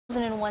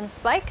1001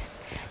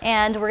 spikes,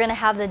 and we're gonna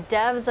have the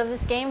devs of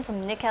this game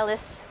from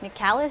Nicalis,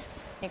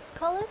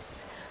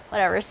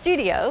 whatever,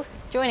 studio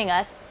joining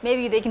us.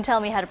 Maybe they can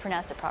tell me how to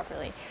pronounce it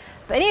properly.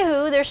 But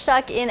anywho, they're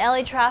stuck in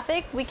LA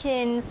traffic. We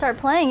can start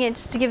playing it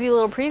just to give you a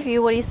little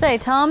preview. What do you say,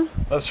 Tom?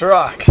 Let's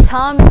rock.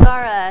 Tom's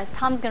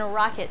gonna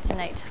rock it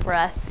tonight for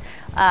us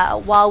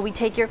while we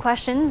take your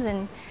questions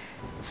and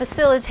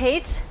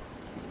facilitate.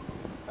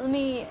 Let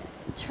me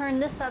turn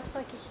this up so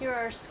I can hear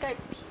our Skype.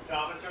 No,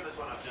 I'm gonna turn this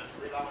one up, Jen.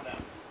 Leave that one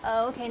down.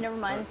 Oh, okay, never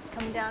mind. It's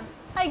coming down.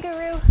 Hi,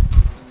 Guru.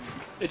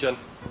 Hey, Jen.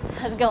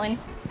 How's it going?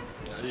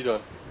 How you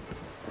doing?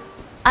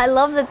 I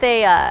love that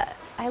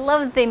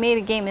they made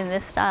a game in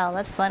this style.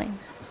 That's funny.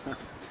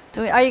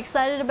 Are you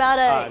excited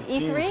about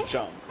E3?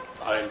 Jump.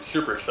 I'm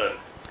super excited.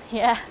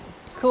 Yeah,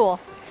 cool.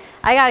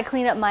 I gotta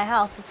clean up my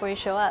house before you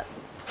show up.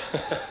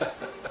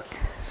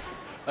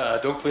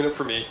 Don't clean up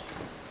for me.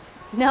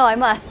 No, I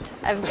must.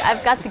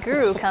 I've got the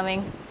Guru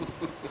coming.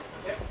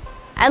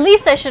 At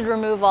least I should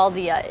remove all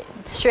the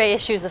stray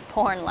issues of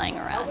porn lying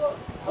around.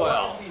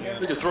 Well,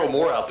 you could throw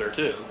more out there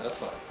too. That's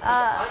fine.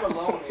 I'm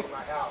alone in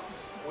my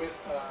house with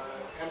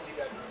empty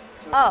bedroom.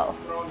 Oh.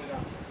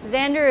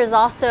 Xander is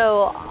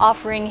also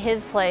offering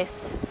his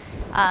place.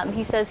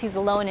 He says he's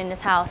alone in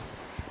his house.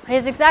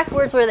 His exact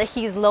words were that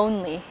he's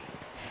lonely,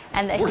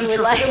 and that Where he did would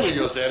your like. family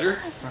go, Xander?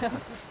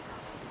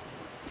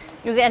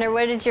 Xander,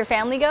 where did your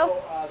family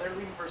go? They're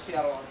leaving for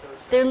Seattle on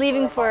Thursday. They're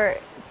leaving for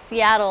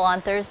Seattle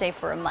on Thursday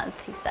for a month,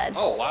 he said.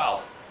 Oh,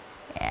 wow.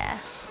 Yeah.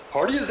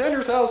 Party at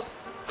Xander's house.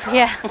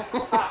 Yeah.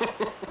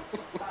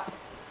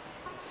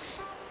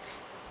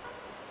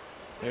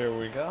 Here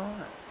we go.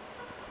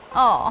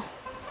 Oh,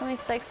 so many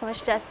spikes, so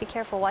much death. Be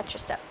careful. Watch your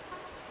step.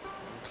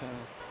 Okay.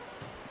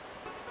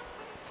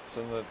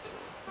 So let's.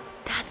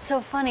 That's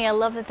so funny. I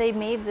love that they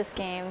made this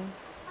game.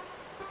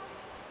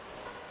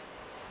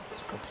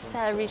 Just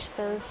had to reach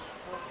those.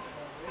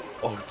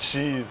 Oh,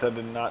 jeez, I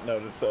did not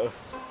notice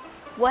those.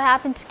 What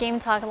happened to Game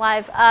Talk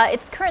Live?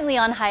 It's currently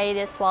on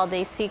hiatus while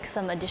they seek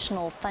some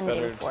additional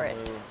funding Better for to it.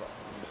 move on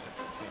if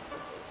you can't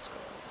get those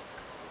skulls.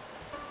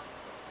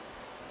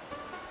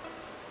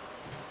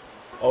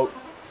 Oh,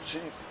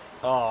 jeez.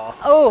 Aw.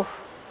 Oh,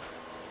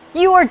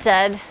 you are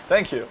dead.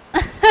 Thank you.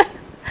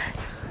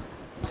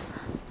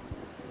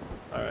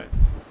 All right,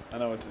 I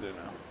know what to do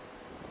now.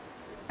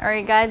 All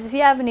right, guys, if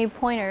you have any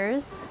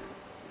pointers.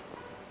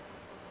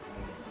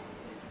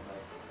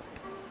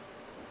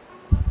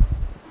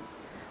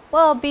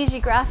 Well,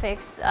 BG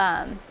Graphics,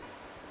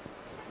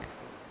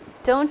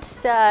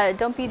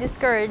 don't be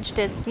discouraged.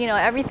 It's, you know,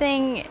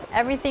 everything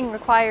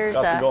requires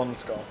Got the golden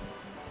skull.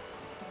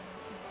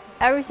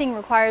 everything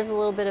requires a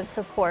little bit of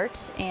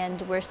support,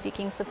 and we're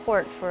seeking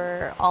support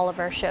for all of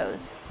our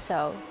shows.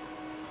 So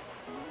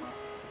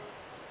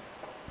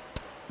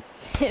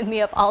hit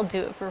me up, I'll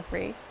do it for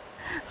free.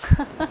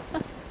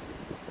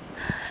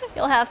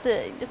 You'll have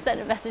to just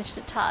send a message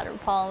to Todd or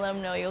Paul and let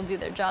them know you'll do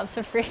their jobs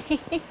for free.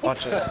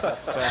 Watch it.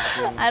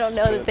 I don't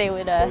know that they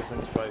would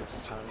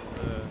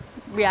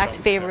react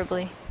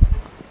favorably.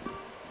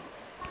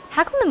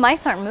 How come the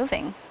mice aren't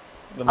moving?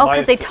 Oh,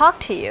 because they talk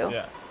to you.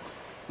 Yeah.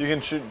 You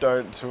can shoot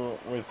darts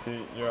with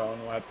your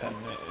own weapon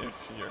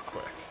if you're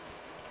quick.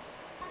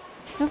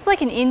 This is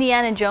like an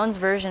Indiana Jones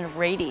version of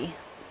Rady.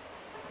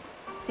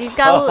 So he's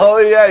got Oh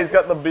yeah, he's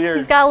got the beard.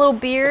 He's got a little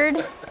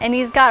beard, and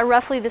he's got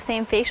roughly the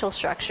same facial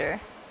structure.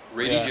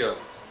 Rady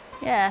Jones.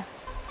 Yeah.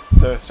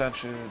 There are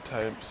statue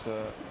types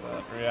that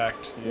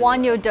react to you.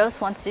 Wanyo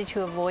Dos wants you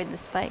to avoid the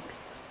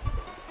spikes.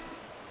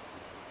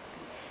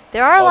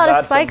 There are a lot of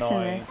that's spikes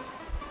annoying. in this.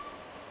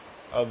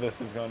 Oh,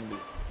 this is going to be...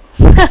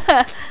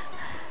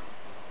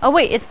 Oh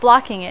wait, it's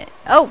blocking it.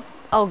 Oh,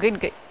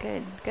 good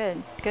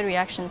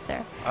reactions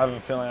there. I have a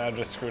feeling I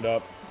just screwed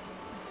up.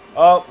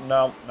 Oh,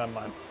 no, never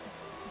mind.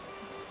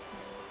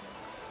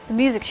 The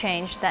music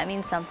changed. That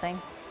means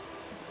something.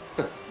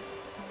 Coming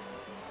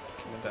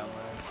down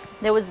there.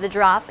 There was the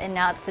drop, and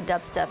now it's the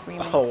dubstep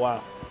remix. Oh,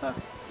 wow.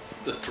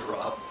 The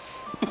drop.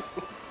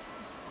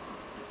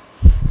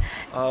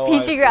 Oh,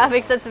 PG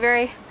Graphics, that's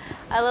very...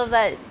 I love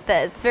that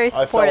it's very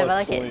supportive. I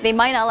like it. They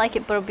might not like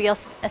it, but it'll be a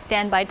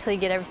standby till you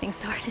get everything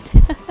sorted.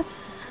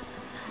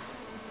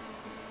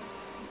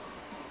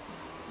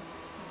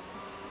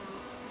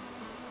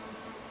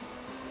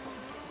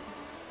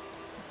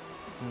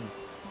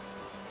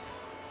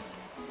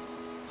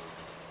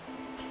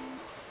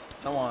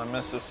 I don't want to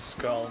miss a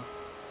skull.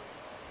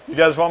 You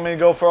guys want me to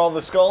go for all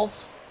the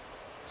skulls?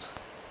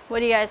 What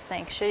do you guys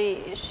think? Should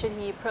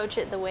he approach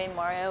it the way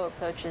Mario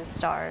approaches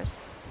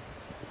stars?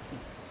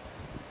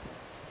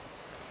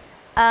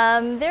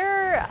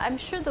 I'm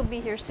sure they'll be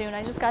here soon.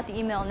 I just got the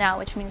email now,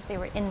 which means they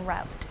were en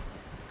route.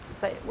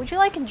 But would you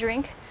like a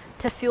drink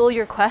to fuel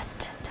your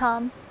quest,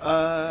 Tom?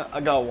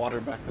 I got water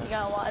back there. You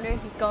got water?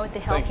 He's going with the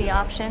healthy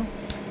option.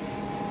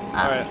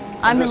 Alright.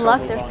 I'm in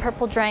luck. There's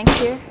purple drinks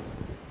here.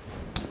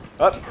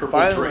 Oh, Purple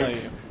finally.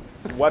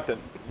 drink. Weapon.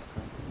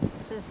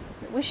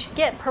 We should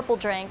get purple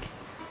drink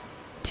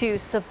to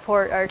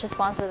support or to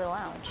sponsor the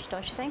lounge,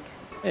 don't you think?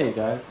 Hey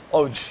guys.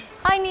 Oh, jeez.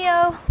 Hi,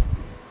 Neo.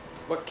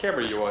 What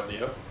camera are you on,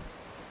 Neo?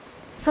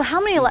 So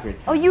how many? Secret.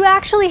 Oh, you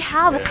actually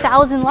have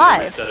 1,000 Yeah, I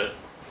lives. said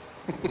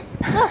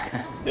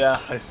it. Yeah,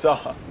 I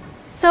saw.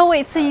 So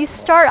wait, so you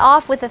start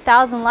off with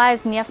 1,000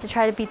 lives, and you have to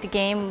try to beat the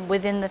game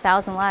within the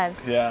 1,000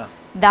 lives. Yeah.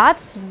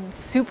 That's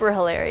super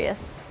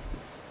hilarious.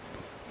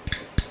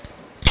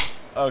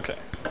 Okay.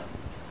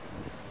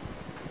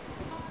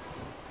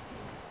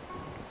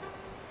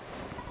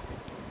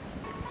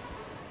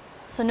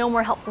 So no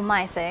more helpful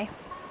mice, eh?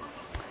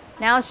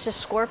 Now it's just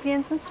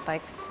scorpions and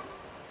spikes.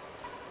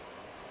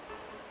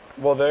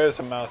 Well, there is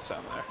a mouse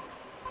down there.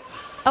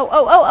 Oh,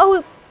 oh, oh,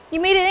 oh! You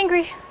made it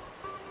angry.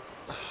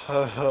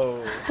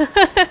 Oh.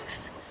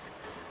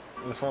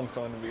 This one's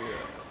going to be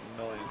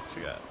millions to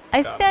get.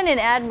 I Got stand in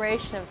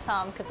admiration of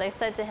Tom because I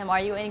said to him, "Are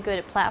you any good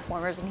at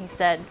platformers?" And he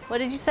said, "What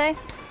did you say?"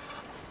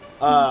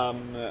 I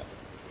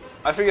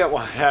forget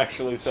what I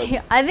actually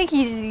said. I think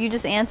you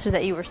just answered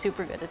that you were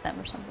super good at them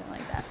or something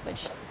like that.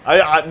 Which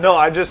No,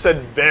 I just said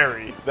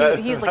very.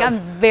 he's like, "I'm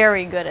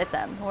very good at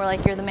them." We're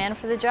like, "You're the man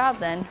for the job,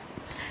 then."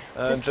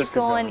 Just keep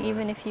going,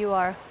 even if you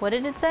are. What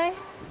did it say?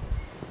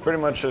 Pretty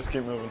much just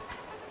keep moving.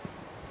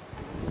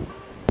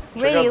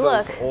 Check Rady, out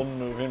look. those old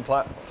moving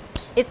platforms.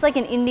 It's like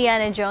an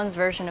Indiana Jones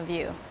version of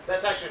you.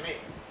 That's actually me.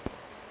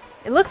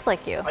 It looks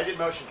like you. I did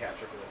motion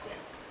capture for this game.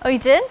 Oh, you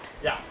did?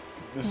 Yeah.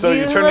 So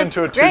you You turn look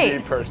into a 2D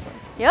great. person.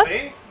 Yep.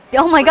 See?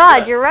 Oh my Pretty God,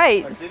 good. you're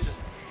right. Like, see, just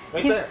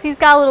right there. He's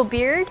got a little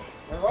beard.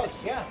 There it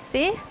was, yeah.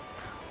 See?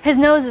 His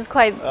nose is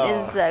quite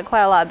Oh.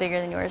 quite a lot bigger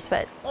than yours,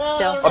 but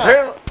still.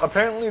 Yeah.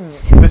 Apparently,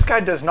 this guy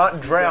does not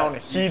drown.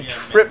 He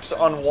trips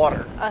on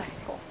water. Okay,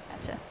 cool.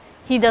 Gotcha.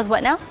 He does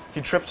what now?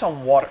 He trips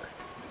on water.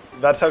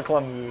 That's how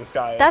clumsy this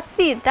guy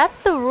is. That's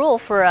the rule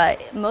for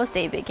most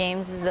 8-bit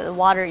games is that the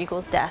water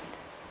equals death,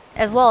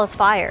 as well as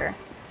fire,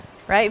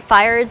 right?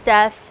 Fire is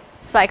death,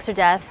 spikes are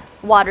death,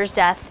 water's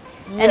death,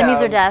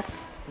 enemies are death.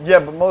 Yeah,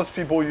 but most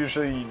people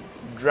usually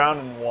drown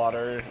in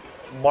water.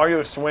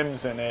 Mario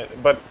swims in it,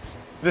 but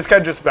this guy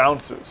just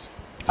bounces.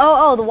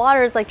 Oh, the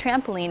water is like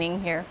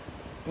trampolining here.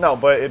 No,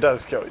 but it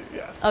does kill you,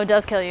 yes. Oh, it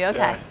does kill you. Okay.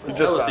 Yeah, you That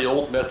just was bounce. the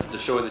old method to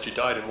show that you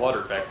died in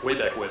water way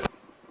back when.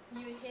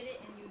 You would hit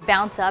it and you'd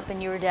bounce up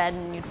and you were dead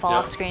and you'd fall Yeah.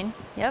 off screen.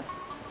 Yep.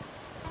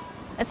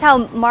 That's how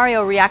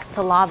Mario reacts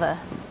to lava.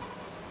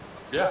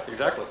 Yeah,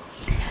 exactly.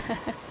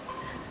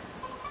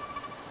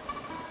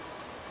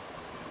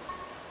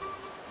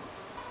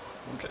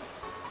 Okay.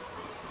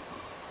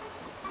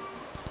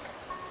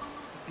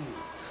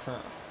 Huh.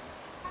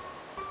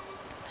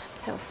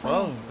 So funny.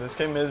 Well, this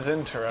game is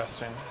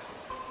interesting.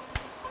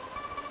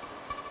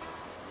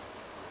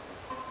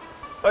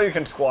 Oh, you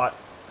can squat.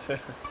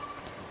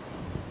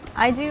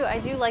 I do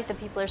like that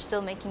people are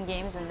still making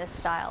games in this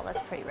style.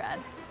 That's pretty rad.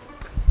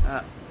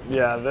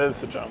 Yeah,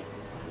 there's a jump.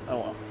 Oh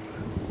well.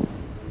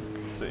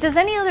 Let's see. Does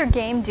any other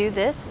game do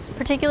this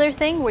particular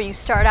thing where you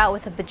start out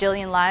with a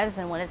bajillion lives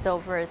and when it's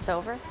over, it's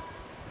over?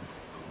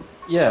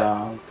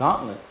 Yeah,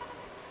 Gauntlet.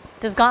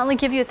 Does Gauntlet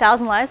give you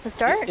 1,000 lives to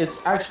start? It's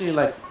actually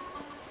like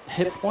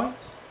hit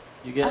points.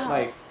 You get Oh.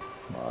 like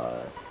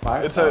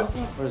It's a-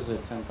 5,000 or is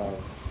it 10,000?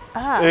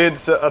 Ah.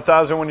 It's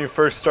 1,000 when you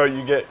first start.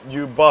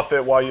 You buff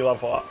it while you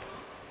level up.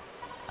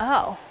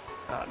 Oh.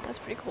 God. That's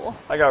pretty cool.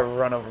 I got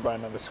run over by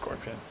another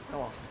scorpion. Oh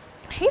well.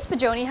 Hey,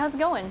 Spajoni, how's it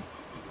going?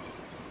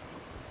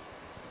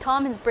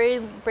 Tom has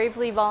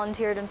bravely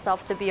volunteered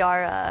himself to be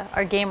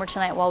our gamer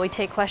tonight while we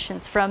take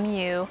questions from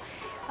you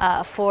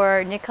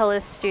for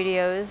Nicalis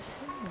Studios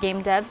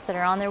game devs that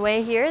are on their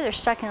way here. They're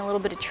stuck in a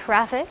little bit of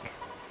traffic.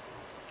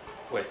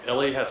 Wait,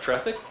 LA has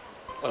traffic?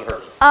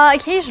 Unheard of.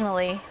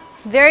 Occasionally,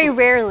 very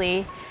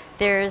rarely,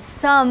 there's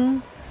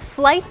some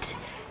slight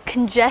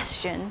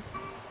congestion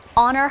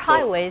on our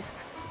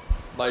highways.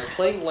 My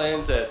plane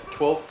lands at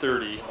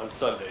 12:30 on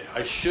Sunday.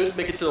 I should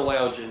make it to the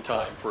lounge in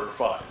time for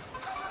 5.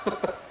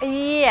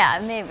 Yeah,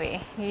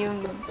 maybe.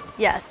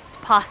 Yes,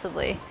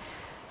 possibly.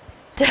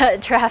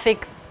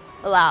 Traffic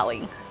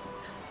allowing.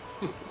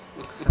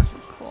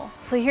 Cool.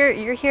 So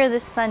you're here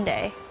this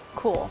Sunday.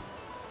 Cool.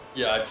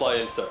 Yeah, I fly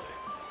in Sunday.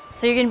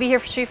 So you're gonna be here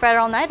for Street Fighter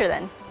All Nighter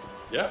then?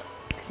 Yeah.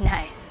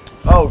 Nice.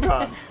 Oh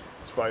god.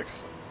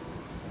 Spikes.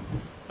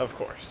 Of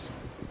course.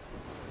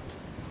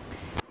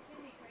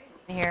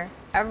 Here,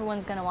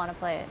 everyone's gonna want to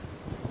play it.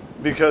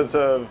 Because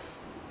of,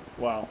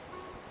 wow.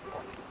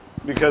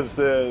 Because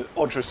the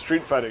Ultra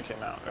Street Fighter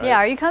came out, right? Yeah,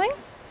 are you coming?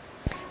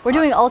 We're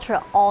doing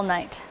Ultra all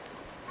night.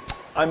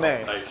 I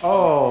may. Nice.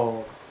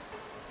 Oh,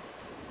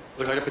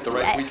 Look like I picked the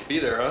right week to be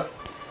there, huh?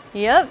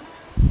 Yep.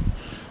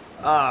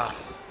 Ah.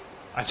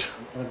 it's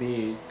gonna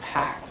be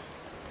packed.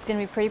 It's gonna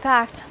be pretty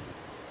packed.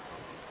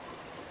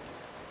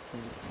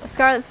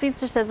 Scarlet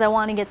Speedster says, I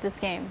want to get this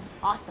game.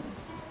 Awesome.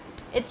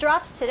 It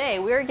drops today.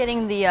 We're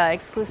getting the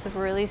exclusive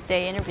release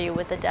day interview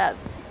with the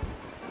devs.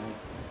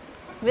 Nice.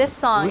 This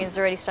song We- is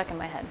already stuck in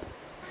my head.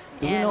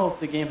 Do we And- know if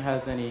the game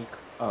has any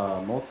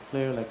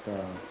multiplayer like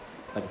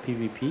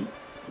PvP?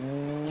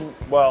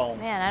 Well,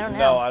 Man, I don't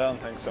No, know. I don't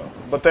think so.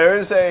 But there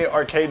is a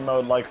arcade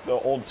mode like the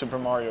old Super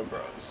Mario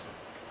Bros.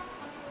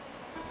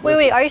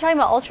 Wait, are you talking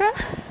about Ultra?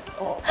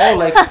 Oh,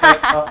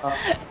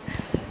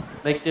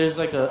 like there's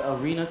like a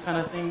arena kind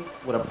of thing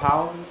with a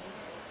power.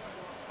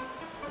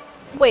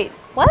 Wait,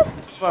 what?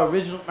 It's about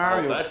original Oh,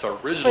 Mario. that's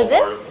original For this?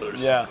 Mario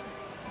Brothers. Yeah.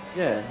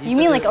 Yeah. he You said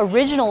mean like that-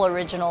 original,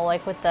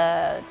 like with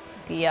the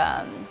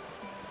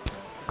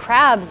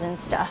crabs and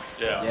stuff?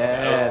 Yeah.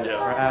 Yeah, Yeah.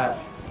 crabs.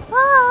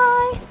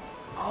 Hi.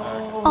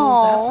 Oh,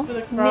 Oh, that's where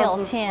the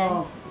crabs Milton.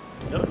 are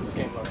from. This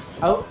game looks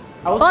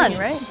I was Fun, thinking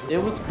right? It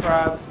was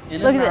crabs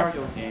in Look a at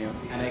Mario game,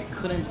 and I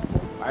couldn't.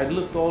 I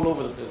looked all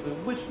over the place. Like,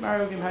 which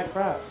Mario game had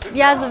crabs?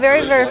 Yeah, it's the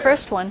very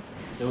first one.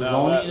 It was No,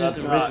 only in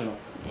that's the not. original.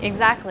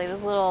 Exactly,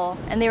 those little,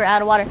 and they were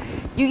out of water.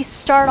 You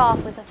start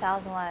off with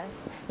 1,000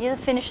 lives. You have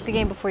to finish the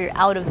game before you're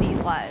out of these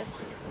lives.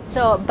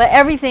 So, but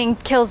everything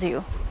kills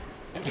you.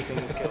 everything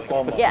is killing.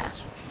 Almost. Yeah.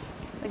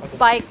 Like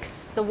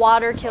spikes, the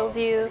water kills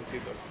You you, can see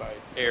those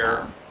spikes.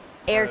 Air.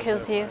 air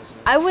kills you.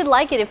 I would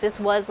like it if this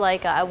was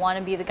like I want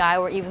to be the guy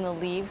where even the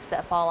leaves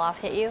that fall off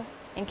hit you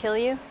and kill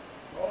you.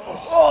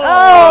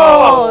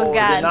 Oh, Did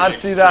God. not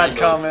see that Extreme of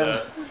coming.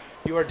 that.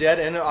 You are dead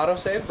in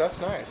autosaves? That's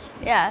nice.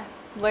 Yeah,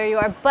 where you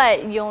are,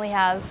 but you only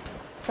have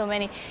so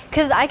many.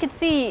 Because I could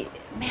see,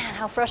 man,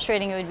 how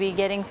frustrating it would be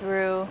getting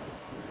through.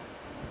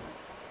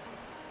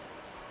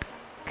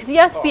 Because you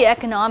have to be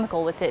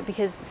economical with it.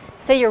 Because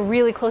say you're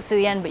really close to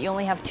the end, but you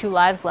only have 2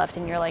 lives left,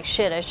 and you're like,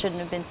 shit, I shouldn't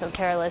have been so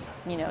careless,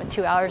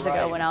 2 hours ago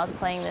Right. when I was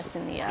playing this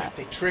in the.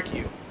 They trick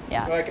you.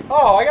 Yeah. You're like,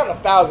 oh, I got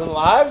 1,000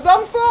 lives.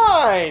 I'm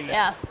fine.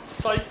 Yeah.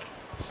 Psych.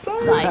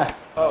 Psych. Like.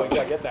 Oh, you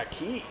gotta get that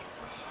key.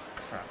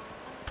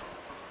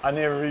 I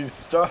need to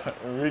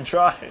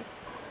retry.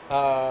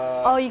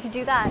 Oh, you could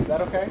do that. Is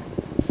that okay?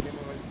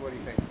 What do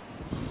you think?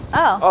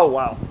 Oh. Oh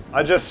wow!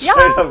 I just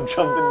straight up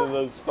jumped into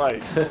those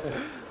spikes.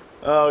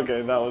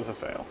 Okay, that was a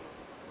fail.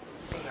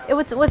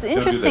 What's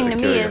interesting to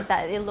me Victoria. is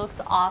that it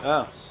looks off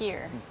Oh.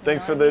 here. you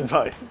Thanks know for what the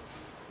I mean?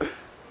 advice.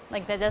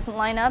 Like that doesn't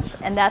line up,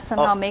 and that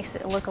somehow Oh. makes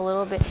it look a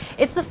little bit.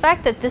 It's the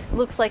fact that this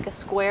looks like a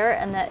square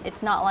and that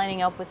it's not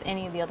lining up with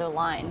any of the other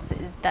lines.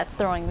 That's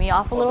throwing me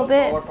off a little the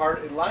bit. lower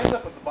part, it lines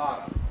up with the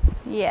bottom.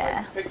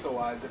 Yeah. Like,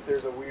 pixel-wise, if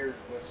there's a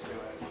weirdness to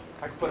it,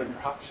 I could put a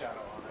drop shadow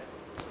on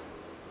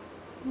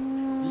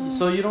it.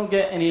 So you don't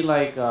get any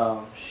like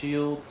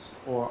shields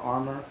or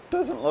armor.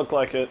 Doesn't look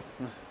like it.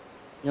 You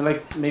know,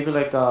 like maybe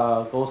like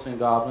ghosts and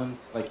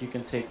goblins. Like you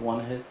can take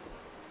one hit.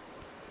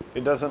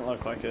 It doesn't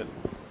look like it.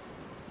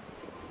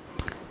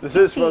 This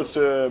is supposed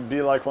to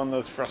be like one of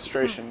those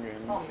frustration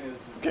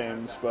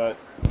games, but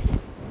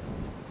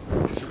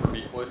Super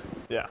Meat Boy.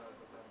 yeah.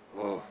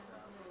 Whoa.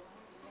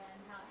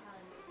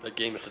 That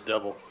game is the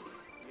devil.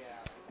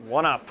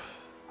 One up.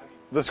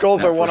 The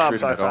skulls Not are one ups,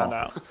 frustrating I at found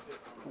all. out.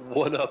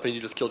 One up and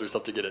you just killed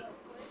yourself to get it.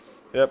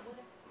 Yep.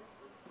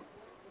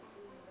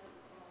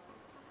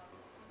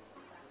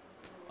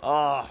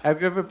 Ah,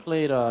 Have you ever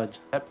played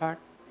Jetpack?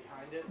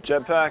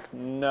 Jetpack?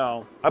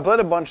 No. I played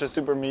a bunch of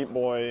Super Meat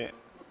Boy,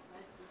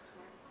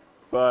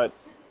 but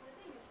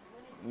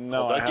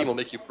no, Oh, I that game will haven't.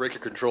 make you break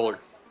your controller.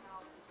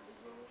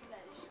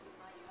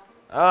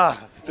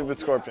 Ah, stupid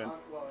scorpion.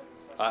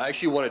 I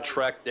actually want to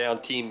track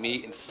down Team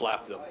Meat and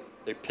slap them.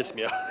 They piss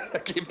me off.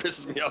 That game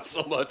pisses me off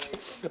so much.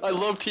 I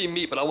love Team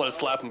Meat, but I want to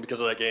slap them because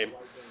of that game.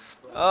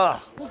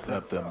 Ah,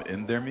 Slap them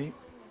in their meat.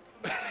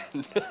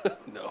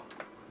 No.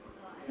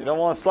 you don't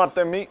want to slap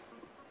their meat?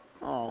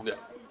 Oh, Yeah.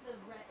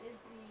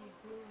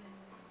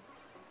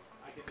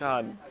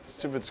 God,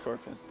 stupid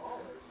scorpion.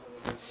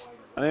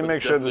 I need to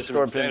make sure the Definition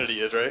of scorpion's...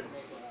 insanity is, right?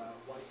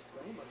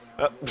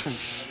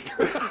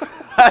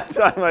 That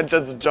time I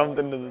just jumped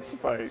into the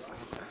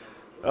spikes.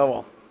 Oh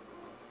well.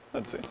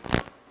 Let's see.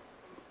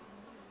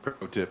 Pro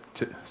tip: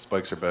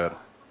 spikes are bad.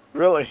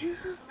 Really?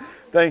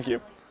 Thank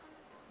you.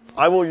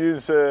 I will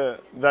use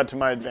that to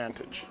my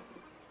advantage.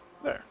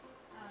 There.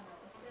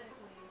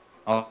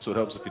 Also, it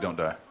helps if you don't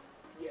die.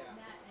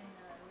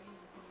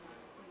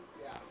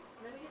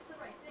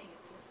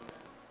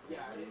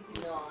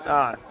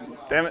 Ah,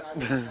 damn it.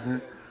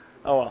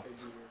 Oh well.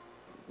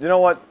 You know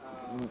what?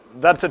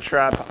 That's a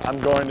trap. I'm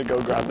going to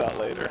go grab that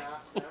later.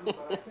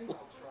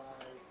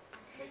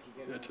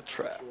 It's a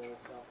trap.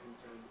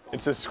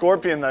 It's a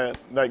scorpion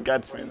that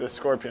gets me, this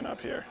scorpion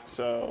up here.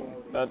 So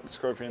that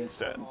scorpion's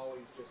dead.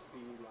 Always just be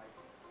like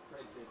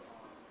printed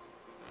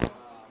on,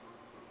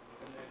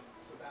 and then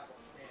so that will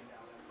stand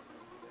out as its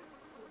own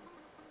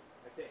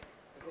thing.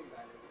 I think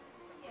that is.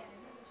 Yeah.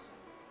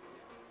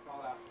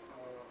 I'll ask.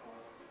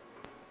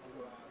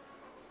 I'll go ask.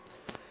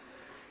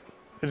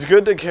 It's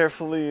good to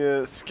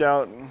carefully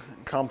scout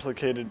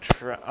complicated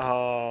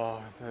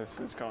Oh, this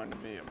is going to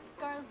be a...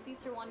 Scarlet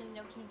Speedster wanted to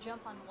know, can you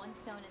jump on one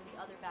stone and the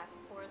other back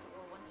and forth,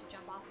 or once you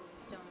jump off of the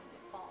stone,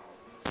 it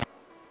falls?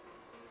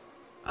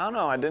 I don't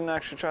know. I didn't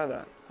actually try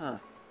that. Huh.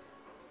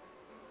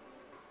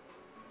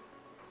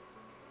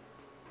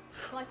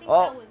 So I think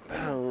Oh. that was.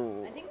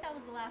 I think that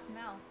was the last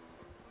mouse.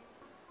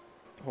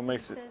 What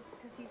makes it... Because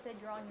he said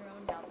you're on your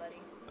own now, buddy.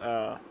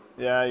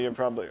 Yeah, you're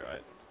probably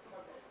right.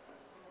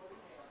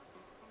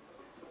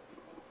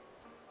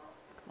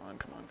 Come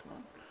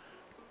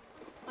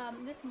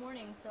on. This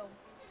morning, so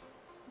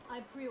I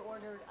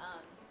pre-ordered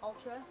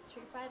Ultra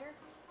Street Fighter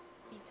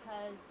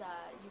because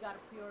you got a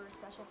pre-order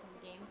special from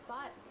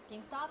GameStop.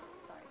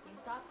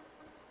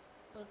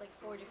 It was like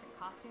 4 different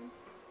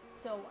costumes.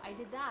 So I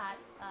did that,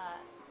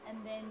 and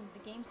then the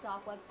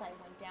GameStop website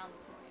went down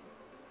this morning.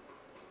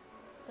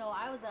 So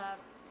I was up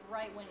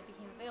right when it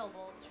became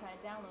available to try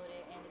to download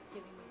it, and it's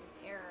giving me this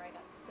error. I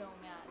got so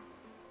mad.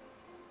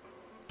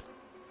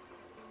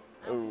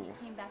 I don't think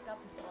it came back up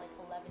until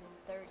like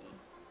 11:30.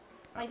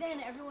 By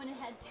then, everyone had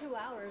had 2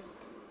 hours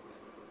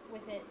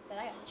with it that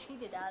I got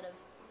cheated out of.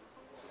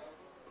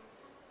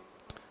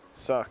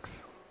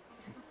 Sucks.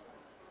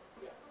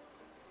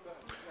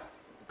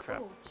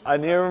 Crap. Oh, I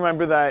need to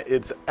remember that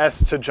it's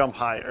S to jump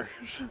higher.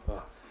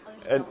 Oh,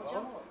 there's And double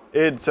jump.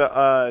 it's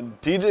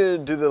D to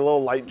do the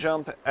little light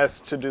jump, S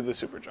to do the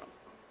super jump.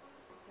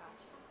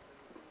 Gotcha.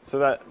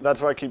 So that's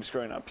why I keep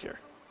screwing up here.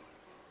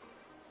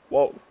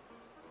 Whoa.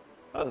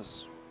 That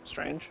was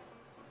strange.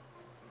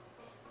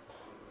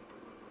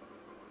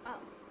 Oh.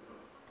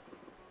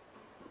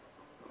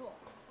 Cool.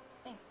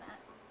 Thanks, Matt.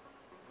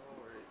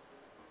 No worries.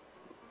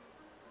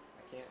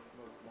 I can't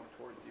move more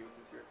towards you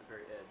because you're at the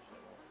very edge and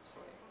it won't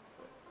swing.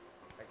 But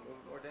I can move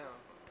it more down.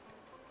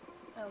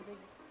 Oh, good.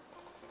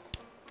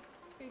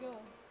 Here you go.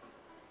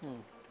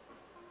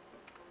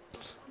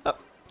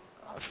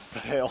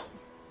 Fail.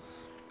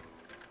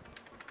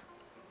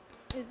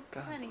 Is this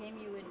the kind of game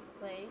you would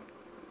play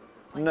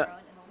on No. your own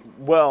at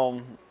home?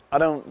 Well, I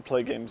don't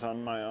play games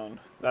on my own.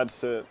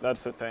 That's the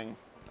thing.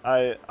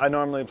 I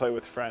normally play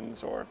with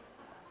friends or.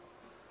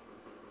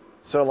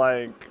 So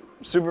like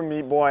Super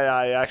Meat Boy,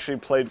 I actually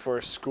played for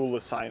a school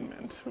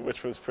assignment,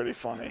 which was pretty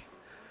funny.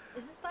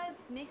 Is this by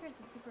makers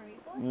of Super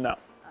Meat Boy? No.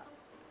 Oh.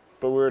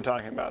 But we were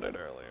talking about it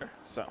earlier,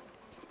 so.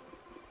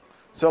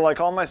 So like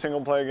all my single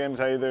player games,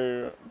 I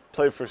either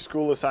play for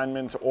school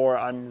assignments or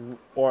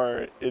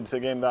it's a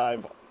game that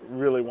I've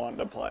really wanted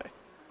to play.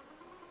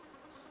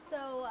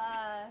 So,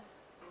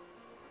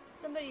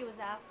 somebody was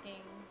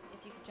asking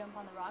if you could jump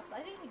on the rocks.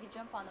 I think you could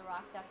jump on the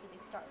rocks after they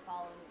start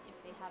falling, if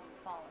they haven't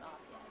fallen off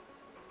yet.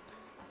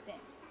 I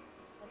think.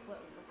 That's what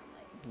it was looking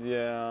like.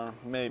 Yeah,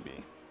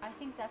 maybe. I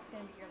think that's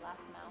going to be your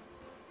last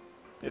mouse.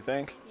 You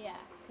think? Yeah,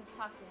 because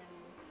talk to him,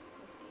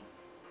 we'll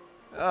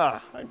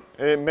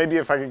see. Maybe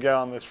if I could get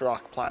on this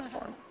rock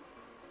platform.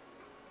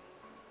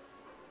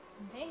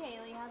 Hey,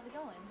 Haley, how's it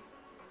going?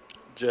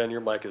 Jen,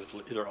 your mic is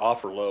either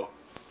off or low.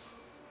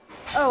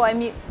 Oh, I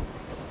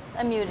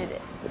muted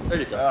it. There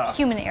you go.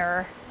 Human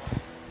error.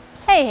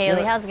 Hey, Haley,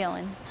 Human- how's it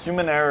going?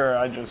 Human error,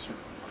 I just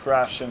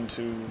crash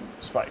into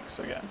spikes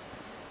again.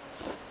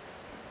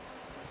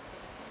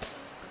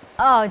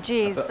 Oh,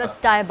 geez, that's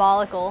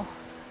diabolical.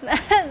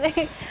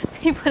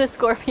 He put a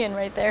scorpion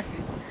right there.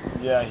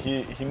 Yeah,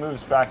 he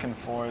moves back and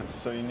forth,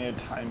 so you need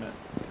to time it.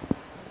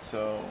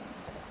 So,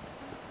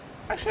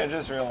 actually, I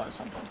just realized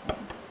something.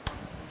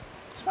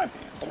 This might be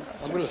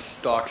interesting. I'm going to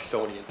stalk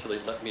Sony until they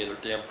let me in their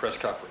damn press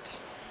conference.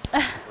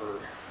 Wait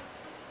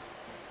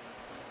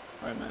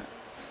a minute.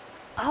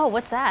 Oh,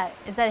 what's that?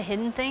 Is that a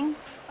hidden thing?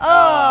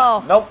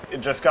 Oh! Nope,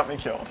 it just got me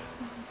killed.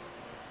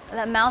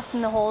 That mouse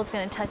in the hole is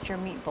going to touch your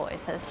meat boy,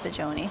 says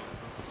Spajoni.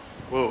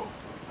 Whoa.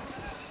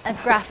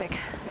 That's graphic.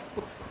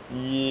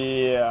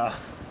 Yeah.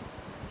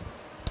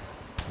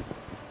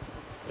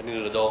 I need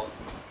an adult.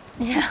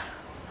 Yeah.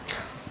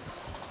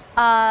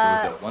 So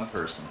was that one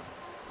person?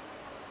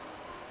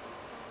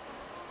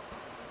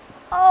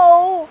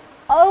 Oh!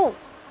 Oh!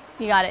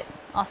 You got it.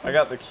 Awesome. I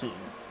got the key.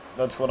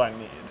 That's what I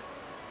need.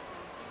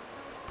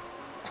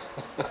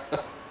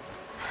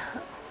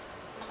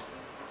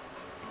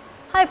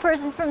 Hi,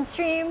 person from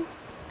stream.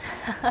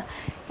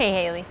 Hey,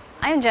 Haley.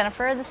 I'm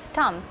Jennifer. This is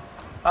Tom.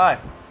 Hi.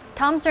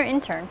 Tom's our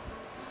intern.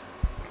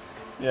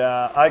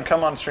 Yeah, I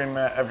come on stream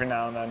every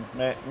now and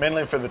then,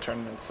 mainly for the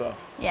tournaments, so.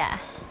 Yeah.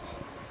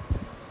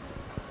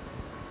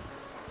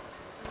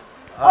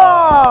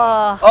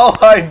 Oh! Oh,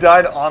 I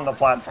died on the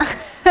platform.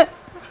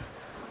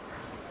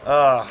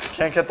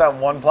 Can't get that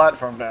one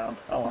platform down.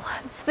 Oh well.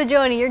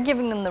 Spajoni, you're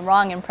giving them the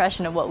wrong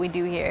impression of what we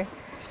do here.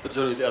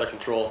 Spajoni's out of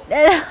control.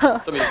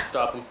 Somebody needs to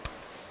stop him.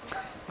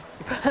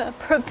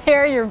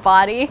 Prepare your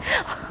body.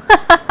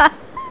 I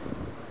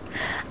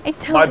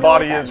don't My know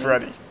body what that is means.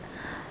 ready.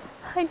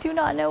 I do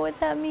not know what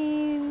that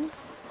means.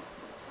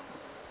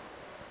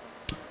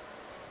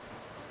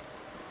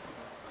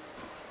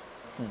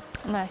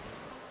 Nice.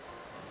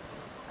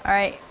 All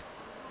right.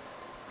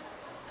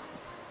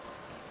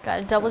 Got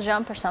a double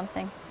jump or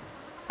something.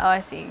 Oh, I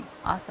see.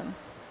 Awesome.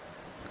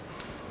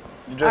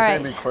 You just need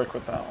to be Alright. quick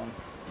with that one.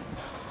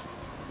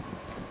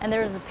 And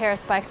there was a pair of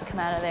spikes that come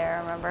out of there,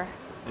 remember?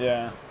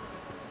 Yeah.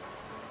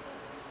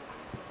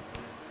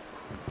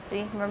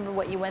 See? Remember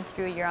what you went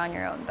through? You're on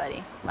your own,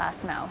 buddy.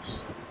 Last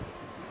mouse.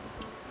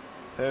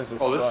 There's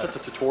this. Oh, this is just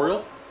a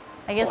tutorial?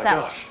 I guess Oh my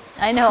that... gosh.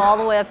 I know, all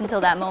the way up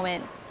until that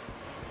moment.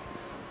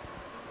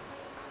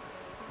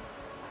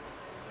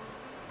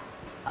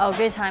 Oh,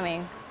 good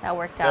timing. That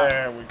worked out.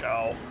 There we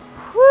go.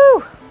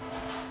 Woo!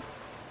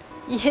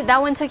 Yeah,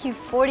 that one took you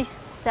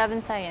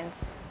 47 seconds.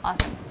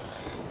 Awesome.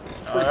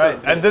 All right,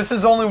 and this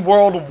is only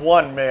World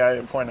 1, may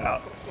I point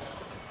out.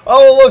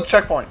 Oh, look,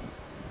 checkpoint.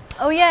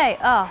 Oh, yay.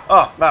 Oh,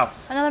 Oh,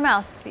 mouse. another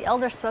mouse. The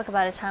elder spoke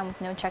about a time with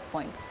no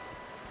checkpoints.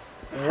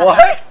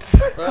 What?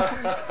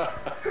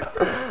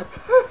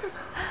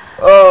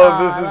 Oh,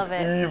 I this love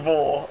it. is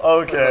evil.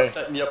 Talking about Okay.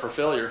 setting you up for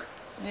failure.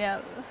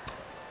 Yep.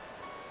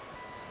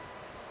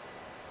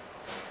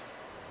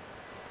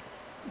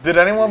 Did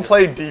anyone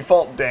play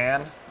Default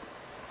Dan?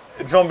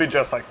 It's gonna be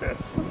just like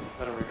this.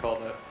 I don't recall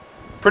that.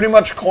 Pretty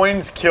much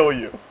coins kill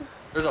you.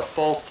 There's a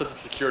false sense of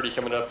security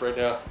coming up right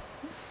now.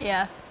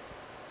 Yeah.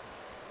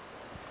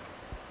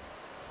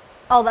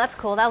 Oh, that's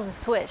cool. That was a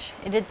switch.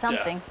 It did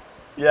something.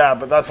 Yeah,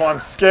 but that's what I'm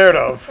scared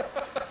of.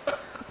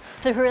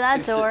 Through that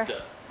Instant door.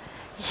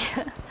 death.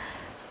 Yeah.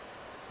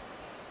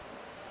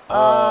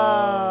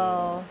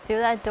 Oh, through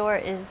that door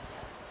is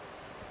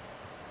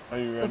Are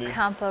you ready?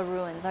 Ukampa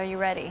ruins. Are you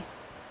ready?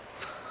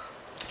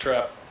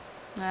 Trap.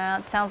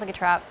 It sounds like a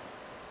trap.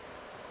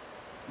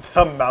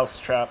 The mouse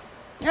trap.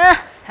 There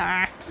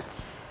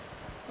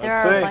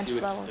Let's are a see. bunch See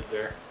of what's levels.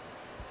 there.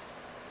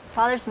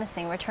 Father's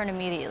missing. Return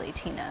immediately,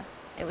 Tina.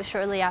 It was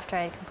shortly after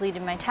I had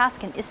completed my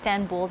task in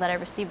Istanbul that I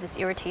received this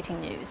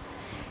irritating news.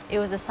 It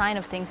was a sign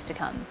of things to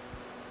come.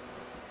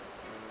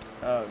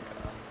 Oh god.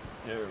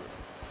 Yeah.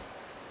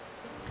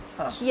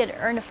 He had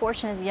earned a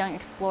fortune as a young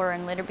explorer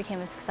and later became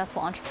a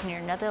successful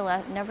entrepreneur.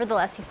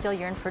 Nevertheless, he still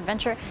yearned for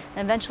adventure,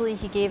 and eventually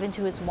he gave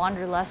into his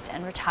wanderlust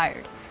and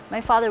retired. My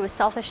father was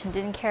selfish and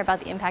didn't care about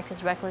the impact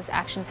his reckless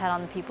actions had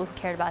on the people who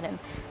cared about him.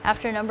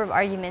 After a number of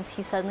arguments,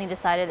 he suddenly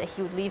decided that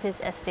he would leave his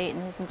estate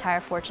and his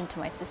entire fortune to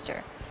my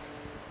sister.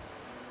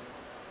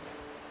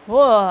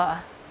 Whoa!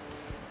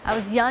 I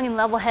was young and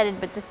level-headed,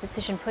 but this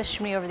decision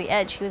pushed me over the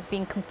edge. He was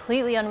being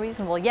completely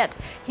unreasonable, yet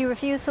he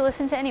refused to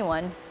listen to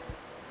anyone.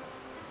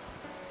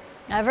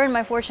 I've earned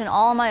my fortune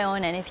all on my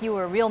own, and if you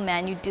were a real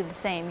man, you'd do the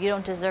same. You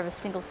don't deserve a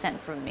single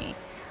cent from me.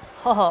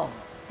 Ho ho.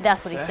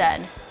 That's what he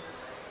said.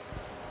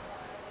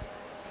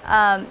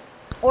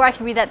 Or I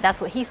can read that,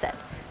 that's what he said.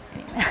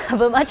 Anyway.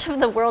 But much of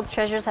the world's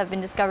treasures have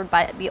been discovered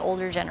by the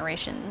older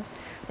generations.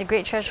 The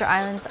great treasure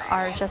islands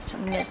are just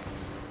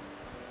myths.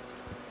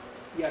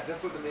 Yeah,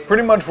 just with the name.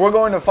 Pretty much, we're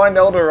going to find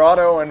El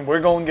Dorado, and we're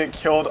going to get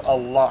killed a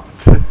lot.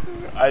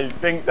 I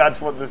think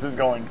that's what this is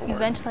going for.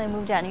 Eventually I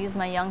moved out and used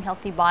my young,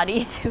 healthy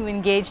body to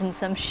engage in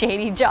some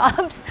shady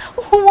jobs.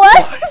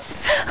 What?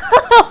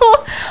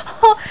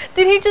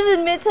 Did he just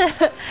admit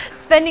to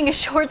spending a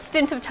short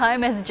stint of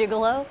time as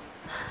gigolo?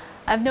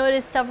 I've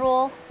noticed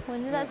several, what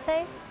did that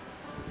say?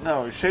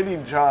 No, shady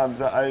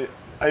jobs. I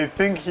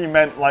think he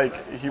meant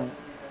like he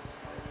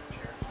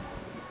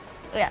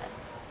Yes.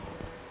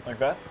 like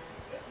that.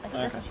 Like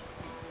Okay. this.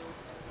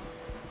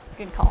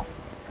 Good call.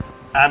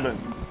 Aban.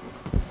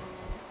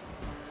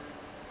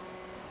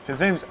 His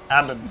name's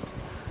Aban.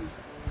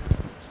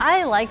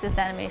 I like this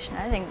animation.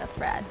 I think that's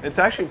rad. It's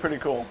actually pretty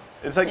cool.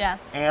 It's like Yeah.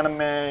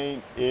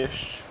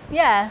 anime-ish.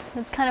 Yeah,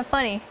 it's kind of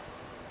funny.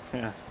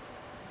 Yeah.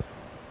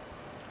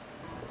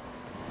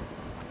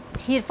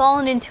 He had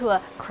fallen into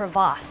a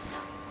crevasse.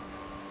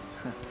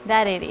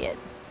 That idiot.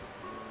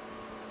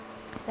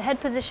 The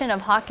head position of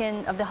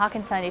the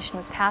Hawkins Foundation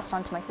was passed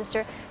on to my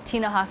sister,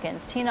 Tina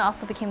Hawkins. Tina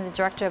also became the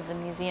director of the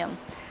museum.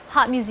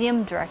 Hot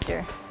museum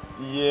director.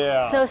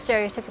 Yeah. So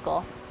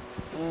stereotypical.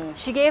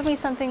 She gave me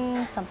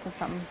something.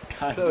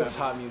 Kind Those of.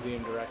 hot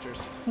museum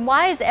directors.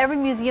 Why is every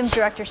museum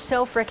director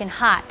so freaking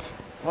hot?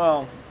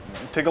 Well,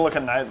 take a look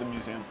at Night at the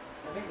Museum.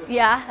 I think this.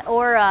 Yeah,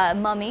 or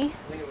Mummy. I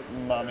think it was.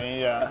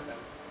 Mummy, yeah.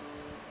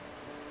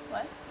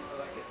 What? I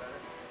like it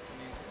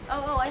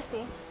better. Oh, I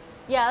see.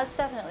 Yeah, that's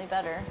definitely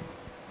better.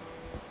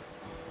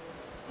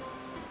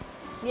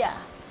 Yeah,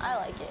 I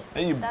like it.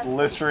 Hey, you That's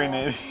blistering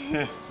pretty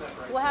idiot.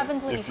 What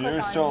happens when you If click you're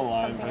on still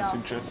alive, something I else?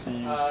 suggest you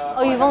use.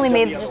 Oh, you've only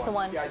made just the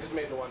ones. one. Yeah, I just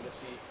made the one to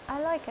see. I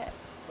like it.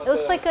 But It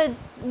looks the- like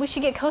we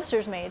should get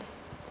coasters made.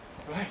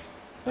 Right.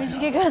 We should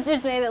get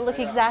coasters made that look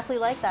I know. exactly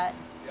like that.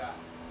 Yeah.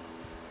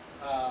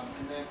 And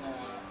then,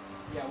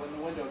 yeah, when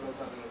the window goes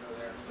up, it'll go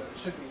there. So it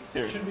should be.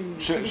 Here. Should be.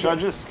 Should I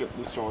just skip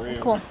the story?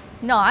 Cool.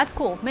 No, that's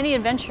cool. Many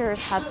adventurers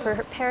have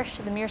perished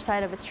to the mere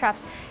sight of its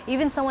traps.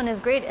 Even someone as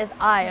great as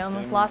I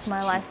almost lost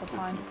my life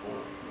upon.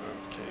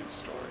 Cave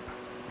story.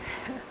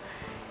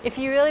 If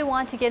you really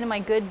want to get in my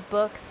good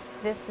books,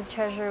 this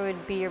treasure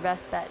would be your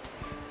best bet.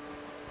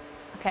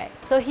 Okay,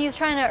 so he's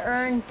trying to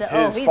earn the.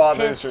 His he's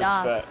father's pissed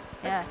off. respect.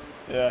 Yeah.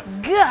 Yeah.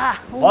 Gah!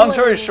 Long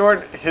story What?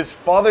 short, his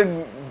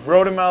father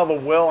wrote him out of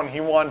the will, and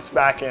he wants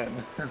back in.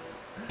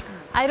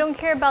 I don't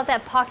care about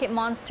that pocket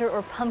monster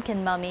or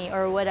pumpkin mummy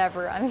or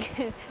whatever.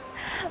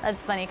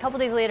 That's funny. A couple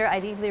days later, I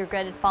deeply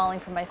regretted falling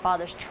for my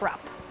father's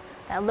trap.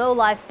 That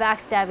low-life,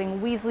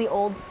 backstabbing, Weasley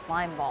old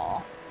slime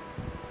ball.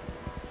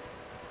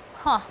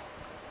 Huh.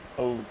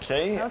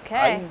 Okay. Okay.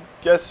 I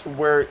guess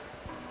we're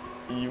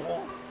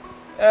evil.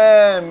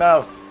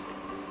 Mouse.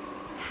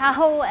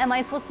 How am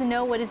I supposed to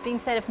know what is being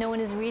said if no one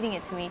is reading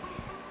it to me?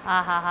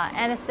 Ha ha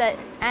ha.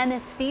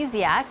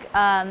 Anesthesiac.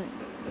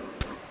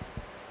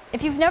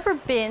 If you've never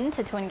been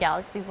to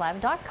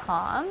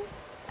TwinGalaxiesLive.com,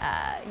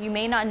 you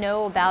may not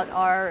know about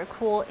our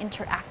cool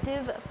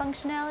interactive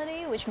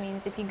functionality, which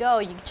means if you go,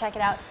 you can check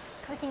it out.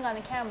 Clicking on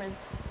the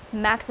cameras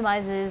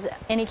maximizes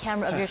any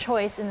camera of your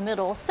choice in the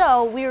middle.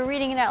 So we were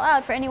reading it out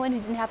loud for anyone who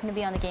didn't happen to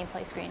be on the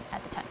gameplay screen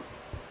at the time.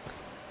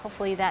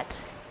 Hopefully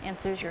that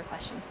answers your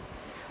question.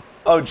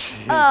 Oh,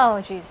 jeez.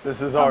 Oh, jeez.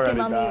 This is Pumpkin already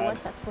mummy. bad.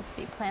 What's that supposed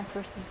to be? Plants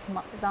versus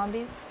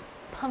zombies?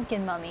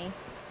 Pumpkin mummy.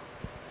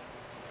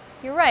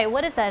 You're right.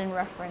 What is that in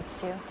reference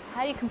to?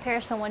 How do you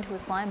compare someone to a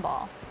slime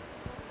ball?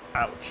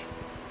 Ouch.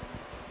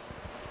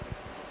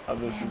 Oh,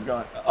 this is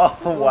going. Oh,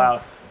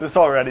 wow. This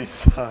already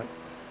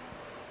sucks.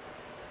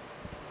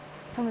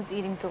 Someone's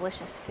eating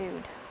delicious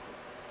food.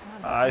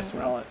 I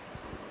smell it.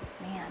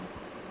 Man.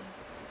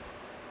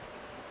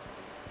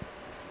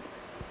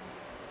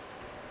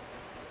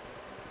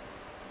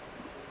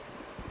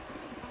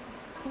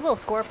 These little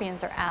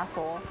scorpions are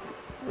assholes.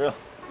 Really?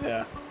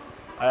 Yeah.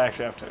 I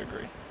actually have to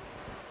agree.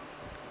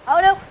 Oh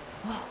no!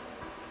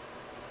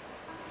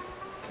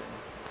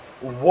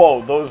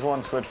 Whoa, those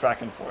ones switch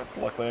back and forth.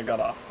 Luckily I got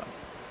off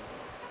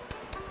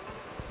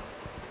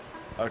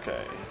them.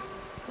 Okay.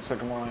 Looks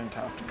like I'm going to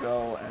have to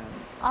go and...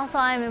 Also,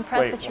 I'm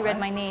impressed Wait, that you read what?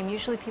 my name.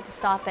 Usually people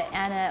stop at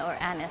Anna or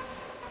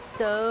Anis.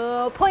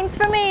 So, points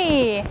for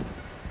me!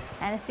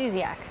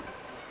 Anesthesiac.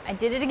 I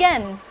did it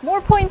again.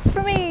 More points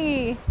for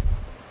me!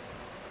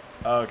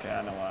 Okay,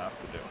 I know what I have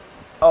to do.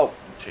 Oh,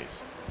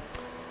 jeez.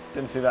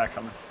 Didn't see that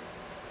coming.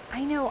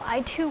 I know,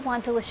 I too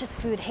want delicious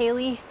food,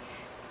 Haley.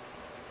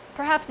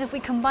 Perhaps if we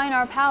combine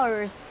our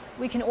powers,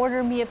 we can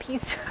order me a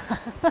pizza.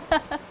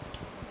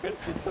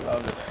 Good pizza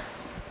over there.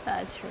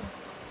 That's true.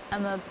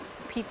 I'm a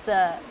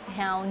pizza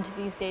hound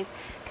these days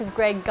because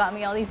Greg got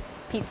me all these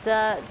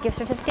pizza gift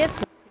certificates.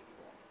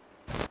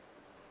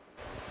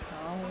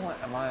 How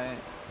am I...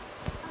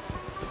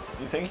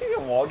 You think you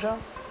can wall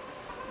jump?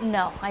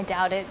 No, I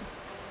doubt it.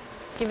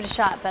 Give it a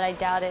shot, but I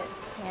doubt it.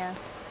 Yeah.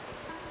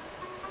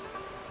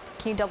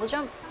 Can you double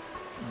jump?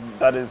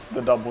 That is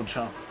the double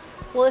jump.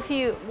 Well,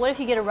 what if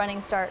you get a running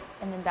start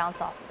and then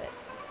bounce off of it?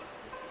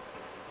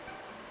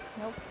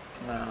 Nope.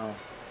 No.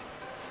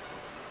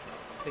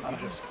 I think you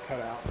just cut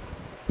out.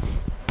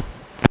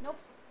 Nope.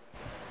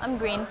 I'm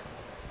green.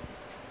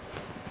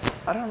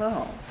 I don't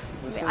know.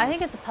 I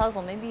think it's a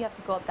puzzle. Maybe you have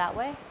to go up that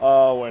way.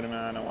 Oh, wait a minute.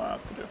 I know what I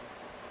have to do. You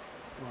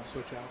want to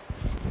switch out?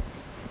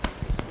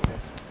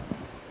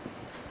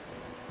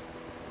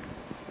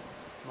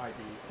 Might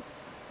be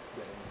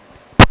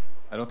getting.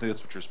 I don't think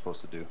that's what you're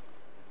supposed to do.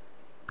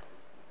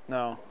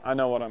 No, I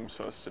know what I'm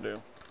supposed to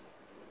do.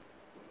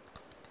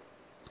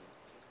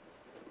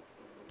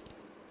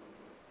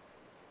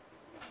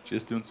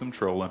 Just doing some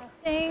trolling.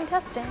 Testing,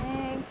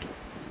 testing.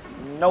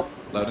 Nope.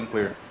 Loud and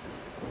clear.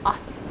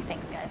 Awesome.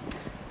 Thanks, guys.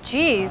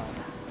 Jeez.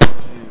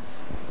 Jeez.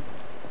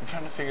 I'm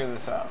trying to figure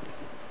this out.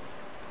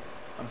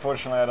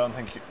 Unfortunately, I don't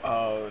think you...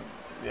 Oh,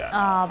 yeah.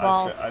 Ah, no,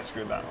 balls. I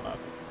screwed that one up.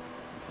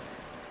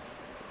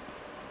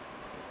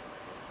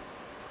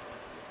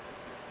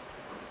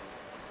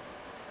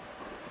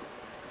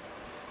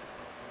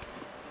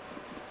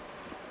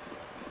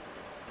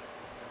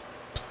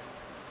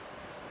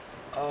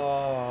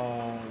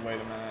 Oh, wait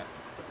a minute.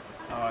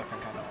 Oh, I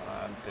think I know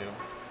what I'd do.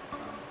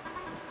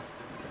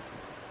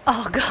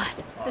 Oh God,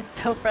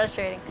 it's so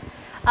frustrating.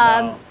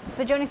 No.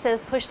 Spajoni says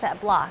push that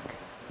block.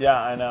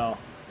 Yeah, I know.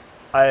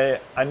 I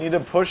need to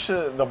push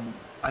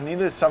I need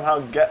to somehow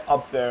get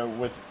up there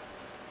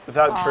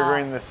without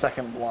triggering the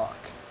second block.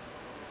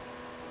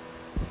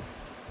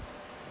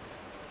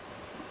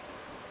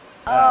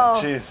 Oh,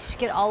 jeez. just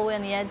get all the way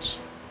on the edge.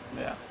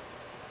 Yeah.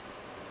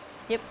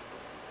 Yep.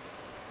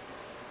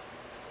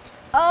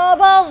 Oh,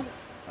 balls!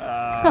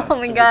 Oh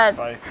my God.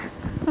 Spikes.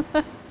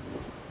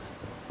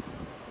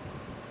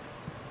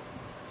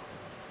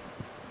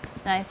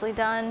 Nicely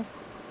done.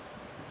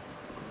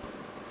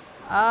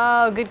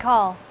 Oh, good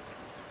call.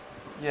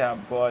 Yeah,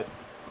 but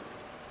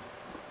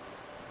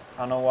I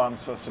don't know what I'm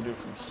supposed to do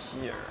from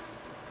here.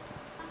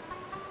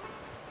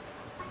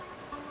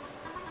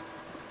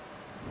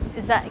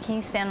 Is that, can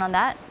you stand on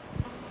that?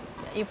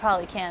 Yeah, you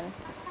probably can.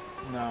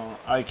 No,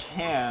 I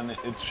can.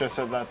 It's just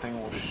that that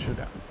thing will shoot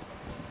at me.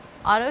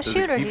 Auto Does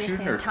shoot it or do keep you just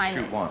shooting need or to time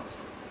shoot it? once?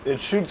 It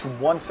shoots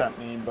once at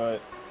me,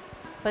 but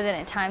But then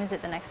it times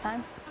it the next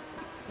time?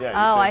 yeah. You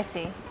Oh, see. I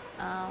see.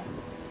 Oh.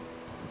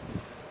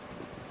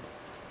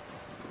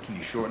 Can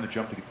you shorten the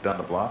jump to get down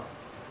the block?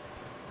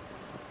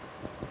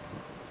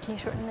 Can you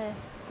shorten the...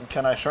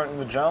 Can I shorten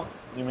the jump?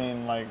 You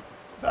mean like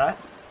that?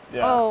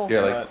 Yeah. Oh.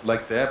 Yeah, But-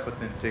 like that, but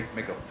then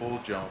make a full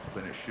jump,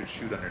 and it should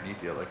shoot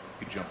underneath you, like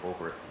you could jump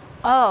over it.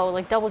 Oh,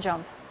 like double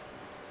jump.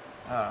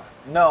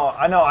 No,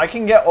 I know. I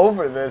can get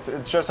over this.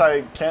 It's just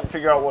I can't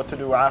figure out what to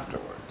do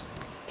afterwards.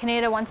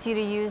 Kaneda wants you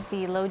to use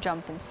the low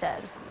jump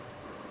instead.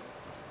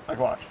 Like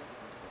watch.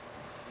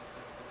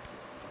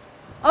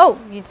 Oh,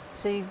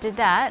 so you did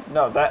that.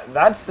 No,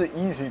 that's the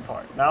easy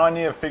part. Now I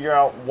need to figure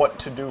out what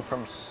to do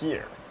from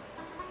here.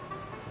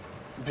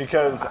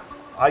 Because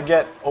I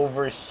get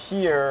over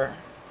here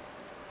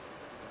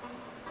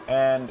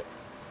and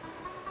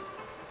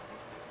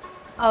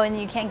Oh, and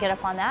you can't get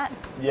up on that?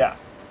 yeah.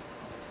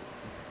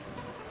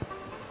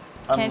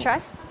 Can I try?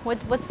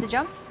 What's the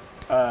jump?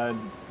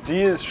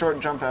 D is short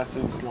jump, S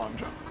is long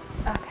jump.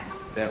 Okay.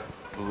 That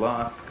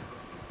block.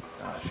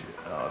 Oh shit.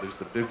 Oh, there's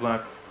the big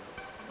block.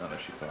 Oh no,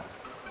 she fell.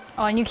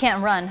 Oh, and you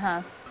can't run,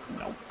 huh?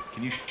 No.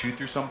 Can you shoot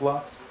through some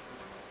blocks?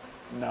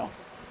 No.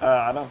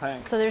 I don't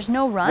think. So there's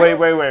no run?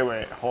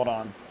 Wait. Hold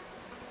on.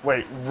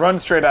 Wait, run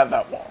straight at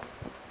that wall.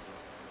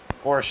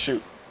 Or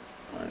shoot.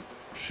 Or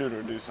shoot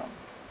or do something.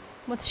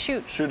 What's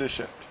shoot? Shoot is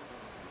shift.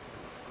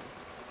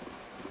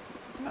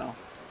 No.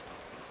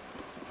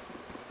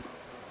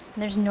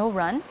 There's no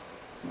run?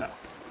 No.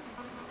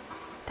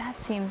 That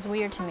seems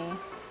weird to me.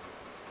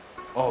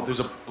 Oh, there's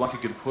a block you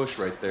can push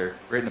right there,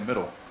 right in the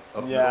middle.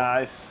 Up Yeah, middle.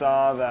 I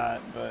saw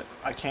that, but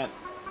I can't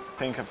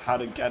think of how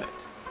to get it.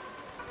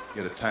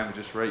 You gotta time it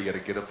just right. You gotta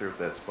get up there with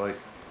that spike.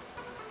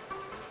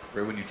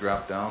 Right when you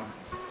drop down,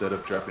 instead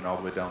of dropping all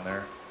the way down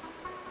there.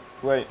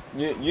 Wait,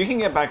 you can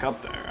get back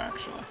up there,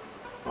 actually.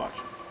 Watch.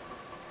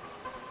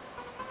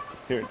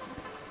 Here.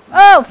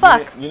 Oh,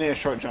 fuck! You need a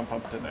short jump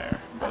up to there.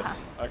 But,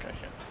 okay,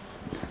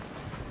 here.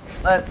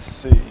 Let's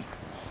see.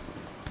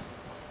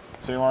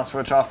 So you want to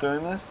switch off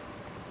doing this?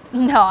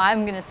 No,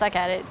 I'm gonna suck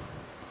at it.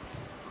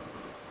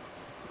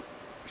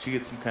 You should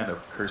get some kind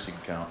of cursing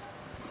count.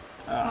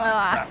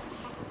 I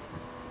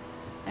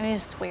need a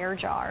swear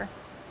jar.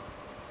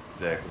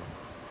 Exactly.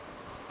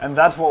 And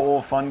that's what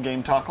will fund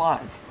Game Talk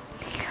Live.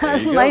 There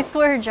you My go.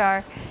 swear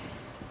jar.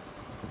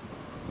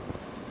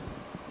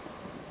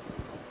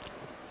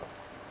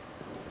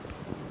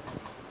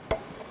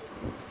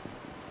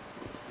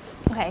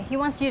 Okay, he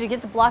wants you to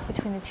get the block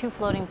between the two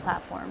floating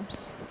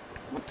platforms.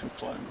 What two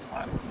floating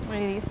platforms? What are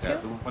these two? Yeah,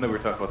 the one that we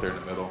were talking about there in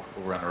the middle,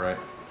 over on the right.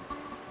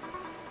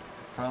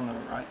 On the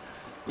right.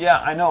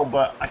 Yeah, I know,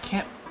 but I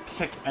can't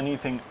pick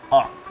anything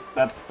up.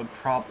 That's the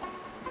problem.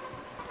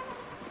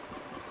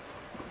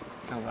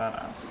 Look at that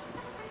ass.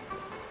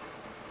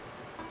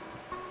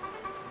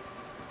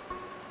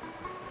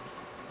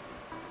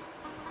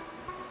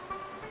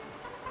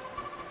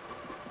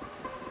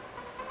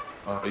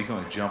 Oh, you can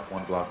only jump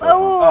one block.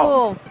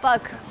 Oh,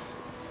 fuck.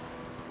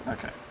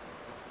 Okay.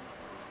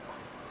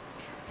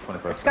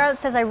 25 Scarlett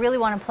cents. says, I really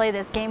want to play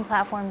this game.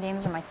 Platform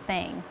games are my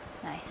thing.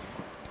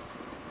 Nice.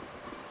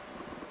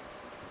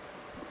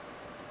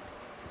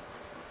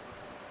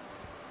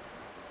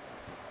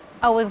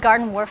 Oh, was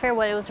Garden Warfare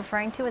what it was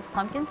referring to with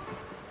pumpkins?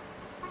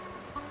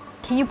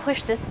 Can you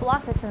push this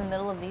block that's in the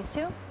middle of these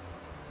two?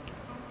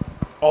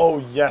 Oh,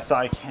 yes,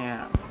 I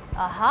can.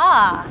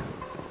 Aha!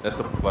 That's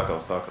the block I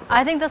was talking about.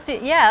 I think that's the,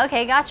 yeah,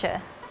 okay,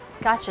 gotcha.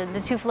 Gotcha, the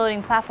two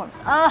floating platforms.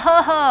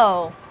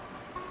 Oh,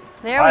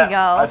 there we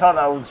go. I thought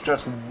that was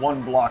just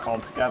one block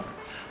altogether.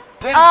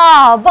 Damn.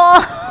 Oh,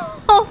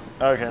 balls!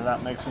 Okay,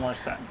 that makes more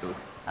sense.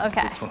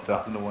 Okay, It's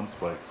 1,001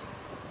 spikes.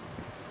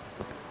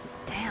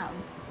 damn.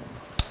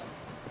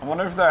 I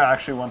wonder if there are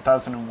actually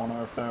 1,001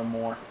 or if there are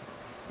more.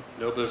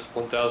 No, there's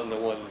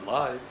 1,001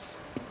 lives.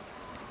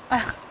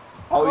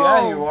 Oh,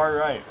 yeah, you are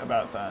right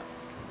about that.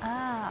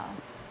 Oh.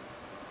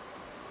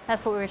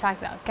 That's what we were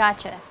talking about.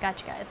 Gotcha.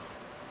 Gotcha, guys.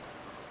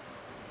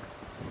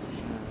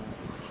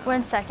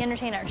 1 sec.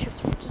 Entertain our troops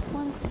for just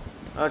once.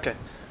 Okay.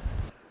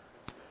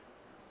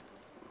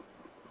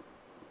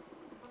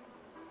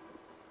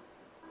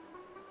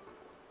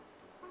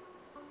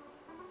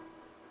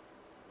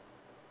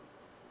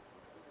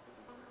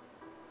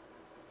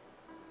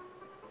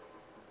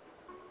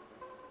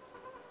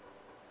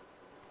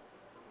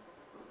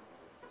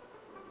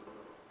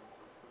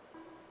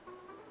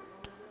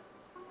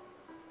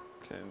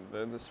 Okay,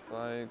 they're the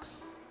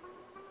spikes.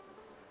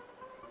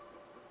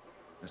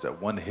 There's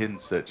that one hidden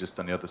set just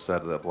on the other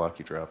side of that block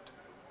you dropped.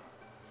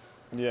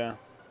 Yeah.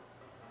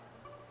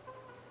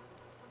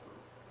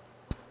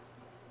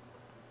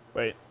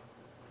 Wait.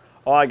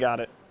 Oh, I got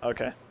it.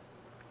 Okay.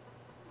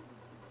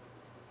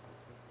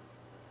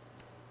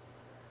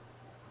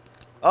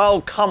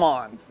 Oh, come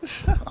on.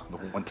 The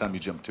one time you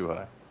jumped too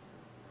high.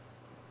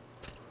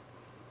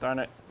 Darn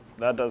it.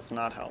 That does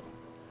not help.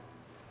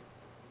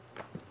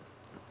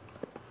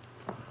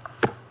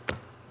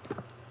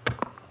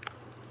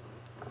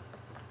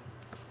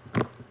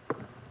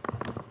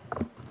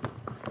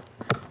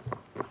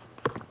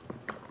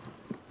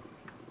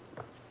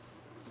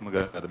 Someone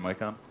got the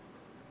mic on?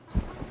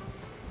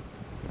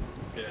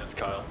 Yeah, it's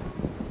Kyle.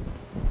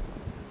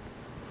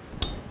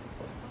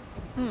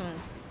 You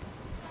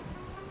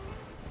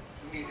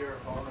need your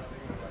phone, I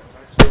think, like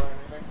text or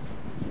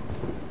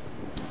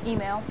anything?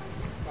 Email.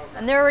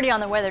 And they're already on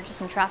their way. They're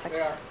just in traffic. They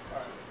are.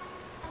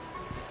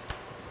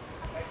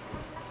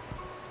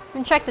 You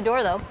can check the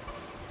door, though.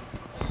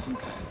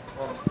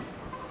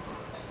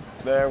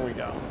 There we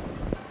go.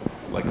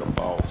 Like a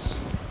boss.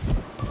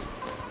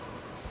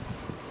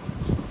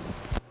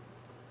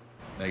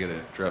 Now you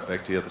gotta drop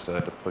back to the other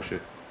side to push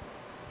it.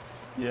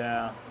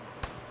 Yeah.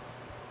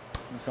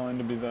 It's going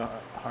to be the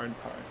hard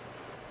part.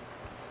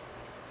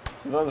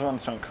 So those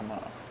ones don't come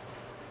off.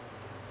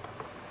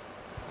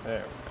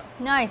 There we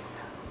go. Nice.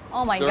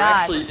 Oh my There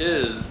god. actually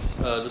is,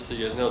 just so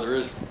you guys know, there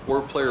is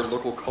 4-player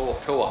local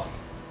co-op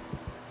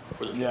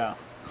for this. Yeah.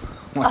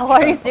 Oh,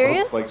 are you Those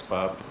serious? spikes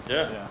popped.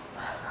 Yeah.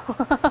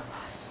 Yeah.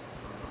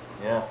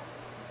 Yeah.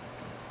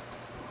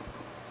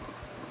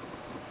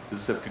 Does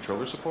this have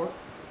controller support?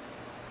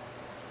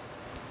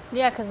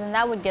 Yeah, because then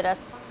that would get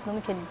us. Then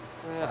we could.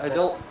 They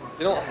don't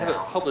have it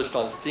published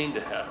on Steam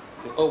to have.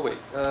 Oh wait,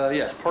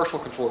 yes, partial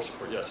controller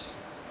support, yes.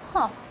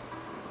 Huh.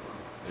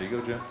 There you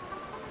go, Jen.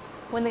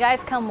 When the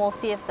guys come, we'll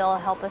see if they'll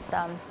help us.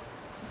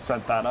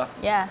 Set that up.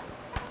 Yeah.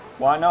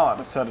 Why not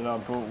to set it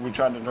up? We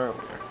tried it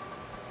earlier.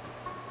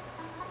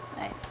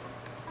 Nice.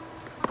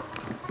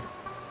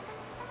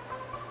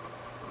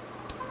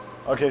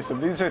 Okay, so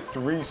these are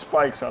 3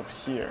 spikes up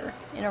here.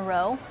 In a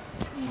row.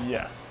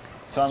 Yes.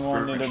 So I'm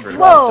going to need to Straight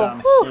drop Whoa, down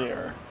whew.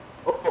 here.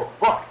 Oh,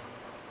 fuck.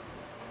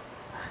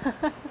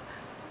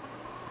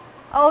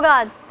 Oh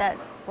god, that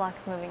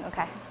block's moving.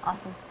 Okay,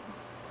 awesome.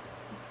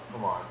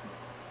 Come on.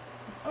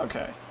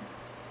 Okay.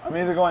 I'm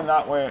either going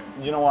that way.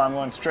 You know what? I'm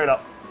going straight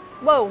up.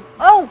 Whoa!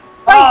 Oh,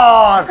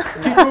 spikes!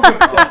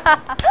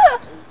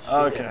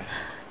 Oh! Okay.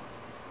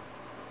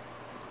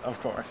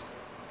 Of course.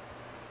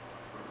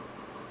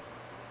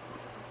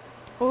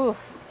 Ooh.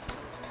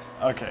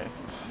 Okay.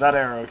 That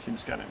arrow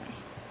keeps getting me.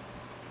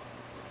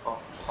 Oh.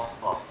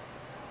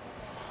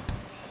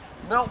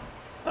 Nope.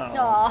 Oh.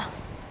 Aw.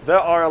 There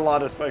are a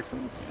lot of spikes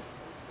in this game.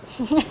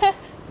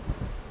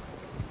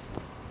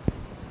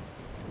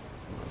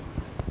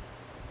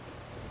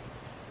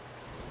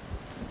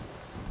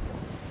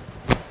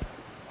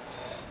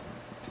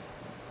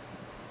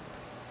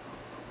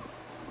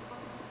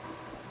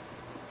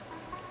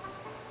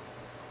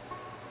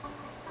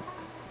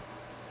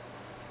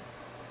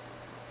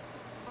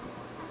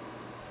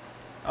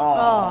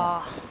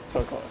 Oh, Oh.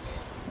 so close.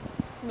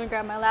 I'm gonna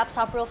grab my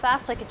laptop real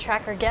fast so I can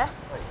track our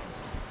guests.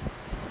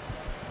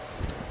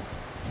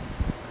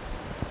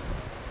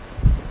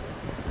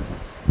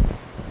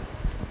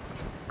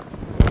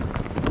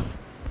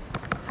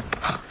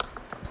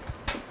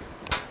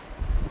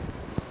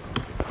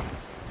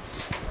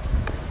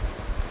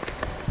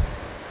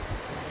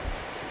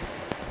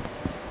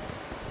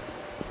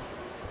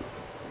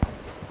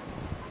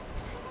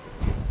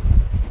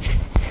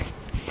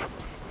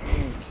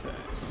 Okay,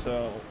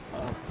 so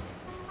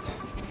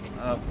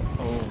up,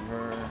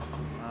 over,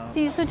 up.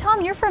 See, so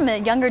Tom, you're from a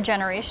younger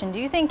generation. Do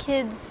you think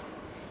kids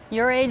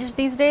your age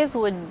these days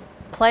would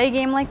play a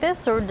game like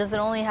this, or does it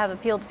only have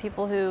appeal to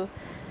people who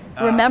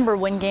remember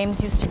when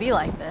games used to be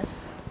like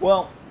this?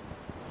 Well,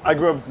 I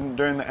grew up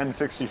during the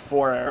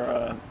N64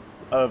 era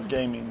of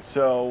gaming,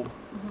 so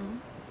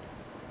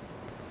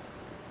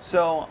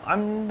so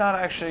I'm not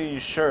actually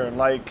sure.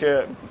 Like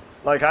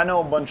I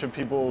know a bunch of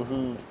people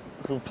who've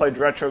played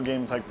retro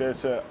games like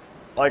this.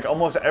 Like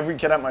almost every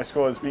kid at my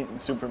school has beaten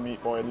Super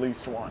Meat Boy at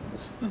least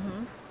once.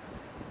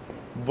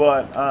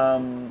 But I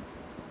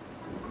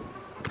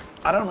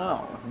don't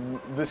know.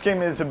 This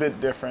game is a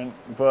bit different,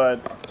 but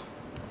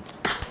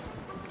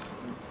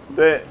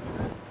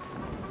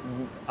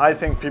I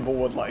think people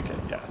would like it.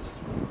 Yes.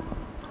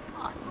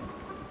 Awesome.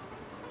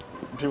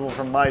 People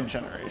from my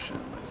generation,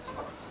 at least.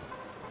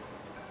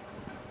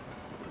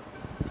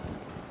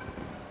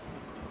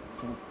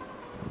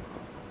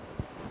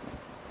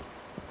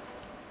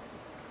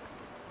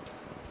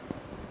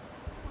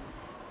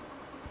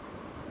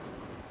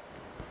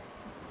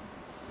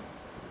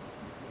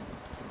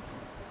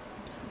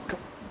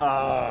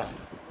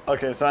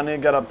 Okay, so I need to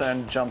get up there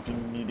and jump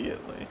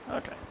immediately.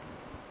 Okay.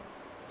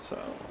 So,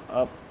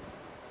 up.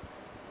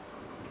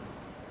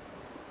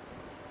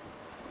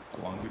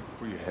 How long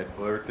before you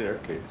headbutt the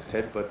arcade?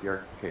 Headbutt the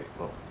arcade.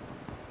 Well,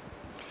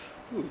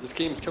 Ooh, this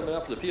game's coming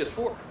out for the PS4.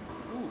 Ooh,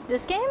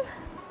 This game?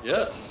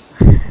 yes.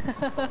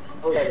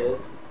 Oh, that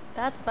is.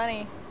 That's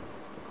funny.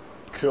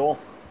 Cool.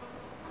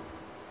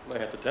 Might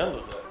have to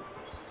download that.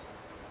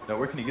 now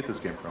where can you get this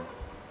game from?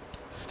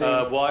 Steam.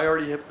 Well, I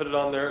already have put it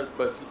on there,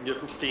 but you can get it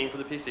from Steam for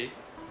the PC.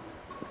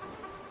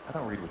 I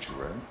don't read what you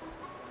read.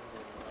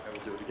 I will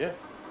do it again.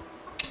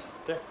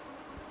 There.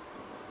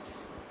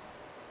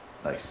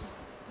 Nice.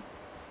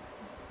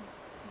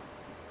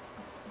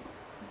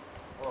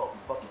 Oh,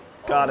 fucking.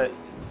 Got it.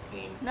 This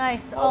game.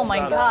 Nice. Oh my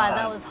about god, time.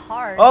 that was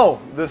hard. Oh,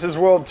 this is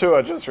World 2,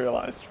 I just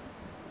realized.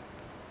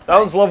 That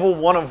was level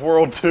 1 of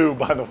World 2,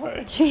 by the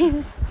way.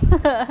 Jeez.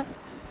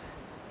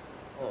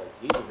 Oh,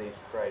 Jesus H.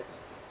 Christ.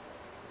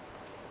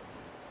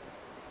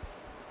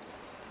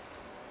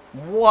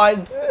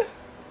 What?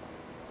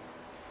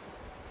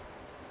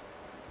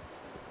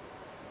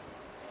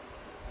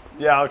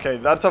 Yeah, okay,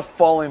 that's a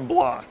falling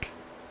block.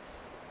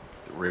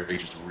 The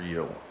rage is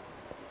real.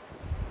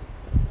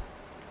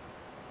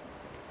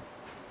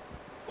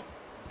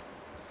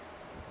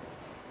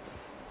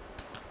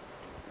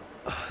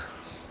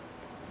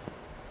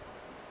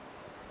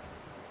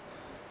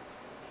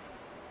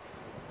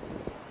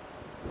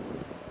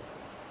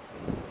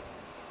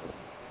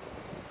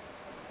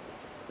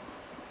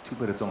 Too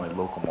bad it's only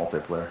local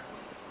multiplayer.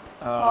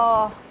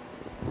 Oh.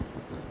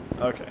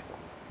 Okay.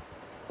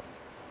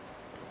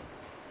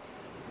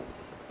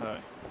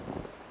 Alright.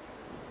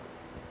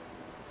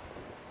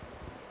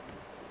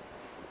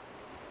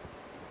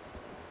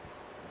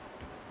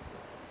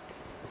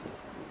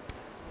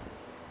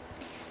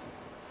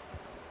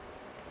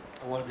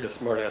 I want to be a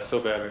smartass so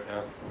bad right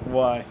now.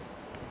 Why?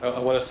 I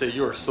want to say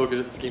you are so good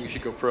at this game, you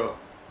should go pro.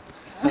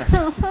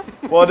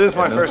 Well, it is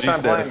my No first G time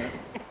playing status.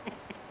 it.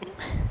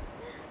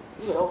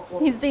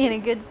 He's being a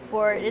good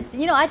sport. It's,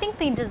 you know, I think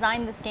they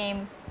designed this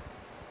game.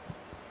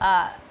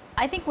 I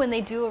I think when they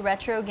do a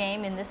retro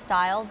game in this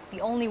style, the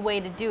only way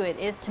to do it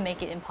is to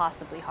make it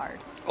impossibly hard.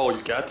 Oh,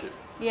 you got to.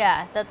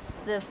 Yeah, that's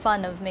the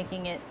fun of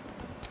making it,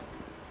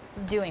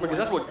 doing Because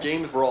one that's like what this.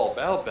 games were all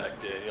about back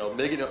then. You know,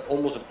 making it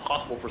almost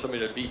impossible for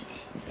somebody to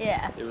beat.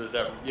 Yeah. It was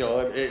that, you know,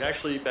 it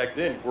actually back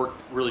then worked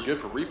really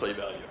good for replay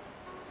value.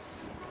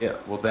 Yeah,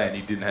 well, then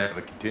you didn't have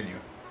to continue.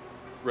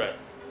 Right.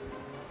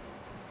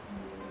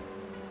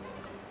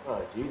 Oh,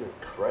 Jesus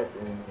Christ.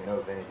 I didn't even know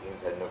if any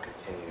games had no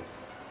continues.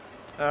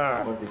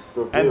 Ah. But they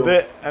still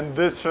do. And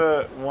this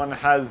one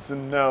has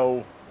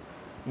no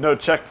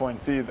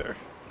checkpoints either.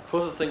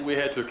 Closest thing we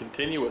had to a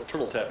continue was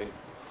turtle tapping.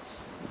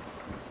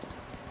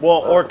 Well,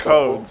 or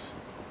codes.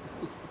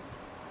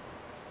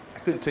 I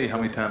couldn't tell you how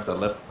many times I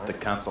left the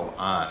console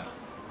on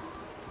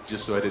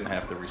just so I didn't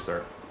have to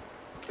restart.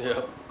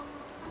 Yeah.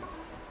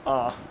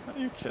 Are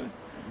you kidding?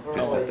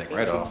 Piss that thing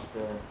right off.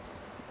 That's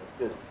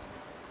good.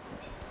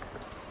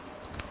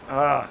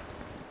 Ah,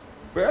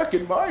 Back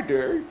in my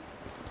day.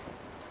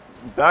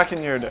 back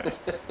in your day.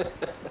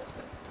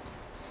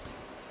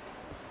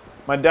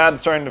 My dad's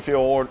starting to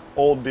feel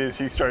old because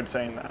he started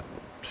saying that.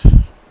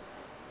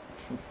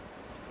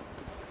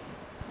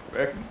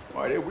 Back in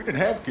my day, we didn't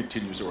have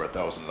continues or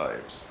 1,000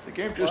 lives. The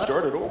game just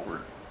started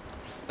over.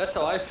 That's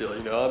how I feel.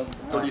 You know, I'm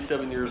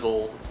 37 years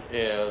old,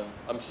 and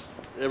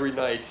every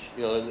night,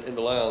 you know, in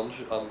the lounge,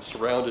 I'm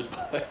surrounded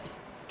by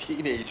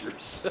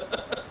teenagers.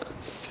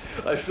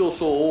 I feel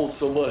so old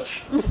so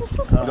much. You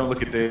don't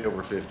look a day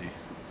over 50.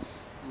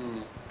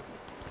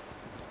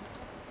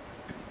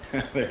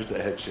 There's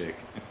that head shake.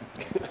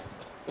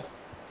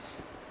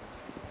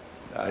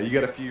 You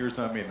got a few years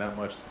on me, not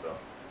much though.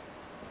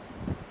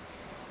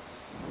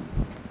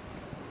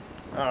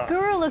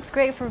 Guru looks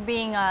great for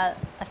being a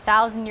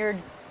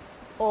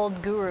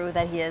 1,000-year-old guru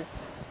that he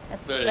is.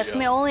 That's go.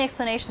 my only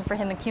explanation for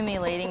him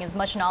accumulating as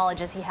much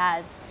knowledge as he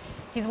has.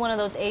 He's one of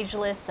those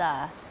ageless,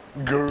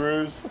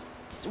 Gurus.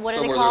 what are Somewhere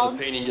they there's called? a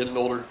painting getting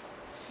older.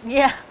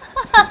 Yeah.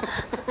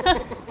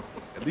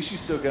 At least you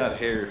still got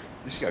hair.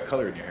 At least you got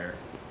color in your hair.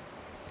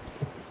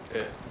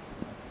 Yeah.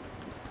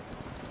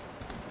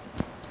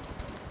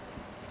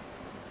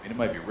 I mean, it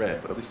might be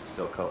red, but at least it's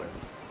still color.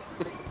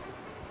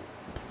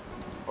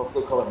 I'll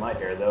still color my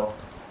hair, though.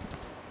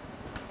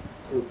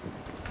 Ooh.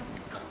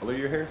 Color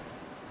your hair?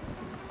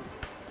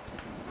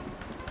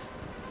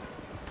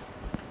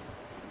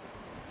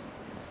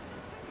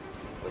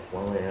 Like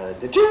one way or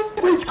another.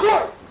 Jesus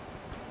Christ!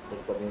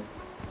 What's that mean?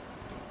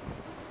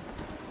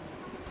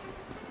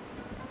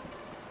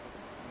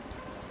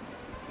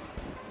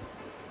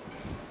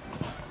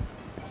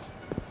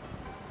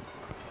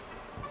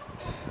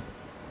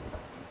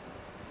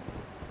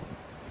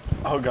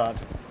 Oh God.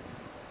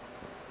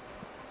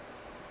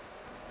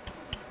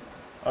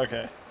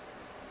 Okay.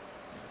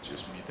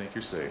 Just when you think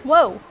you're safe.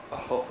 Whoa.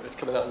 Oh, it's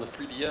coming out in the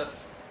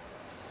 3DS.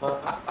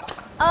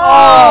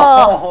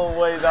 Oh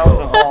wait, that was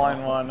a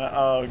all-in-one.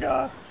 Oh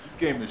God. This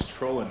game is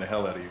trolling the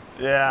hell out of you.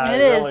 Yeah, It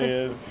it is. really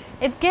is.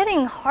 It's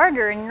getting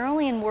harder, and you're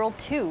only in World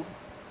 2.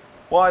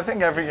 Well, I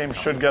think every game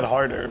should get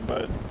harder,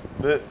 but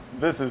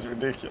this is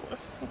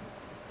ridiculous.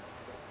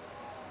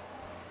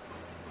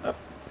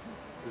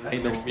 Is I this the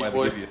know next why Meat they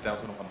Boy? give you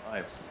 1,001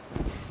 lives.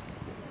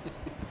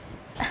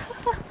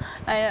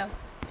 I know.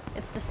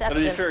 It's And to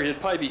be deceptive. fair,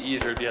 it'd probably be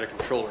easier if he had a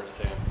controller in his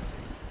hand.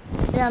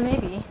 Yeah,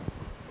 maybe.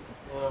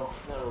 No,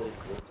 not really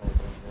those kind of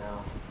things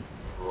now.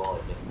 We're all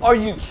against Are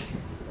you?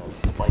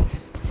 Spike.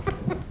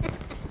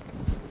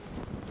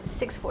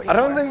 644. I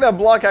don't think that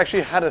block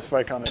actually had a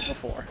spike on it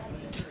before.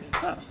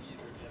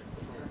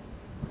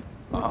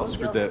 How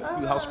screwed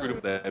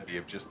would that be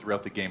if just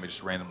throughout the game it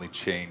just randomly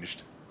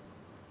changed?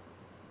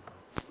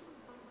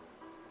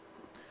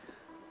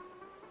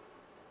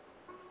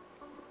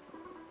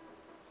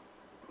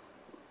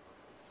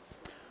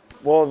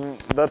 Well,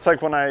 that's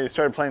like when I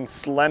started playing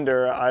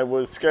Slender. I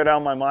was scared out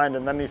of my mind,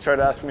 and then he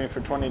started asking me for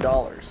 $20.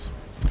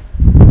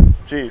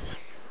 Jeez.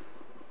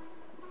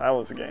 That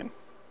was a game.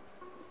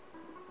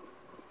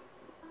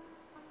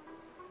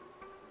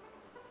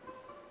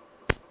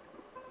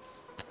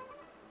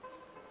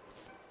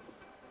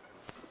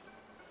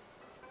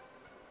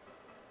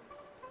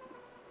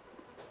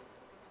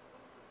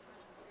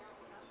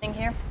 Thing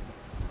here.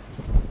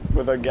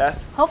 With our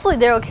guests. Hopefully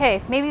they're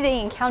okay. Maybe they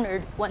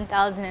encountered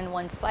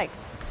 1,001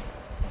 spikes.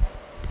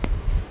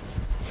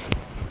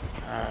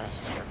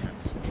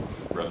 Scorpions.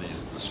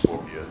 Release the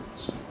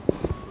scorpions.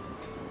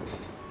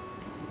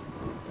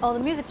 Oh, the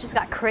music just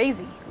got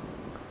crazy.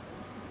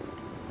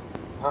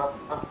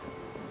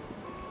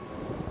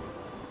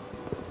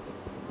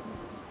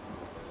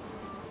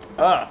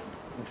 Ah.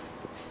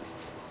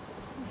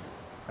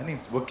 My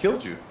name's what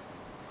killed you?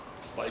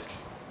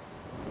 Spikes.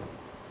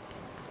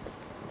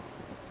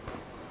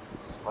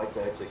 Spikes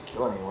that actually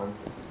kill anyone.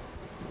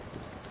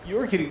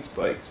 You're getting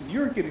spikes, and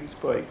you're getting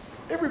spikes.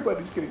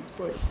 Everybody's getting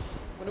spikes.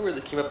 I wonder where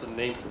they came up with the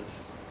name for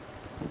this.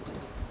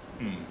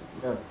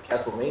 Yeah,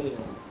 Castlevania.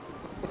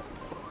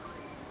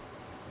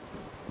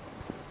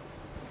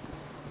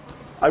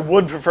 I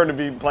would prefer to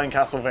be playing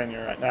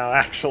Castlevania right now,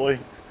 actually.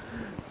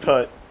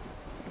 But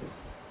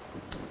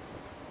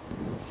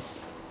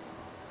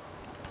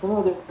Some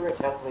of them were in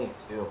Castlevania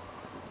too.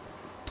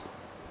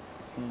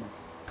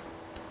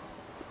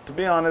 To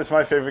be honest,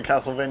 my favorite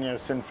Castlevania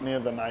is Symphony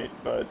of the Night,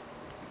 but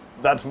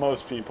that's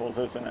most people's,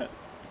 isn't it?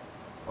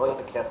 I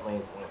like the Castlevania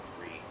 1 and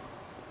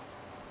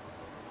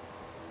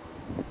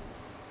 3.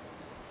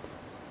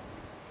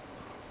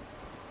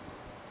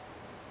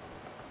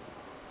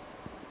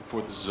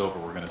 Before this is over,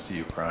 we're gonna see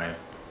you crying.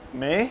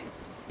 Me?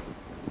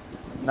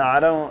 No,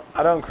 I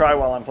don't cry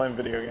while I'm playing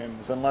video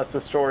games unless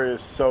the story is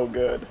so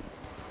good.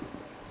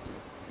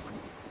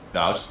 No,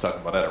 I was just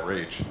talking about out of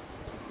rage.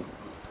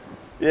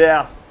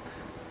 Yeah.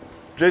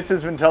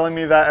 Jason's been telling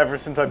me that ever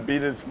since I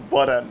beat his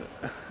butt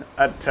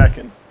at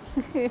Tekken.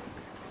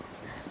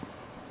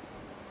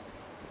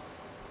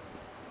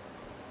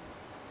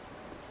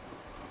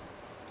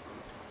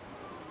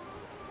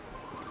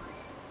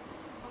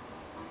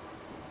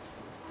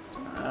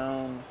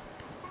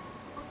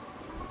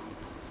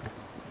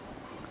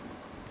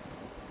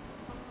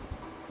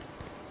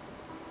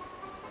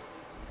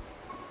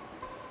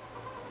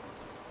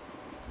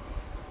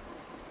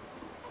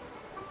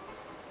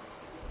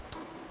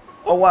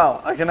 Oh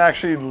wow, I can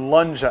actually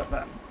lunge at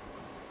them.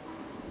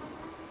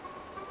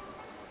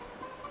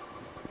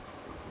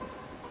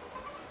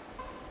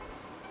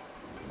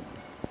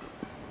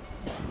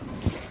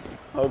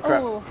 Oh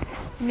crap. Oh,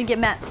 let me get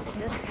Matt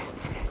this.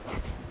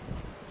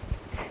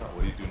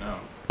 What do you do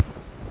now?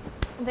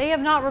 They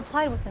have not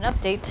replied with an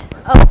update.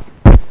 Oh.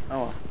 Oh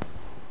well.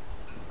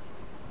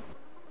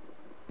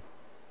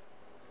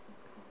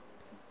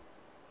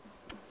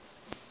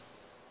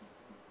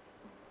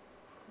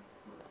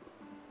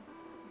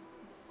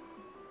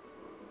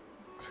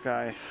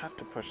 I have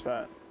to push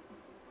that.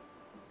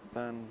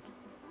 Then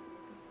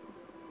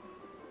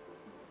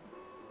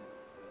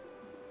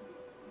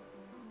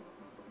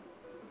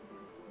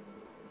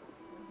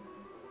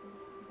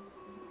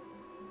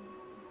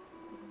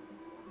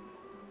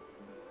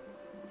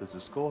Does the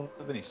skull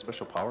have any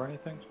special power or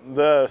anything?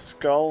 the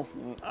skull,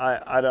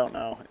 I don't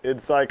know.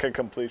 It's like a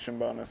completion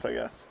bonus, I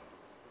guess.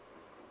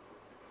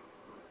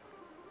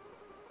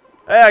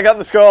 Hey, I got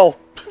the skull.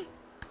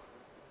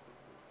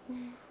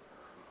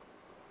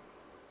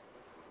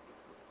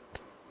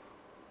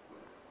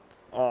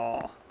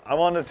 Oh, I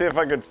wanted to see if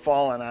I could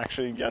fall and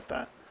actually get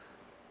that.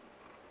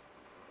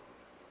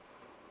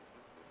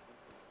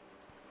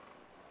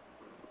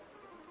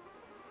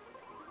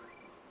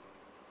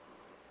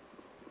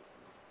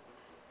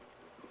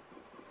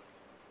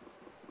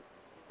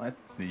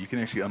 That's neat. You can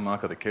actually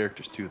unlock other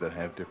characters too that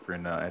have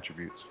different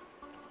attributes.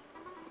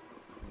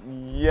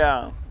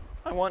 Yeah,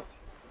 wonder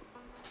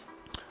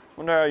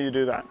how you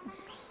do that.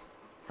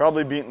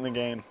 Probably beating the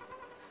game.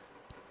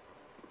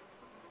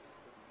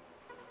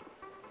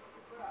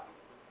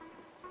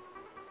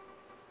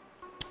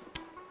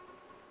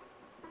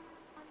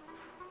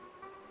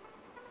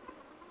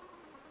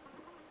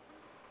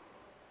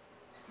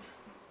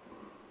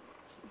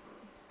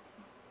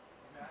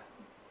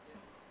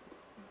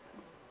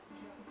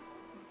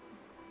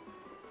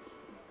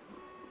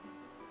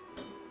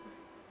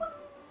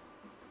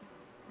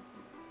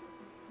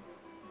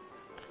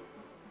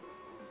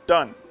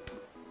 Done.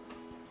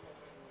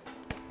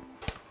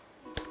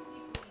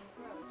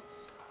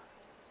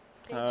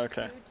 Stage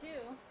Okay. 2,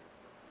 too.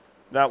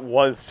 That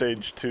was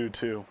stage 2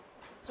 too.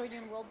 So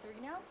you're in world 3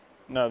 now?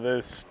 No,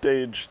 this is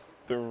stage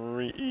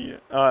 3.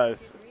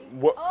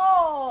 What?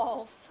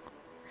 Oh!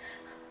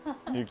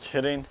 You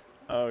kidding?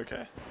 Oh,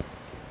 okay.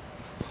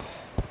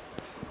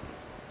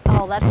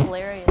 Oh, that's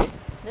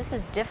hilarious. This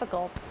is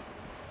difficult.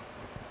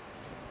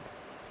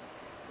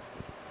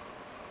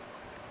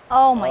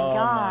 Oh my Oh my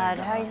god,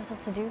 how are you God.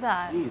 supposed to do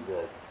that?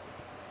 Jesus.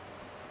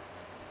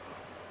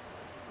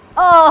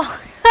 Oh!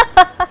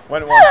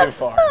 Went one too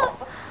far.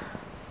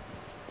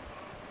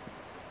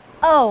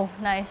 Oh,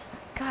 nice.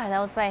 God, that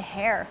was by a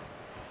hair.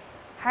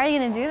 How are you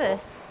gonna do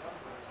this?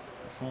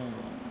 I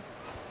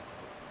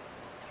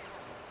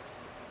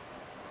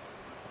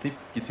think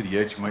get to the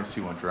edge, you might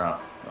see one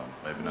drop. No,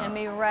 maybe Yeah, not.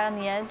 maybe right on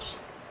the edge.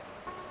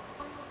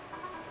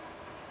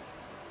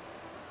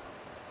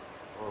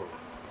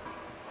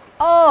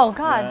 Oh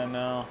god. Yeah,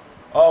 no.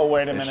 Oh,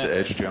 wait a Edge minute. to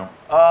edge jump.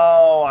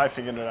 Oh, I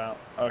figured it out.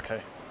 Okay.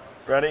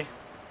 Ready?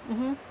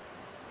 Mm-hmm.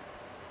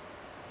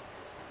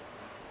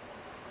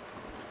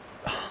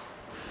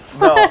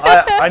 No,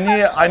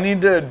 I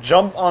need to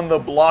jump on the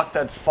block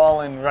that's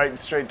falling right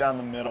straight down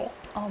the middle.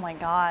 Oh my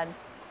god.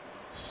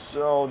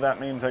 So that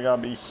means I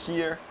gotta be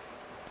here.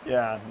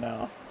 Yeah,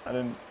 no, I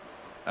didn't.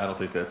 I don't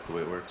think that's the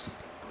way it works.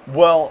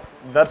 Well,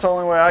 that's the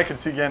only way I could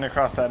see getting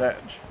across that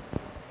edge.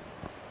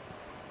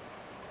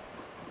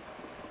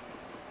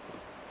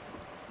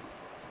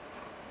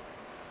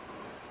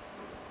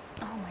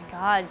 Oh my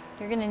god.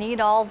 You're gonna need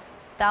all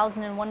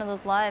 1,001 of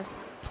those lives.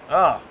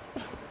 Ah,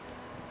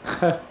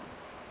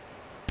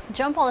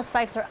 Jump while the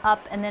spikes are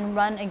up and then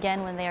run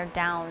again when they are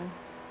down.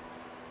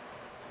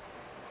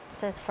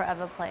 Says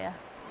forever player.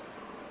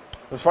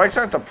 the spikes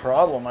aren't the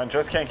problem. I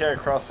just can't get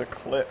across the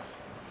cliff.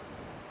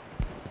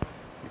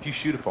 If you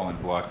shoot a falling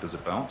block, does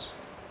it bounce?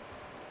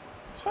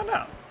 Let's find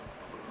out.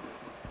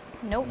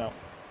 Nope. No.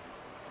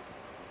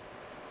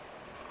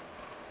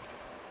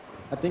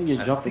 I think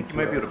you're I jumping. think you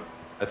might be able to.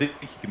 I think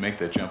you can make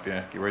that jump.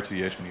 Yeah, get right to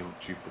the edge when you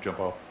jump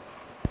off.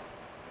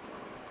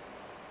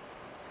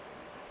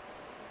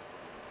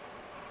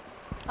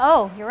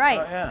 Oh, you're right.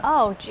 Oh, yeah.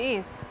 Oh,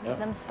 jeez. Yep.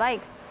 Them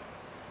spikes.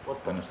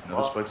 What Then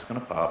another spike's gonna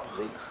pop.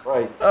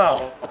 Christ.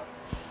 Oh.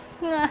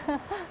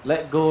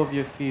 Let go of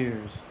your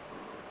fears.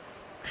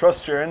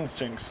 Trust your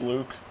instincts,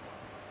 Luke.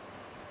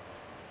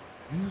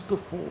 Use the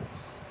force.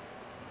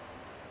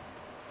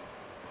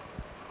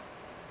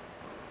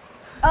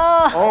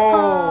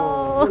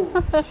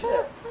 Oh.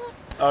 Shit.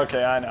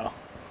 Okay, I know.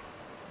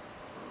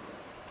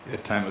 You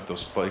gotta time with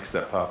those spikes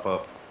that pop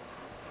up.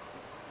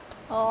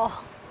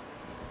 Oh.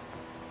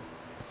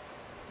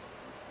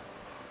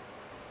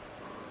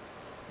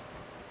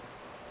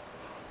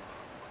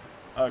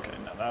 Okay,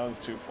 no, that was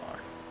too far.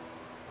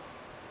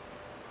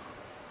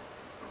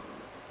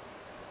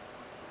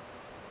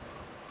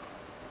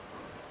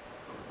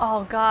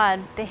 Oh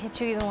God, they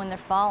hit you even when they're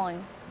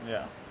falling.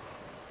 Yeah.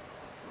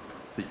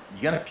 So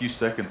you got a few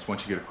seconds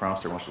once you get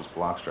across there, once those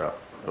blocks drop,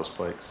 those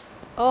spikes.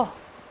 Oh.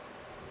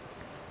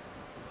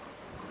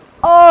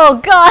 Oh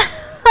God.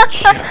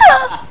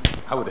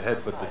 I would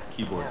headbutt the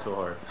keyboard so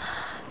hard.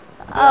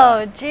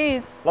 Oh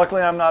jeez.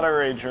 Luckily, I'm not a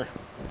rager.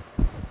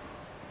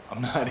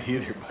 I'm not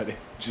either, but it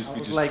just I be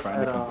was just like trying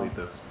to that, complete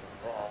this.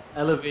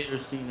 Elevator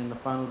scene in the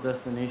Final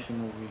Destination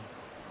movie.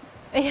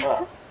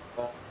 Yeah.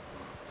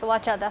 So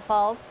watch out, that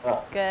falls.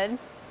 Good.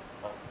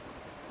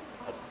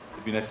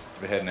 It'd be nice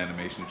if it had an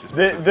animation. Just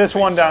This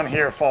one down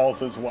here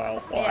falls as well.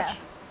 Watch. Yeah.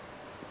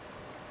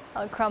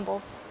 Oh, it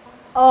crumbles.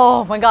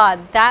 Oh my God,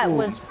 that Ooh,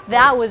 was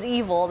spikes.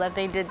 evil that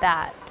they did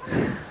that.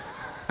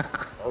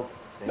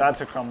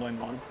 That's a crumbling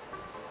one.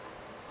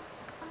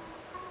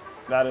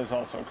 That is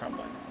also a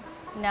crumbling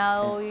one.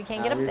 No, you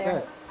can't get up Now you're there.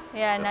 dead.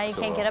 Yeah, now you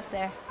So, can't get up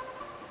there.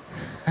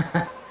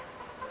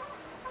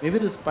 Maybe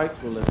the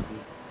spikes will lift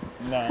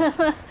you.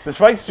 No. The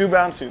spikes do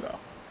bounce you, though.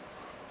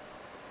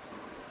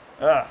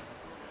 Ah.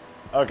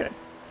 Okay.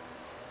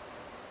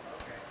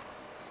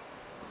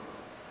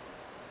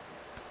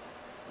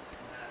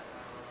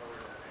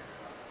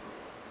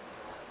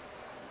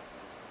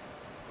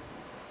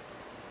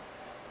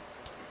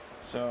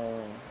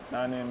 So,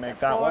 now I need to make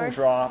that one forward.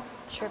 drop.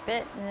 Trip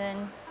it, and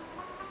then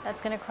that's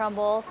gonna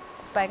crumble.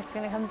 Spike's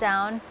gonna come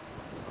down.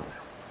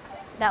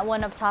 That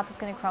one up top is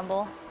gonna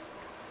crumble.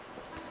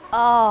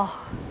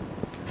 Oh.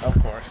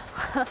 Of course.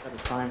 Gotta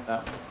time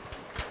that one.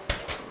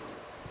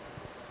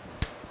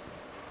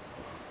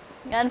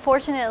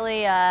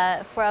 Unfortunately,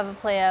 for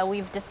Avaplaya,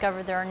 we've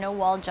discovered there are no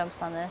wall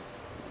jumps on this.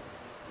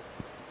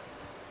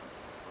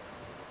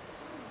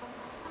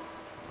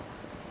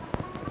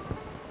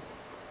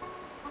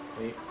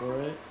 Wait for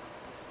it.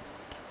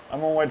 I'm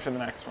gonna wait for the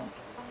next one.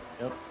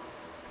 Yep.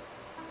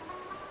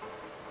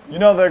 You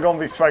know there are gonna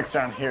be spikes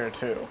down here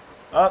too.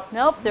 Oh,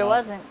 Nope, there no.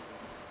 wasn't.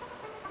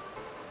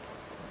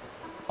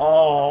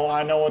 Oh,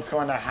 I know what's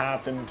going to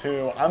happen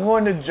too. I'm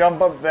going to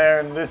jump up there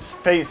and this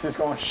face is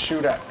going to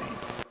shoot at me.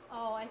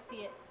 Oh, I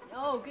see it.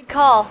 Oh, good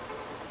call.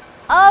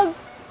 Oh,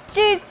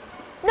 jeez.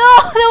 No,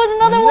 there was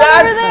another one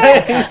over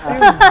there.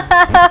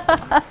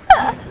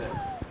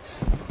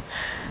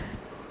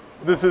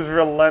 This is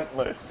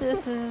relentless.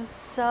 This is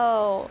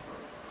so...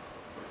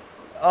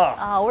 Oh,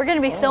 Oh, we're going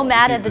to be so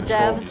mad see at the the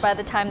control devs music. by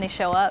the time they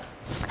show up.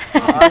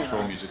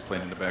 Control music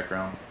playing in the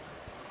background.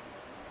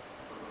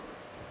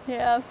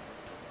 Yeah.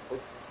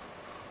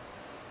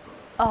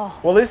 Oh,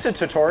 well, at least the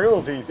tutorial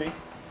is easy.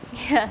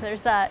 yeah,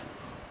 there's that.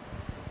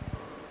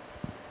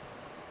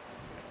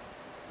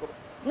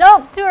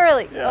 Nope, too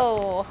early. Yeah.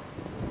 Oh,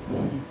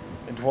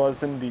 It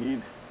was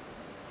indeed.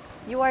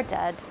 you are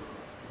dead.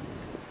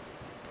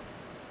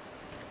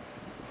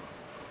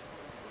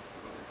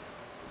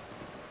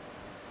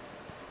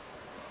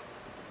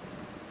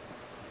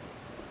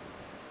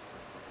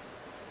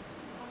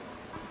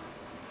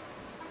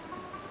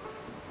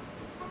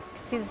 I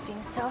see this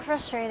being so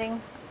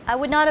frustrating. I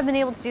would not have been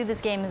able to do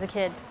this game as a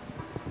kid.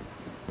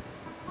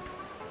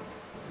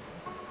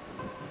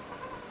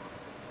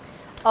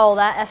 Oh,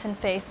 that effing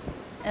face.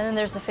 And then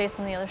there's the face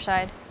on the other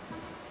side.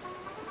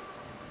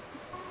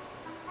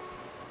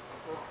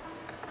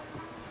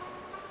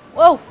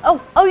 Whoa!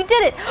 Oh! Oh, you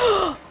did it!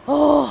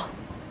 Oh!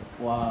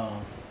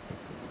 Wow.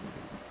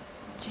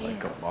 Jeez.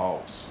 Like a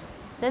mouse.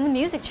 Then the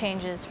music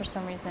changes for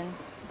some reason.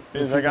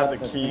 Because I got the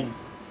key.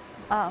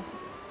 Oh.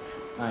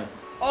 Nice.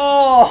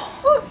 Oh,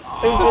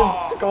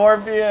 stupid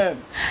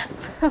scorpion.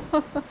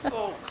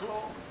 So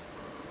close.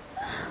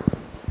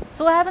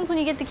 So what happens when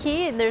you get the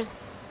key?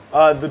 There's...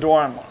 The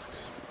door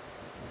unlocks.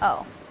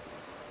 Oh.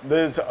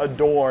 There's a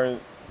door.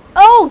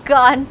 Oh,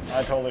 God!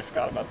 I totally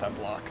forgot about that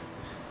block.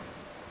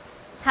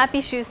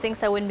 Happy Shoes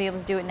thinks I wouldn't be able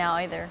to do it now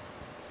either.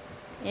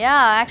 Yeah,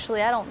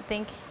 actually, I don't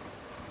think...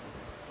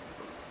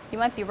 You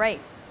might be right.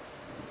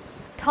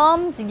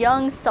 Tom's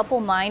young, supple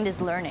mind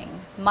is learning.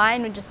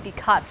 Mine would just be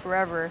caught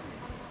forever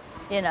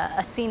in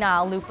a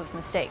senile loop of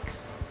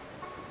mistakes.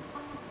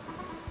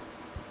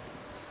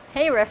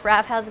 Hey, Riff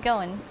Raff, how's it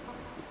going?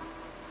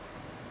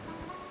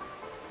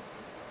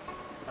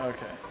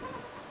 Okay.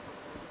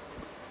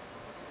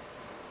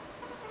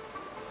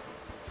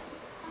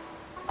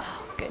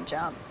 Good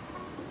jump.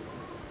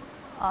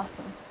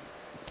 Awesome.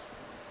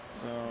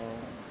 So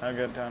I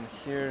get down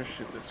here,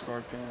 shoot the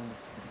scorpion.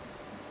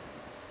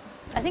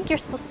 I think you're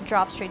supposed to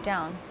drop straight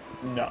down.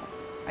 No.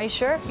 Are you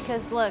sure?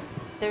 Because look,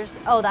 there's,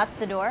 oh, that's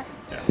the door?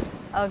 Yeah.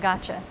 Oh,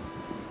 gotcha.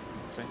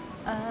 See?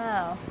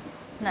 Oh,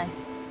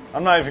 nice.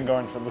 I'm not even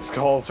going for the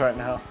skulls right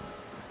now.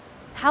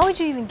 How would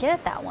you even get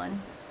at that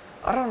one?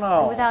 I don't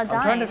know. Without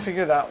I'm trying to dying.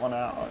 figure that one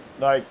out.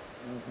 Like,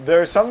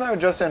 there's some that are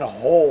just in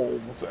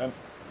holes. And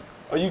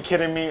are you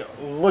kidding me?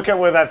 Look at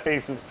where that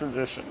face is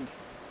positioned.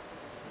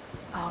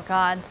 Oh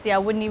God, see, I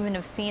wouldn't even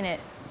have seen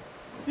it.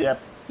 Yep.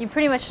 You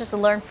pretty much just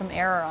learn from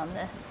error on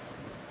this.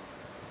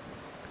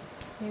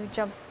 You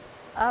jump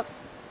up.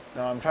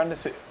 No, I'm trying to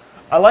see.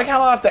 I like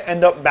how I have to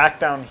end up back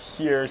down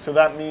here, so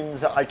that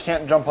means I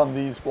can't jump on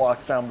these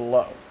blocks down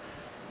below.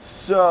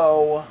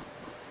 So,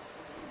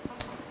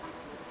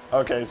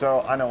 okay,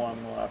 so I know what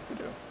I'm going to have to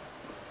do.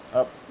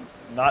 Oh,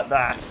 not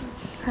that.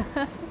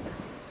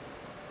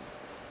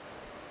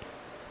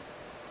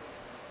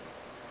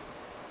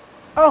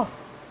 Oh!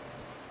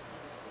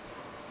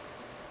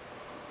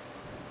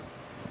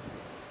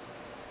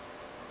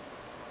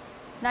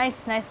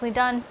 Nice, nicely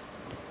done.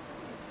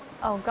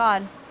 Oh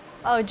God.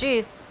 Oh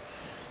geez.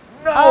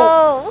 No!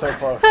 Oh. So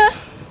close.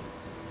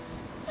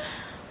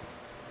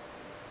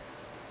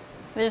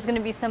 There's gonna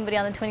be somebody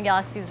on the Twin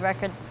Galaxies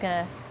record that's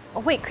gonna... Oh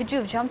wait, could you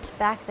have jumped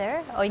back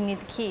there? Oh, you need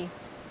the key.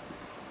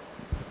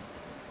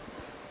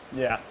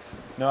 Yeah.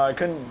 No, I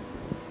couldn't.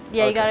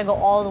 Yeah, you Okay. gotta go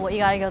all the way, you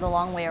gotta go the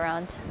long way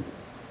around.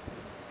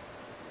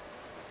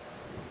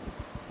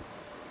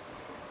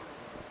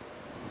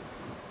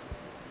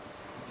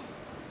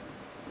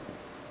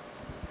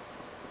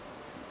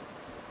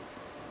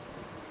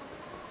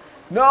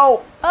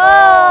 No! Oh!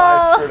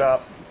 I screwed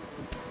up.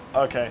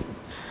 Okay.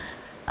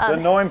 The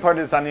annoying part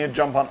is I need to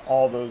jump on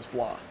all those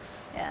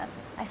blocks. Yeah.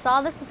 I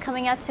saw this was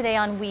coming out today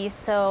on Wii,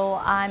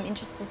 so I'm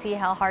interested to see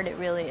how hard it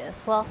really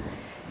is. Well,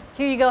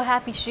 here you go,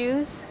 Happy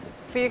Shoes,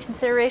 for your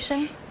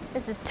consideration.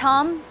 This is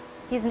Tom.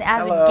 He's an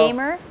avid Hello.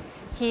 gamer.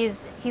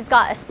 He's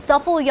got a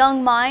supple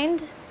young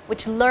mind,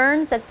 which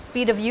learns at the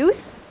speed of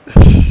youth.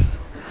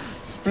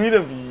 Speed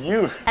of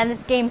youth. And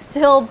this game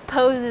still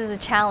poses a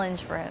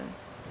challenge for him.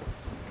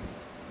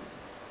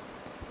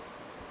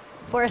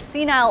 For a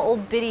senile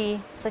old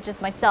biddy such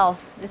as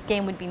myself, this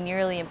game would be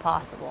nearly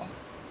impossible.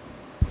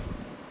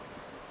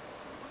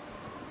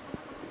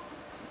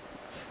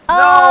 No!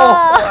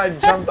 Oh! I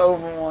jumped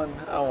over one.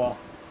 Oh well.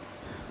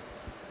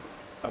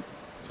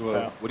 So,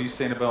 Fail. what are you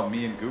saying about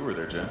me and Guru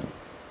there, Jen?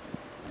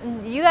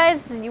 You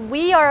guys,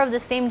 we are of the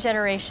same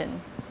generation.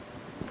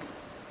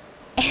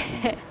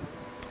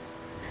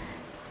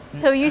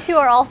 So you two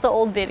are also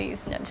old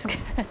biddies. No, just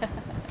kidding.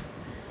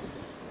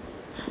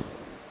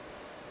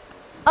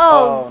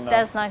 Oh, no.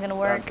 that's not gonna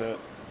work. That's it.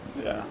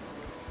 Yeah.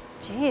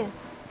 Jeez.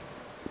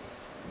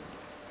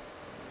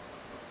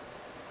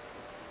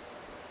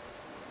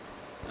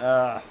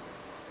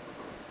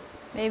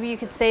 Maybe you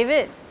could save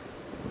it.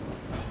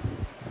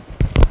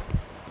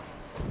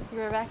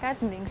 You right back,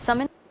 guys. I'm being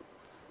summoned.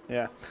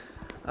 Yeah.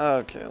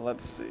 Okay,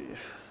 let's see.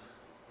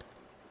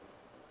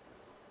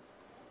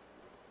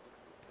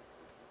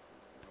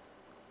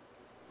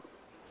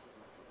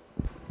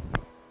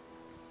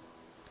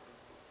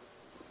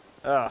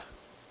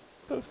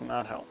 Does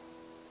not help.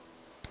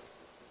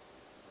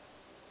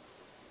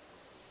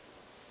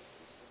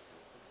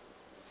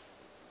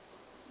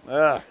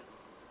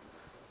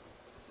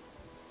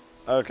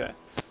 Okay.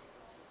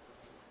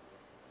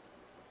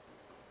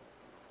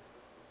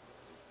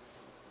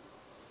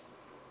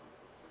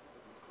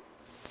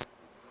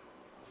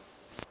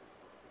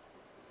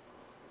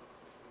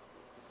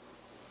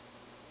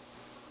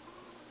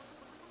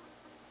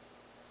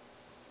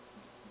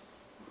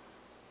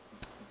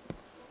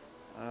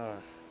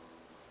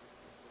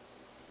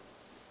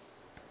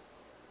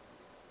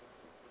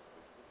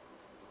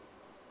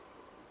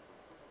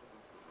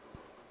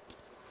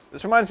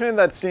 This reminds me of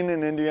that scene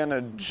in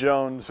Indiana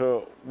Jones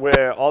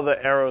where all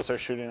the arrows are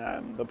shooting at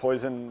him, the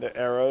poisoned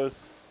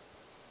arrows.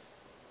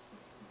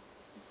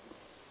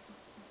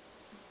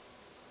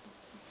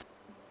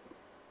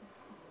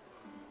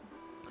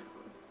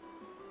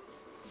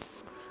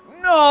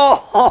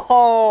 No!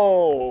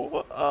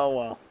 Oh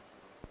well.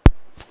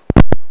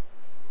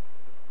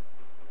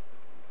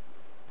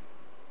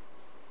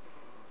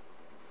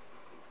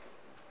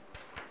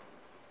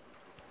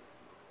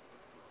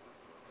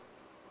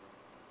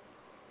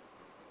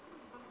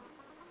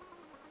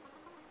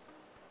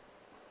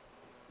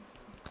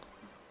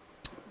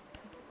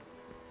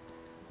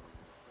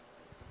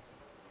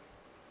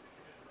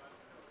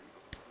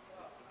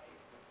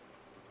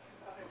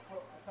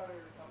 I thought I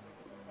heard something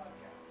from the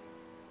podcast.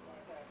 So I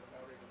ran for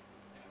no reason.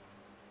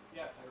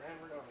 Yes, I ran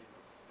for no reason.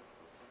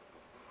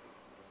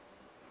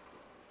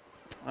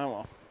 Oh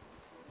well.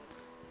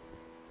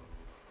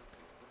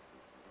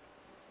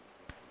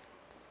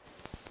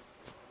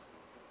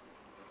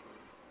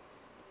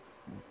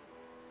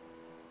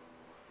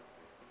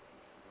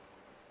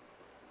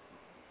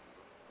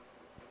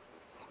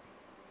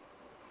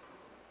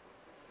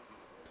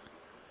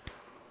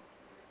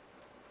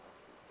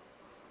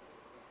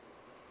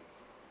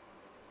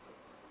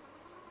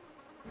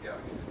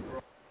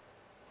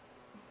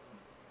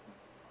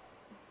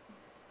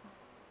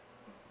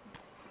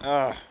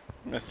 Ah,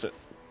 missed it.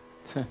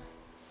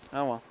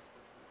 Oh well.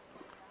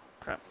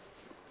 Crap.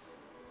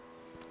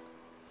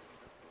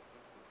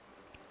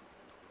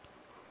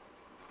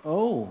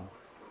 Oh.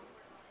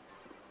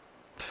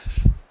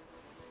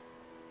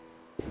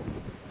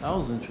 That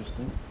was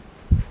interesting.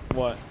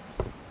 What?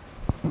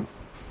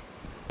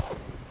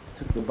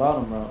 Took the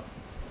bottom route.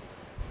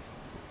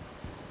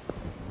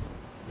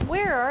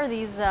 Where are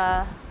these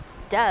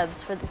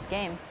devs for this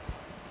game?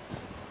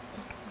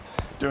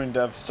 Doing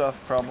dev stuff,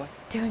 probably.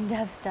 Doing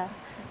dev stuff.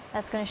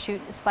 That's gonna shoot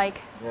a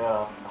spike.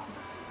 Yeah.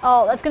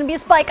 Oh, that's gonna be a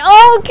spike.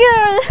 Oh,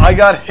 good. I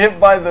got hit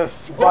by the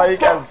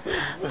spike as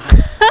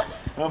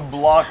the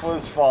block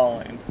was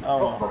falling.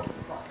 Oh. Well.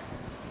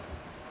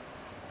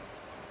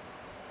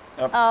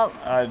 Yep, Oh.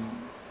 I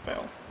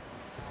failed.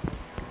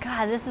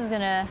 God, this is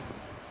gonna.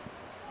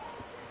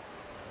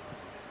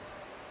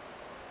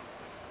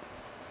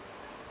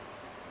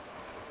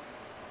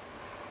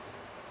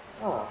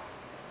 Oh.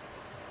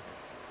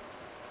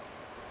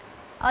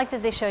 I like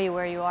that they show you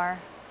where you are.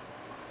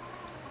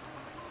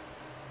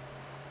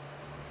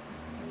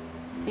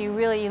 So you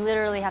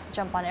literally have to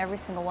jump on every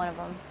single one of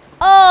them.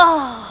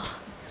 Oh!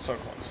 So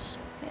close.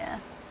 Yeah.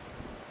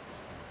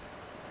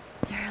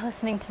 You're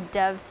listening to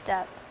Dev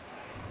Step.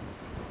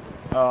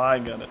 Oh, I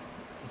get it.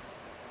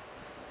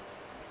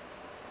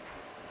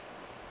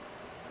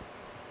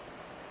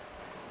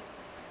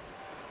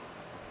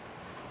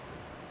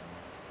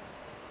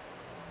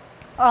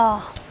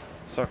 Oh,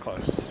 So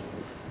close.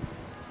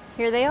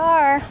 here they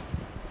are.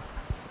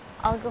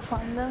 I'll go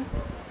find them.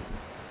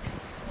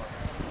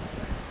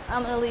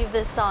 I'm gonna leave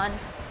this on.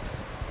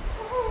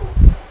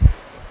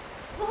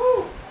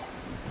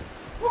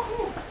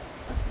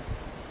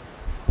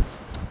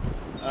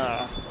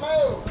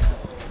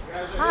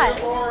 Hi.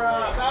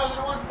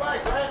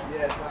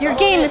 Your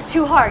game is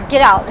too hard.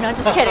 Get out. No,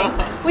 just kidding.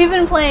 We've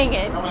been playing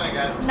it.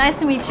 Nice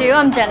to meet you.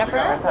 I'm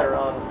Jennifer.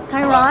 Tyrone.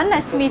 Tyrone,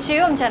 nice to meet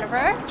you. I'm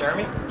Jennifer.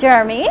 Jeremy?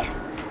 Jeremy,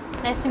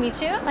 nice to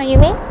meet you.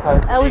 Mayumi?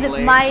 Was it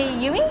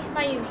Myumi?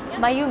 Mayumi. Yeah.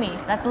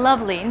 Mayumi, that's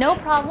lovely. No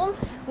problem.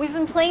 We've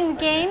been playing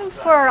the game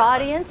for our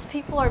audience.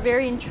 People are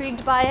very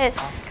intrigued by it.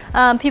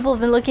 People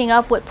have been looking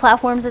up what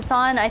platforms it's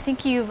on. I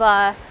think you've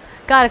got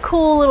a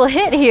cool little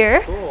hit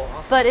here. Cool. Awesome.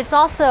 But it's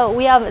also,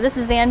 this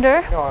is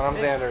Xander. No, I'm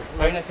Xander.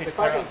 Very nice to meet you, If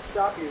I Tyrone. can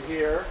stop you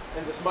here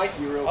and just mic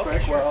you real Okay,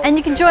 quick. sure. And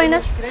you can join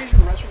us. Can I use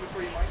your restroom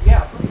before you mic? Yeah,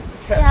 please.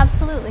 Yes. Yeah,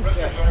 absolutely.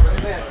 Yes.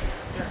 Xander.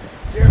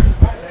 Cheers.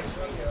 Nice to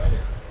meet you.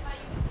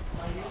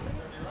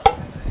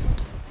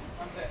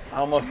 I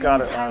almost got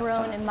it last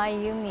Tyrone time. and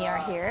Mayumi are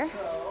here.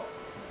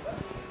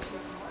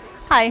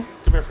 Hi.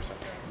 Come here for a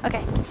second.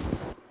 Okay.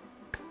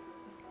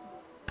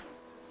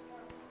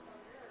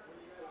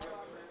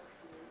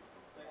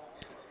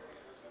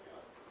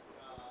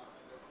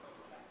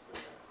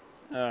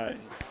 Alright.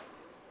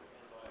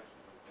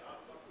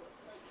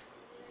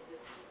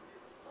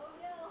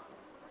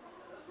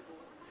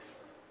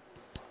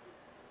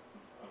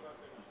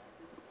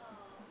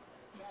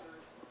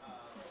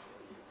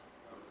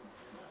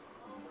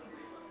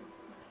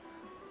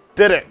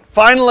 Did it!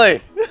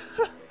 Finally!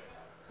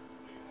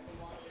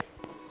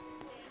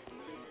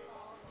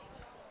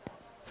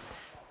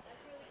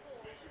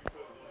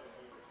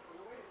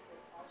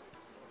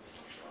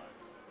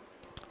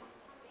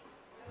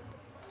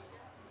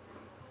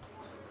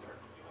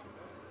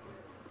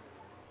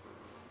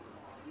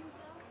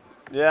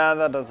 Yeah,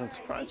 that doesn't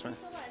surprise me.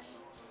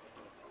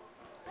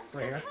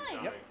 Right here?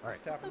 Yep. All right.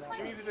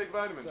 She needs to take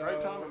vitamins, right,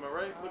 Tom? Am I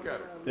right? Look at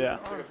her. Yeah.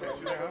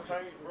 She's got one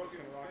tiny broken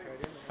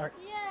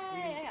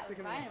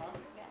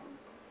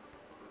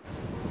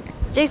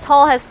Jace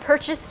Hall has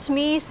purchased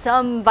me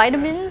some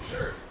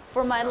vitamins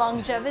for my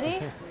longevity.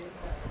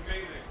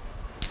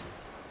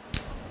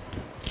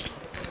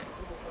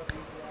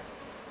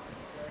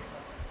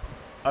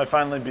 I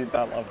finally beat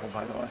that level,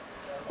 by the way.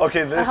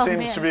 Okay, this Oh, seems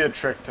man. to be a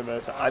trick to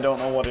this. I don't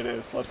know what it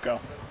is. Let's go.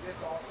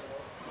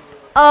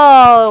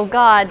 Oh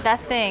God,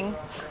 that thing.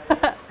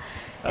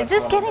 Is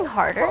this getting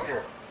harder?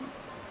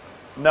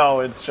 No,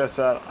 it's just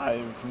that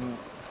I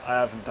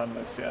haven't done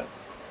this yet.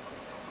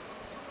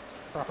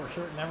 Proper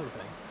shirt and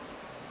everything.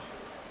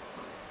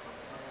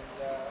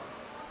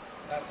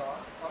 And that's on.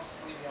 I'll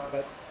just leave you on,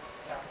 but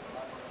tap the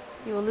button.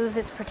 You will lose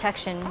its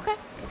protection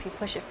if you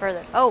push it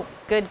further. Oh,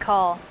 good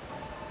call.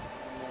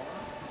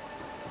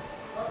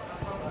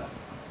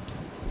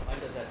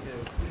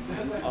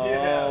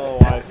 Oh,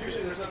 I see.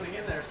 There's something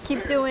in there.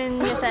 Keep doing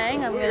your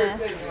thing. I'm gonna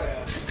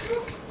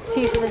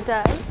see to the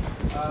doves.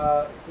 So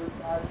I've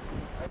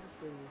just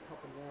been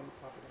helping them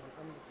pop it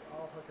on.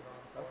 I'll hook it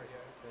on for you.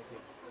 Thank you.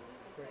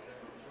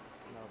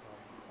 No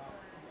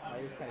problem. I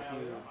use kind of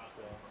huge,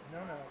 so. No,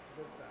 it's a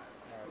good size.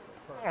 It's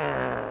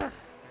perfect.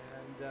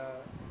 And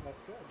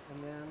that's good.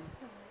 And then,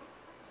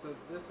 so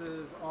this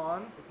is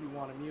on. If you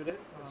want to mute it,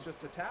 it's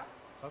just a tap.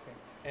 Okay.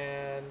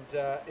 And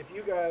if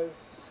you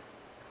guys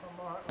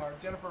come on, or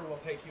Jennifer will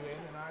take you in,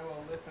 and I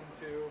will listen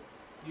to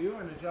you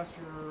and adjust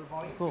your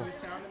volume Cool. so you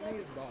sound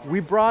amazing. We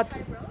brought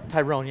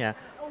Tyrone, yeah.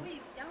 Oh, we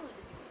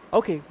downloaded.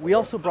 Okay, we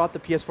also brought the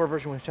PS4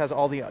 version, which has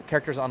all the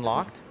characters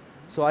unlocked.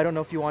 So I don't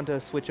know if you want to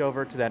switch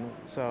over to that.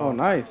 So. Oh,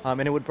 nice. And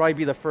it would probably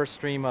be the first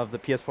stream of the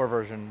PS4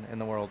 version in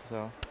the world.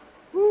 So.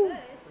 Woo.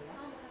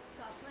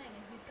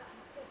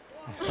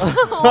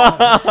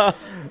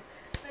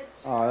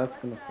 Oh, that's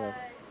gonna suck.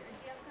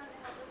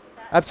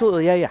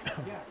 Absolutely, yeah.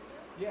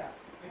 Yeah.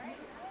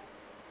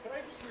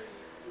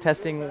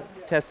 Testing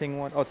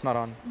one. Oh, it's not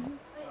on.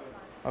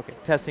 Okay,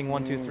 testing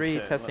 1 2 3.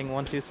 Okay, Testing let's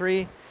 1 2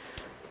 3.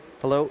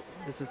 Hello,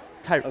 this is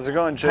How's it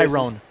going, Jason?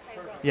 Tyrone.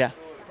 Yeah.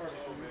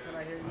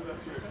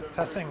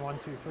 Testing 1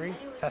 2 3.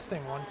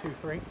 Testing 1 2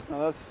 3. Oh,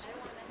 that's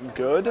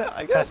good,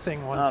 I guess.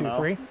 Testing 1 2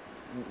 3.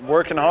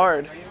 Working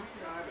hard.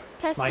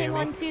 Testing Myumi.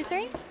 1 2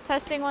 3.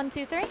 Testing 1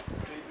 2 3.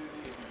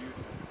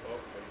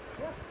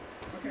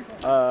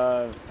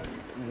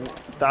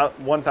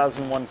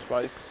 1001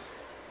 spikes.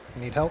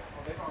 Need help?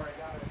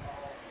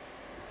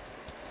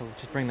 So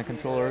just bring the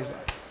controllers. Do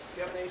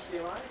you have an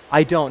HDMI?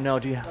 I don't know.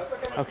 Do you?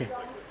 Okay.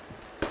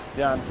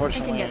 Yeah,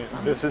 unfortunately, get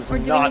some. this is Or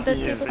do we not need those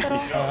easy.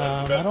 cables at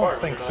all? I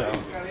don't think so.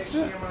 Got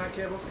HDMI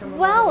cables coming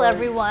Well,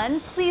 everyone,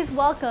 please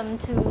welcome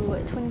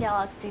to Twin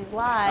Galaxies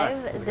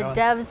Live, the going?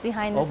 devs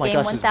behind this Oh my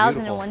game, gosh, it's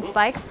 1001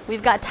 Spikes.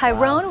 We've got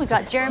Tyrone, we've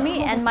got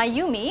Jeremy, and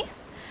Myumi,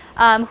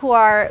 who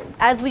are,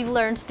 as we've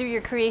learned through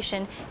your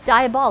creation,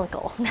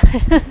 diabolical.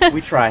 We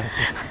try.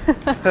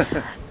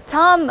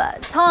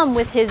 Tom,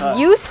 with his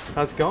youth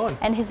How's it going?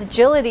 and his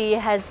agility,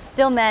 has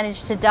still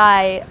managed to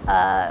die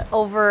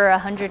over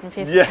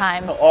 150 Yeah,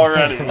 times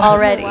already.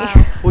 already. Wow.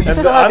 Well, you And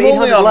still have I'm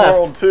only 800 on left.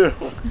 world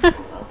 2.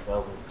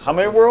 How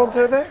many worlds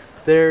are there?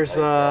 There's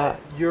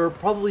you're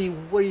probably,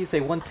 what do you say,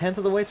 1/10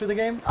 of the way through the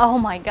game? Oh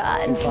my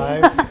god.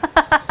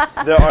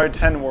 5. There are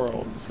 10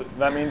 worlds.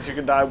 That means you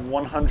can die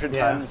 100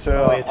 Yeah, times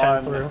probably a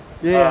 10 through.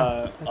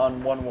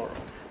 on one world.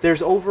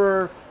 There's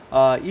over,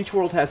 each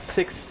world has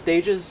 6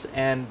 stages,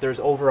 and there's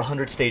over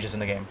 100 stages in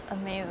the game.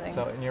 Amazing.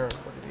 So, and you're,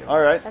 what is the All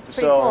right, That's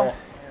pretty so cool.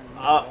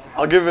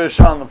 I'll give it a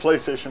shot on the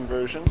PlayStation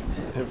version.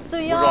 If So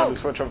we're y'all- going to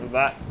switch over to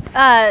that.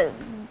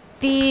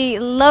 The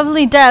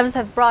lovely devs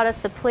have brought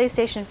us the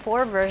PlayStation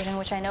 4 version,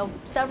 which I know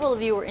several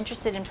of you were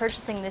interested in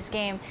purchasing this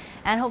game,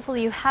 and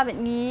hopefully you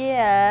haven't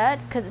yet,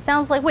 because it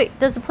sounds like, wait,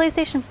 does the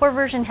PlayStation 4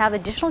 version have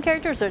additional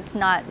characters, or it's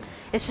not?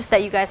 It's just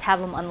that you guys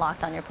have them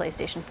unlocked on your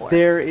PlayStation 4.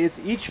 There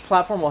is, each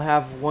platform will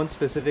have one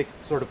specific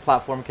sort of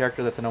platform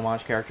character that's an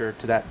homage character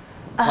to that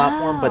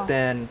platform, Oh. but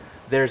then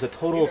there's a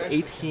total of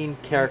 18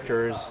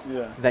 characters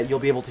Yeah. that you'll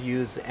be able to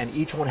use, and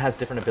each one has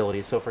different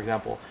abilities. So, for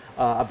example,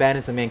 Aban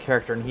is the main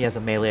character, and he has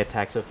a melee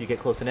attack. So if you get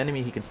close to an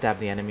enemy, he can stab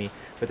the enemy.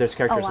 But there's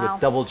characters wow. with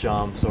double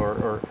jumps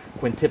or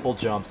quintuple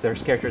jumps.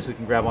 There's characters who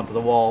can grab onto the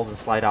walls and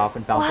slide off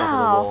and bounce off of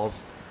Wow. the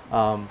walls.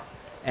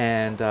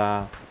 And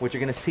what you're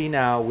going to see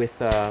now with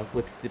the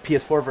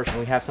PS4 version,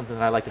 we have something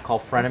that I like to call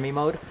frenemy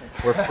mode,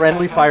 where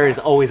friendly fire is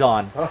always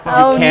on.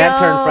 Oh, You can't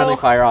turn no. friendly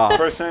fire off.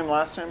 First name,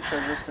 last name, so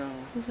I'm just going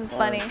This is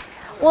funny.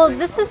 Well,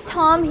 this is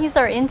Tom. He's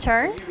our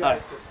intern. Tom,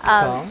 Nice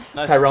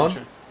to Tyrone, meet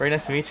you. very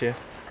nice to meet you.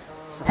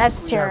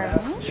 That's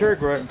Jeremy. Sure,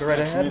 go right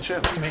ahead. Meet you.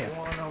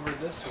 One over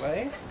this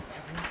way.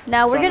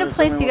 Now we're So going I'm to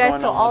place assuming you we're guys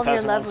going so on all of your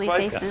 1001 lovely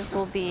spikes? faces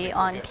will be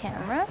on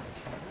camera.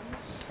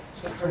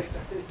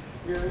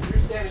 You're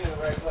standing in the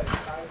right place.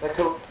 That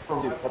could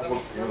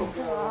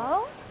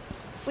So,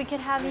 if we could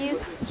have you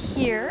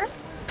here,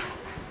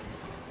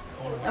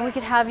 and we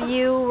could have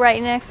you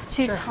right next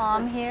to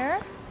Tom here,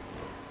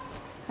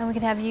 and we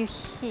could have you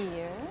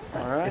here.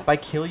 All right. If I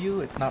kill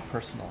you, it's not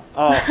personal.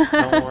 Oh,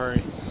 don't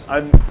worry.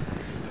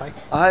 Thank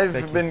I've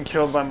you. been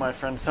killed by my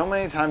friends so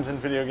many times in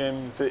video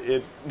games.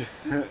 It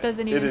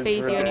Doesn't it even is faze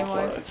you anymore.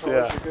 ridiculous.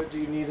 Controllers Yeah. are good. Do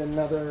you need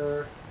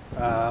another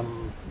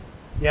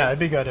Yeah, it'd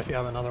be good if you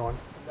have another one.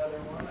 one?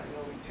 I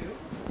know we do.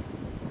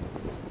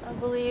 I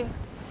believe.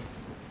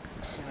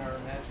 In our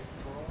magic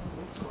drawer.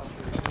 Oops,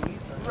 watch your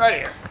knees. Right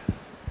here.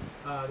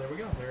 There we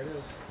go. There it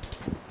is.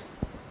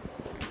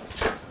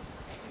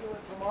 Just steal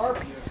it from our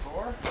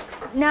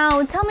PS4.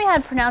 Now, tell me how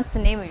to pronounce the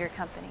name of your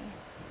company.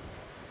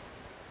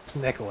 It's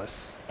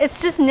Nicalis.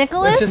 It's just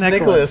Nicalis? It's just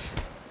Nicalis.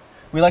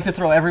 We like to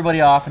throw everybody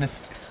off, and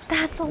it's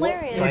That's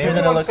hilarious. Does Easier than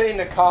it Everyone looks. say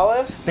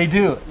Nicalis? They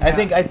do. I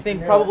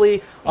think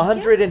probably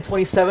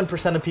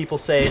 127% of people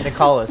say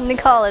Nicalis.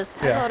 Nicalis.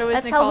 I thought it was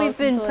That's how we've Nicalis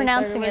been until I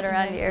pronouncing it started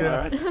around working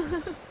there. here.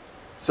 All right.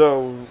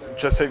 So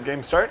just hit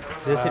game start.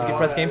 Just hit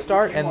press game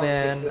start, and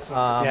then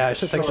Yeah, I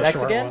should take the X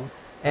short again. one.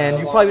 And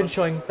you've probably been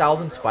showing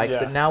 1,000 spikes, Yeah.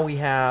 but now we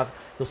have,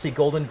 you'll see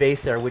golden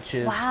vase there, which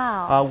is,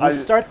 Wow. we'll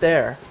start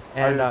there.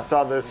 I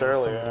saw this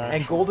earlier. And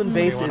actually. golden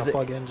Maybe vase you want to is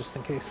plug in just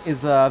in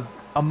case.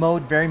 a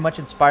mode very much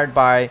inspired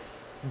by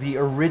the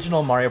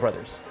original Mario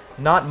Brothers,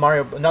 not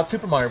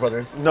Super Mario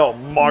Brothers. No,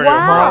 Mario.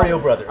 Wow. Mario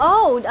Brothers.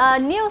 Oh,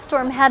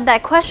 Neostorm had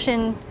that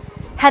question,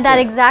 had that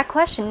exact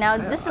question. Now,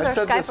 this is I our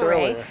said this Skype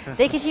array. earlier.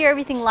 They could hear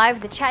everything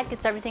live. The chat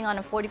gets everything on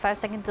a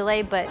 45-second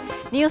delay, but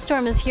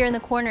Neostorm is here in the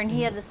corner, and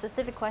he had the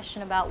specific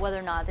question about whether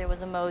or not there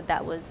was a mode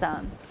that was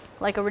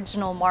like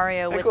original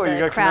Mario with cool, you the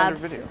got Commander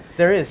crabs. Video.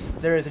 There is,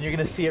 and you're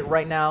going to see it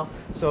right now.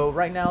 So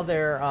right now,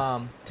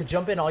 to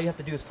jump in, all you have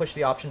to do is push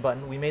the option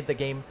button. We made the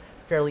game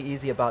fairly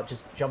easy about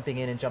just jumping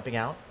in and jumping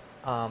out.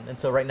 And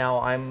so right now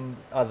I'm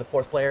the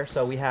 4th player.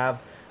 So we have,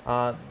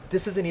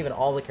 this isn't even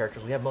all the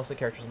characters. We have most of the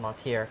characters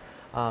unlocked here.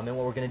 And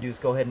what we're going to do is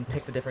go ahead and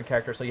pick the different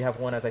characters. So you have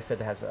one, as I said,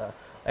 that has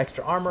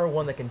extra armor,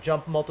 one that can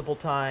jump multiple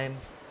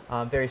times,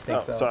 various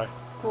things. Oh, sorry.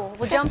 Cool.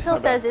 Well, Jump Hill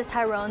says, is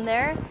Tyrone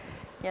there?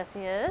 Yes,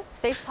 he is.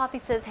 Face Poppy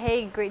says,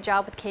 hey, great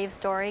job with Cave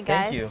Story,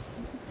 guys. Thank you.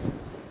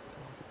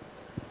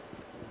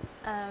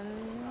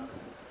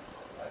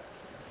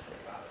 Let's see.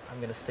 I'm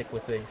going to stick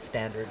with the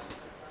standard.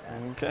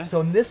 Okay.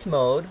 So in this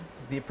mode,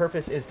 the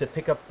purpose is to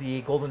pick up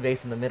the golden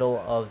vase in the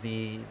middle of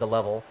the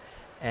level,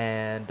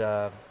 and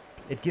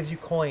it gives you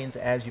coins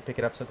as you pick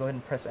it up. So go ahead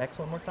and press X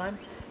one more time,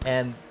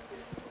 and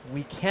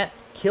we can't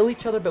kill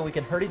each other, but we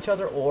can hurt each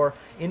other or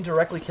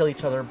indirectly kill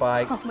each other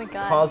by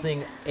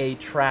causing a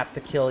trap to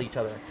kill each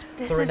other.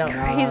 This so right is now,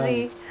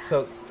 crazy.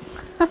 So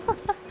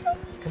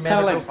It's kind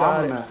of like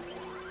got it. Bomberman.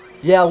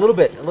 Yeah, a little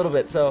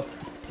bit. So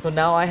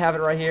now I have it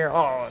right here.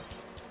 Oh,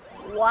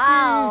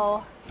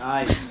 Wow.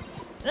 Nice.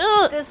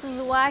 This is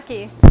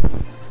wacky.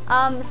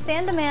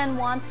 Sandaman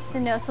wants to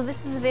know, so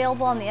this is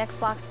available on the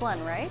Xbox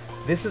One, right?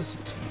 this is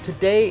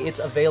today. It's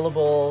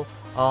available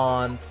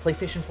on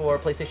PlayStation 4,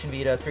 PlayStation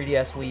Vita,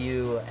 3DS, Wii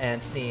U,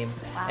 and Steam.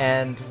 Wow.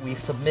 And we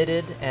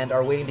submitted and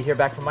are waiting to hear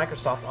back from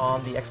Microsoft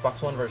on the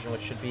Xbox One version,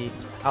 which should be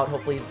out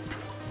hopefully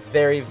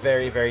very,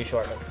 very, very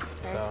shortly.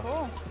 Very so.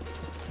 cool.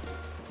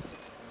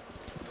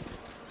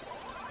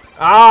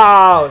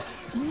 Oh!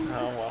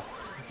 Oh,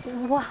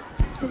 well. Wow,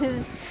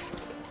 this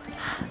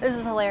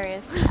is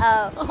hilarious.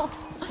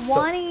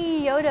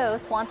 Wani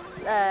Yodos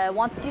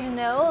wants you to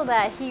know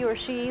that he or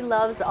she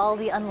loves all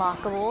the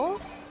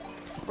unlockables.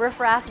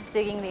 Riff Raff is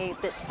digging the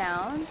 8-bit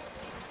sound.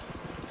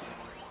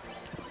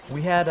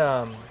 We had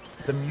the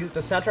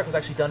soundtrack was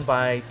actually done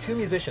by 2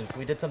 musicians.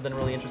 We did something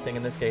really interesting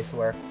in this case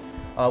where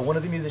one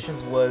of the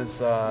musicians was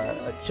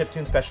a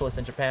chiptune specialist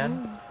in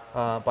Japan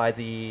by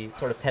the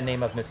sort of pen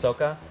name of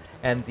Misoka,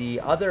 and the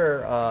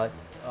other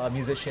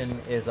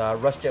musician is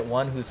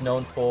RushJet1, who's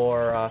known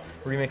for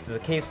remixes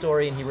of Cave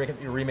Story, and he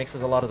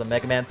remixes a lot of the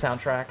Mega Man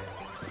soundtrack.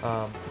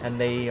 And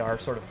they are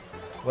sort of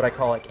what I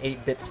call like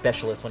 8-bit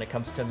specialists when it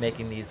comes to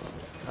making these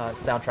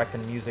soundtracks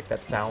and music that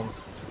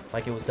sounds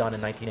like it was done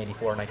in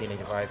 1984 or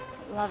 1985.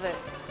 Love it.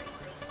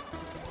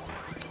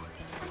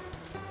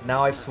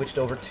 Now I've switched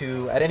over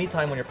to, at any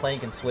time when you're playing,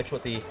 you can switch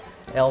with the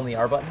L and the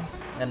R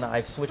buttons, and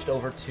I've switched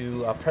over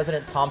to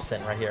President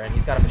Thompson right here, and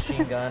he's got a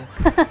machine gun.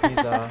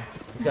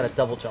 He's got a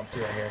double jump too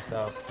right here,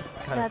 so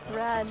That's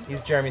rad.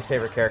 He's Jeremy's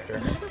favorite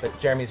character, but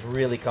Jeremy's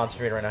really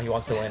concentrated right now. He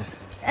wants to win.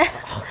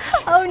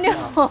 Oh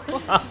no!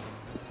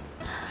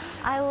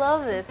 I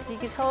love this. You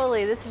could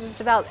totally. This is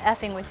just about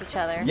effing with each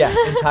other. Yeah,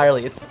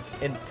 entirely. It's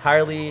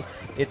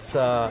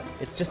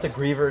just a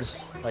Griever's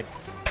like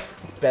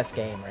best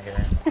game right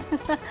here.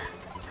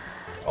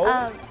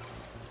 Oh.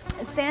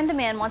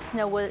 Sandaman wants to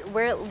know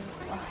where. Oh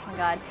my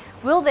God!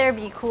 Will there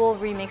be cool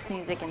remix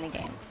music in the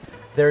game?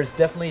 There's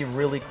definitely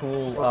really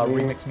cool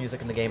remix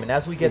music in the game, and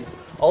as we get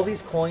all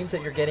these coins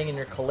that you're getting and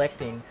you're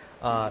collecting,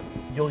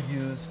 you'll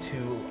use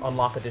to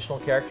unlock additional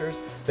characters.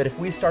 But if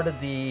we started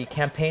the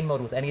campaign mode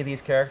with any of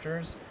these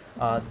characters,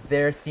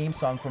 their theme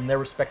song from their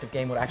respective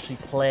game would actually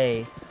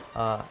play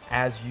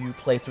as you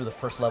play through the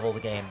first level of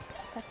the game.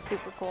 That's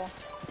super cool.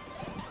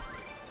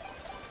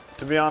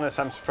 To be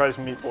honest, I'm surprised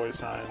Meat Boy's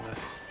not in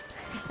this.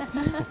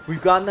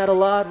 We've gotten that a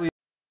lot.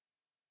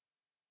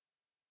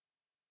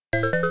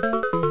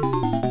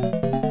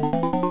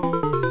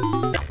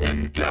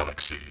 Twin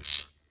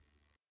Galaxies.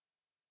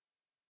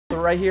 So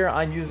right here,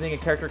 I'm using a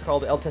character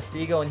called El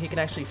Testigo, and he can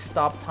actually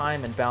stop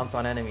time and bounce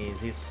on enemies.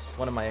 He's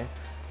one of my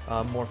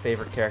more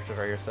favorite characters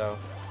right here. So.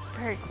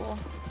 Very cool.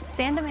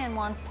 Sandaman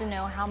wants to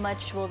know how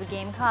much will the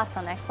game cost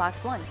on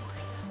Xbox One?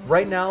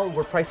 Right now,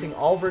 we're pricing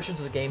all versions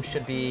of the game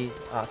should be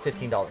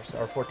 $15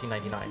 or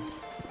 $14.99.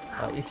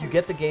 If you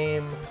get the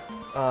game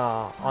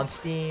on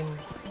Steam,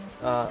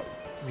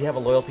 we have a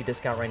loyalty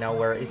discount right now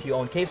where if you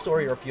own Cave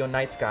Story or if you own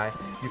Night Sky,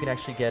 you can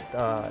actually get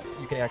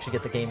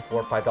the game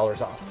for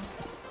 $5 off.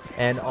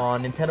 And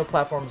on Nintendo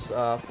platforms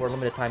for a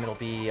limited time, it'll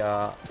be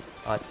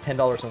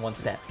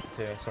 $10.01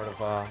 to sort of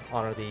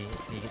honor the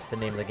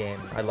name of the game.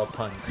 I love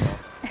puns,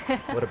 so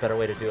what a better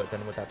way to do it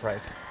than with that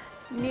price.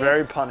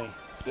 Very punny.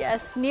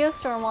 Yes,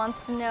 Neostorm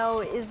wants to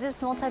know, is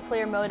this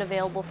multiplayer mode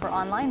available for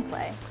online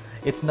play?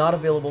 It's not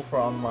available for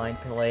online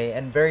play,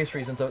 and various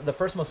reasons. The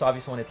first most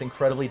obvious one, it's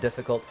incredibly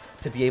difficult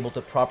to be able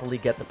to properly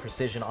get the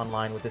precision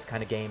online with this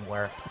kind of game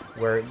where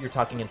you're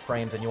talking in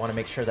frames and you want to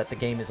make sure that the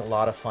game is a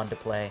lot of fun to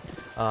play.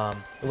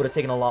 It would have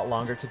taken a lot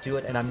longer to do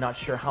it, and I'm not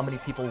sure how many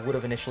people would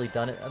have initially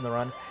done it on the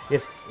run.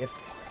 If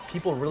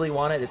people really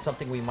want it, it's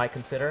something we might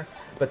consider.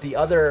 But the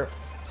other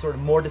sort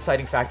of more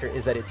deciding factor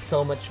is that it's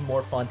so much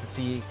more fun to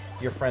see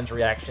your friends'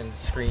 reactions,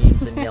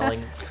 screams, and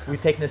yelling.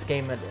 We've taken this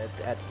game at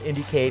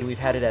Indiecade, we've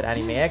had it at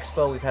Anime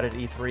Expo, we've had it at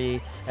E3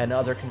 and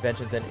other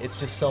conventions, and it's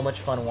just so much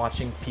fun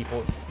watching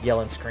people yell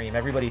and scream.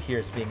 Everybody here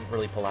is being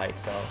really polite,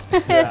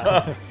 so.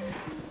 Yeah.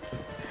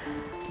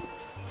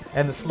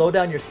 And the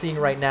slowdown you're seeing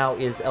right now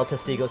is El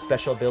Testigo's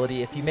special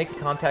ability. If he makes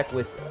contact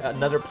with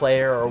another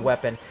player or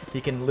weapon,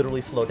 he can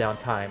literally slow down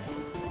time.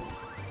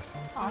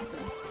 Awesome.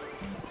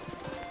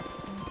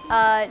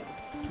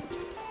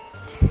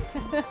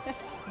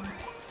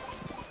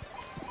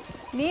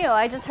 Neo,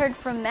 I just heard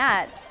from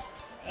Matt,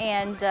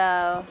 and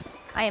I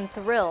am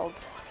thrilled.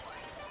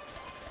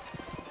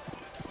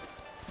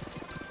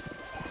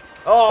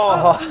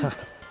 Oh!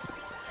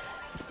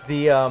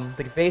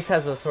 The base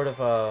has a sort of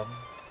a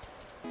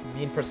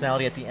mean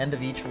personality at the end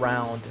of each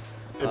round.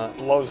 It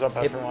blows up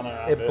everyone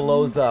around it. It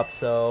blows up,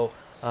 so...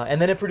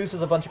 and then it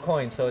produces a bunch of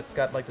coins, so it's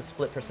got like the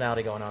split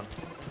personality going on.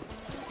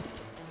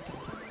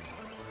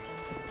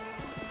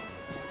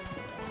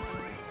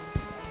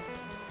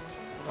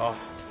 Oh.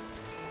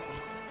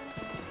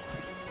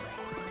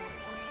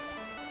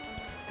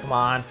 Come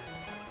on.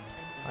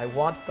 I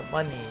want the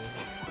money.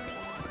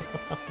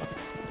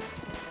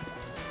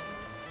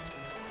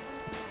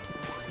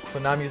 So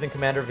now I'm using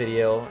Commander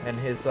Video, and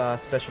his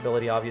special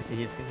ability, obviously,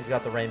 he's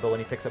got the rainbow when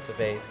he picks up the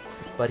vase,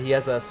 but he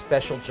has a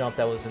special jump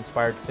that was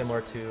inspired similar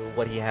to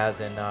what he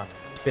has in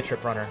Bit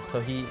Trip Runner. So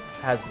he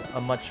has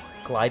a much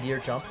glidier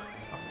jump.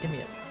 Oh, give me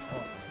it.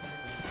 Oh.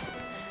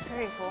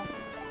 Very cool.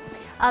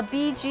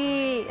 B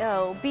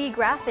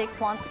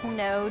Graphics wants to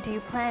know, do you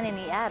plan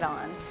any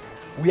add-ons?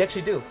 We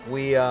actually do.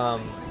 We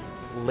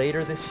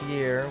later this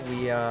year,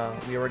 we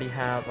already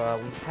have.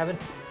 We haven't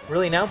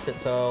really announced it,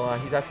 so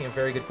he's asking a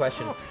very good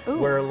question. Oh,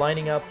 we're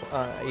lining up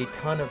a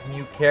ton of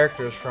new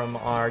characters from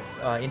our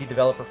indie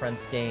developer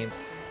friends' games,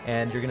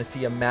 and you're going to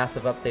see a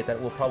massive update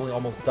that will probably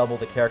almost double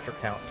the character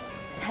count.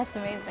 That's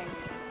amazing.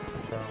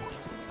 So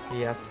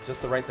he asked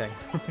just the right thing.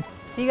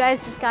 So you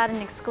guys just got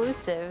an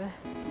exclusive.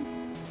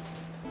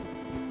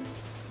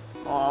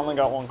 Oh, I only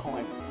got 1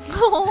 coin.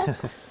 Oh.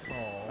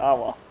 Oh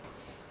well.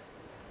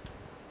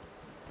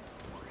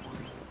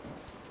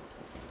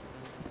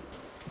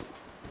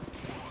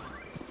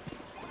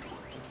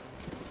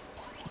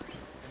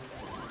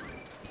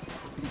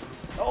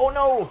 Oh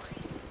no!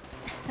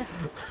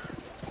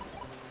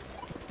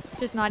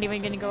 Just not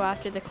even gonna go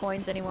after the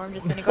coins anymore. I'm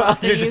just gonna go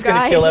after You're you just guys.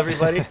 gonna kill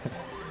everybody.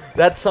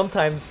 That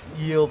sometimes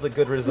yields a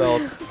good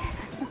result.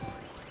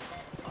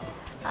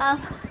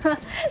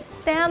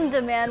 Sam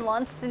Demand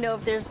wants to know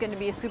if there's going to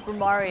be a Super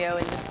Mario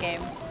in this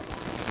game.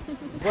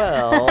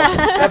 Well,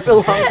 that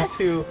belongs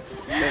to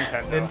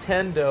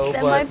Nintendo.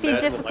 That but might be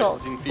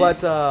difficult.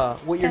 But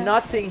what you're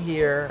not seeing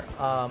here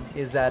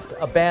is that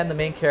Aban, the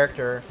main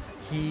character,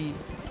 he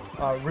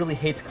really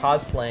hates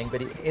cosplaying,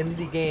 but in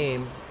the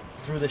game,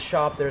 through the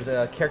shop, there's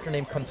a character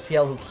named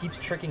Conciel who keeps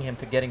tricking him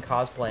to getting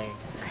cosplaying.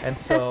 And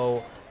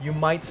so you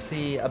might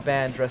see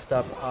Aban dressed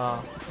up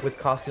with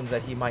costumes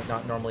that he might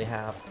not normally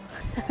have.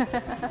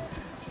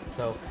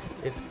 So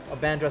if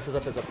Aban dresses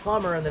up as a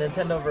plumber in the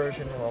Nintendo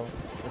version, well,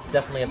 it's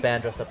definitely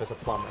Aban dressed up as a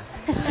plumber.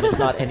 And it's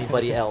not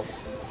anybody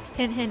else.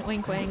 Hint, hint,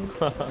 wink, wink.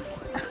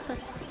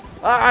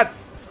 Ah!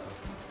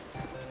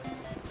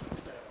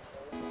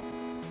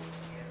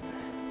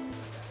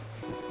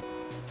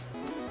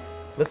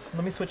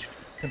 Let me switch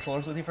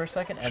controllers with you for a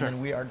second, and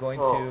then we are going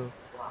to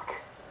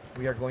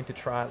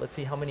try. Let's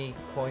see how many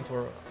coins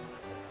we're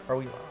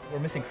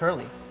missing.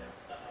 Curly.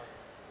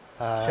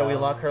 Shall we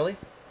unlock Curly?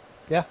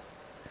 Yeah.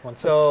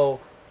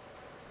 So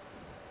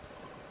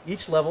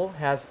each level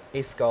has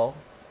a skull,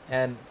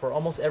 and for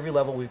almost every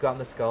level we've gotten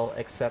the skull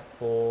except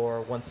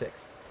for 1/6.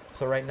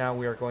 So right now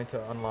we are going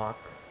to unlock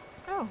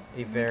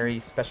a very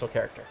special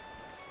character,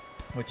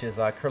 which is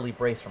Curly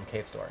Brace from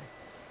Cave Story.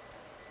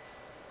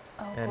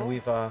 Oh, And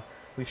cool.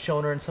 we've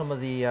shown her in some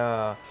of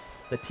the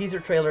teaser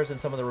trailers and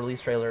some of the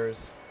release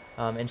trailers,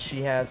 and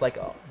she has, like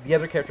the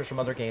other characters from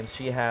other games,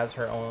 she has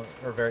her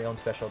very own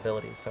special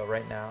abilities. So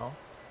right now,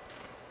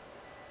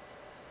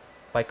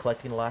 by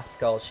collecting the last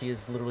skull, she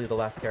is literally the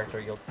last character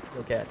you'll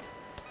get.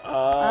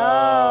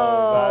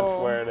 Oh, that's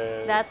where it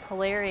is. That's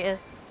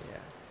hilarious.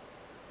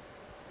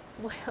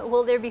 Yeah.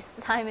 Will there be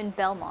Simon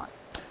Belmont?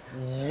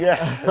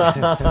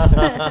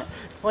 Yeah.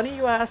 Funny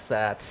you asked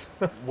that.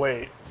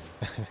 Wait.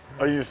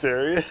 Are you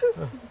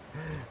serious?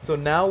 So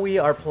now we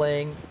are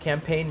playing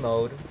campaign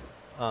mode,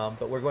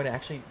 but we're going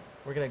to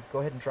go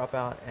ahead and drop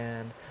out,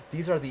 and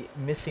these are the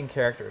missing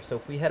characters. So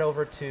if we head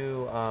over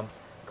to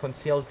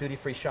Conciel's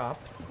duty-free shop,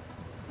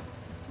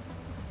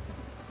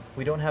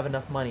 we don't have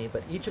enough money,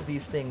 but each of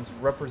these things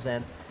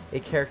represents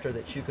a character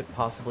that you could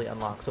possibly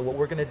unlock. So what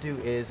we're going to do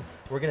is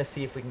we're going to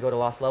see if we can go to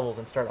Lost Levels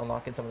and start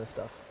unlocking some of this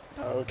stuff.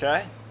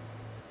 Okay.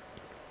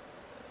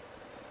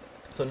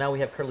 So now we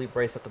have Curly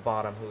Brace at the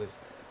bottom, who is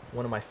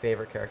one of my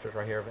favorite characters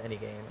right here of any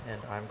game, and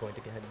I'm going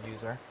to go ahead and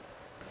use her.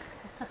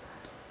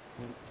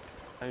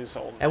 I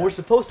sold. And we're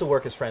supposed to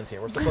work as friends here.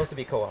 We're supposed to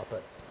be co-op,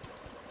 but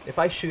if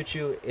I shoot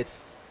you,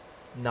 it's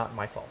not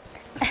my fault.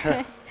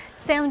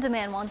 Sam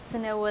Demand wants to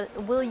know,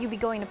 will you be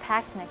going to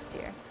PAX next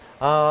year?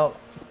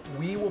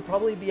 We will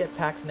probably be at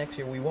PAX next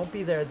year. We won't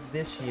be there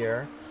this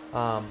year,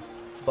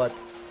 but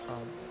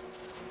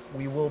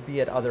we will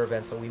be at other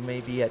events. So we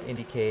may be at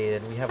Indiecade,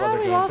 and we have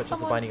other games such as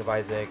The Binding of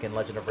Isaac and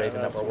Legend of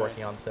Raven that we're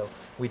working on. So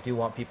we do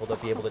want people to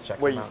be able to check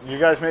them out. Wait, you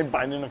guys made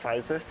Binding of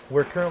Isaac?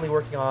 We're currently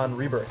working on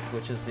Rebirth,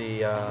 which is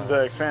the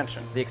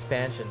expansion. The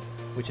expansion,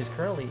 which is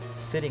currently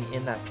sitting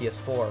in that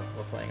PS4 we're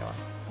playing on.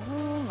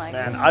 Oh my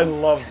Man, god. I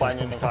love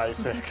Binding of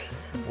Isaac.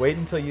 Wait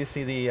until you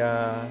see the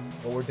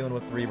what we're doing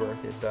with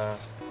Rebirth.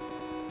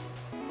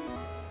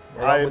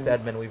 Along with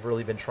Edmund, we've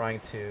really been trying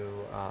to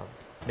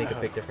make a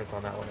big difference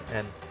on that one.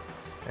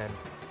 And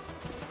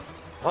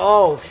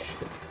oh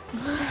shit!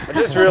 I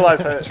just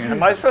realized that.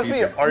 Am I supposed to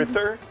be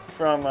Arthur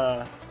from?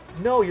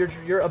 No,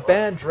 you're a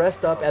band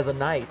dressed up as a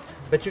knight,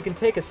 but you can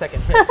take a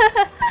second hit.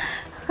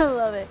 I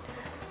love it.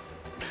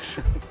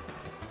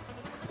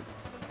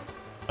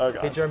 Oh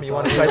god. Hey Jeremy, you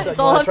want to try some?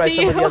 You want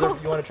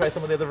to try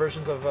some of the other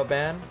versions of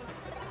Ban?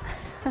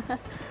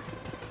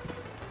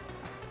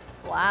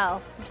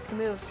 Wow, I'm just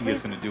gonna move. So you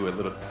guys gonna do a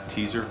little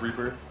teaser of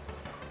Rebirth?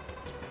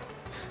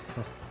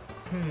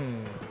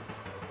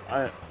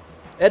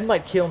 Ed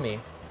might kill me.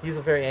 He's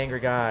a very angry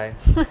guy.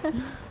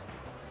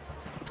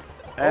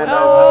 And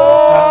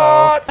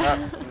Oh!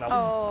 no,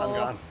 I'm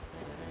gone.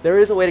 There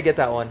is a way to get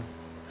that one.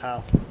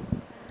 How?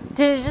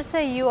 Did it just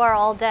say you are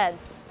all dead?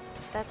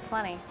 That's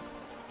funny.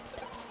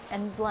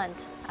 And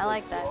blunt. I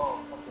like that. Oh,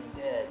 fucking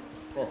dead.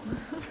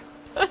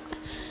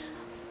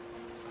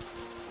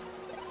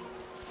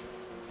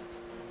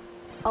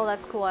 Oh,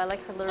 that's cool. I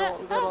like her little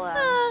Oh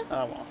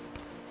well.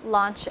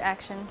 launch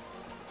action.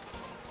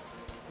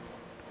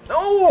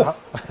 No!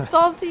 It's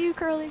all up to you,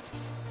 Curly.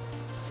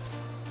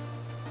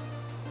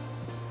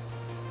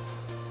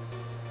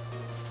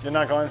 You're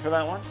not going for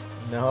that one?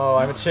 No,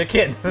 I'm a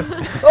chicken.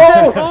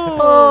 Oh!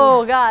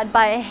 Oh god,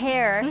 by a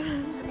hair.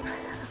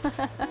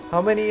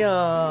 How many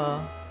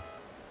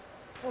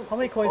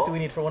coins do we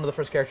need for one of the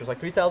first characters? Like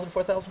 3,000,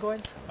 4,000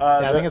 coins?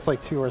 Yeah, I think it's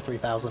like 2,000 or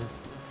 3,000.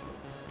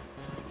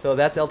 So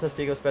that's El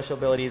Testigo's special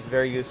ability. Is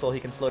very useful. He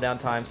can slow down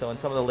time. So in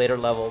some of the later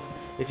levels,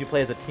 if you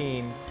play as a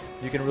team,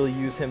 you can really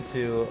use him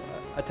to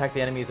attack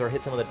the enemies or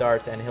hit some of the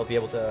darts, and he'll be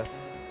able to...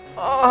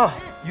 Ah!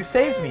 You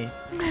saved me!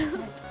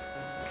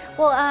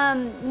 Well,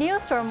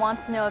 Neostorm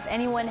wants to know if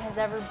anyone has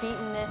ever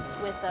beaten this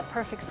with a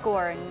perfect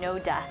score and no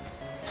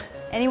deaths.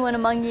 Anyone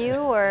among you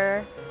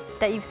or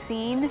that you've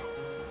seen?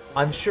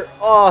 I'm sure.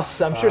 Oh,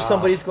 I'm sure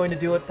somebody's going to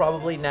do it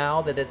probably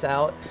now that it's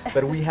out,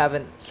 but we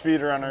haven't.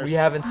 Speedrunners. We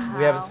haven't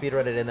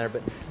speedrun it in there,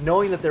 but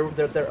knowing that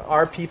there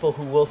are people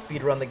who will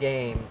speedrun the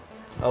game,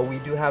 we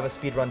do have a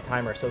speedrun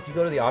timer. So if you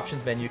go to the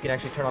options menu, you can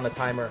actually turn on the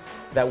timer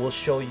that will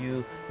show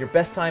you your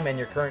best time and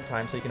your current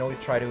time. So you can always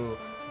try to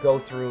go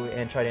through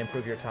and try to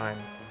improve your time.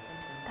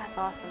 That's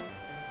awesome.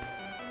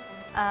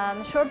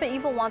 Short But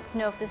Evil wants to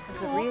know if this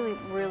is a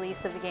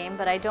re-release of the game,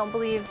 but I don't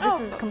believe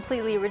this is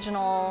completely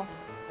original.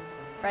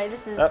 Right,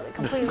 this is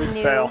completely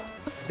new. Fail.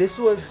 This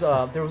was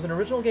there was an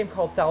original game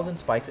called 1,000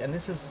 Spikes, and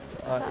this is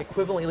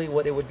equivalently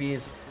what it would be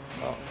is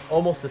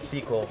almost a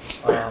sequel.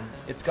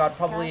 It's got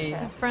probably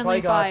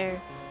Friendly fire.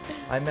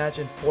 I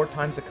imagine 4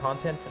 times the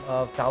content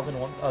of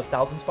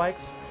 1,000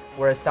 Spikes,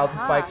 whereas 1,000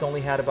 Spikes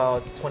only had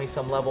about 20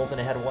 some levels,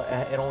 and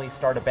it only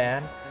starred a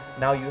band.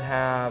 Now you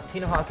have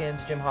Tina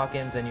Hawkins, Jim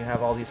Hawkins, and you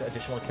have all these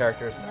additional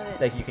characters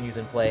that you can use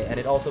and play. And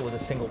it also was a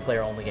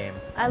single-player only game.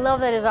 I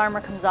love that his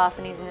armor comes off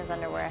and he's in his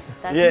underwear.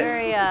 That's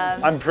very.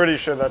 I'm pretty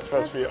sure that's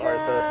supposed to be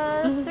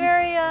Arthur. It's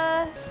very.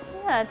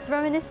 Yeah, it's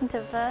reminiscent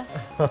of.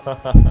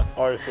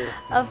 Arthur.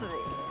 Of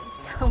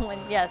someone,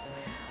 yes.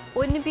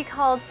 Wouldn't it be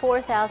called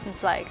 4,000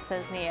 Spikes?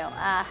 Says Neo.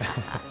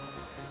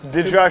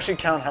 Did you actually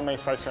count how many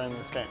spikes are in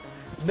this game?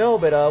 No,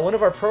 but one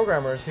of our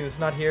programmers who's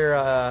not here.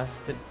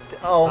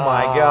 Oh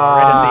my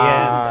God! Right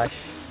at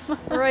the end.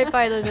 Right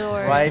by the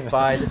door. Right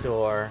by the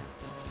door.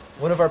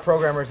 One of our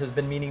programmers has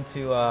been meaning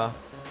to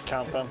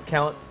count them.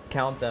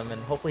 Count them,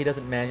 and hopefully he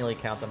doesn't manually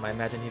count them. I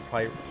imagine he'd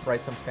probably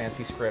write some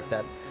fancy script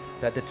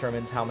that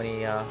determines how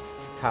many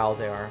tiles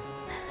there are.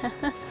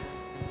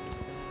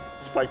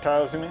 Spike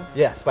tiles, you mean?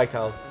 Yeah, spike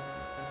tiles.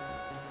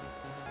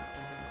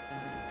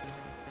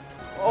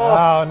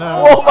 Oh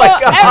no! Oh my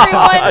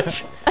God! Everyone!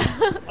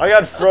 I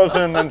got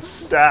frozen and then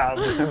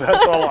stabbed.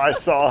 That's all I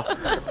saw.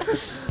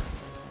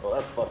 Well,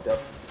 that's fucked up.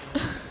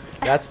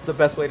 That's the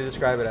best way to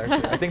describe it,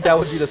 actually. I think that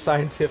would be the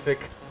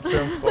scientific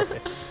term for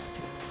it.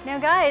 Now,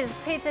 guys,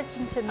 pay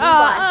attention to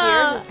Moobot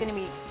here, who's going to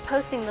be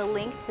posting the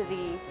link to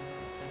the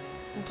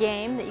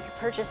game that you can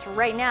purchase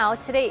right now.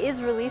 Today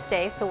is release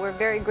day, so we're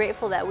very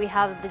grateful that we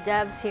have the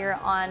devs here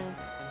on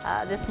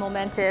this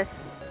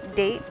momentous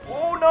date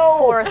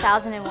for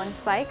 1001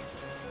 Spikes.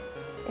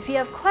 If you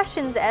have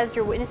questions as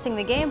you're witnessing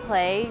the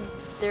gameplay,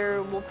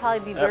 there will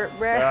probably be very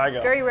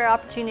rare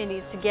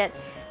opportunities to get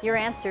your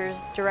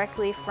answers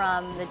directly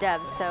from the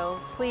devs. So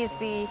please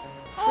be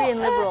free and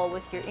liberal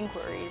with your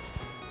inquiries.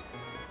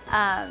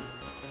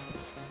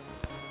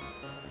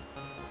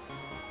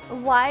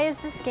 Why is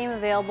this game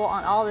available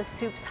on all the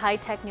Soup's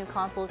high-tech new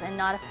consoles and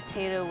not a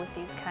potato with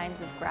these kinds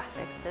of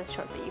graphics? Says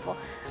Short But Evil.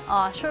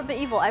 Short But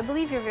Evil, I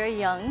believe you're very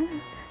young,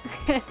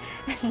 and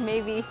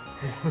maybe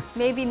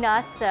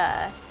not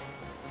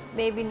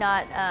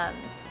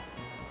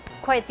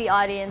quite the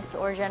audience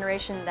or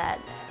generation that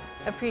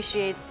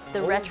appreciates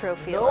the retro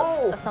feel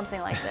of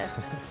something like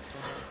this.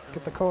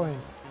 Get the coin.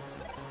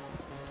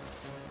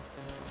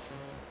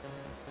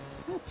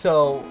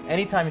 So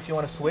anytime if you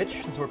want to switch,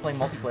 since we're playing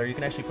multiplayer, you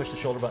can actually push the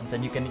shoulder buttons,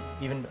 and you can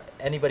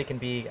anybody can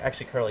be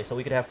actually Curly. So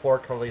we could have 4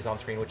 Curlys on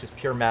screen, which is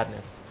pure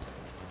madness.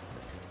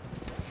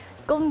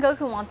 Golden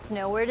Goku wants to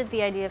know, where did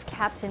the idea of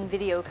Captain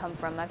Video come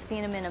from? I've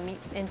seen him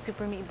in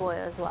Super Meat Boy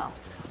as well.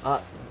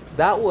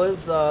 That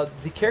was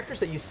the characters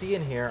that you see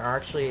in here are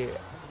actually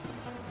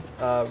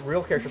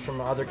real characters from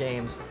other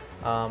games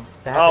that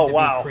happen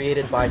to be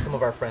created by some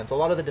of our friends. A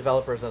lot of the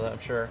developers, that I'm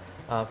sure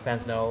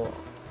fans know,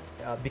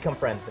 become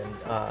friends,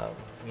 and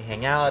we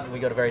hang out, and we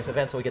go to various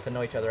events, so we get to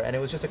know each other. And it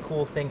was just a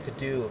cool thing to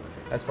do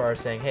as far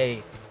as saying,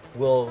 hey,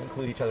 we'll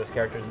include each other's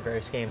characters in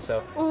various games.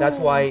 So that's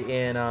why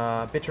in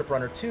Bit Trip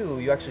Runner 2,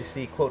 you actually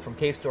see Quote from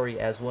Cave Story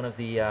as one of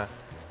the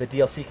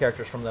DLC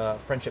characters from the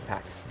Friendship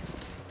Pack.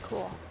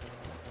 Cool.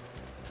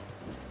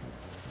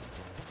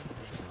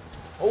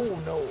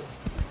 Oh no.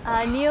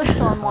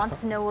 Neostorm wants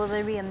to know, will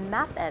there be a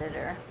map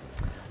editor?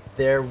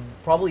 There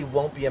probably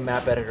won't be a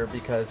map editor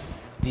because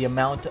the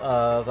amount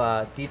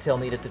of detail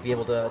needed to be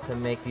able to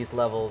make these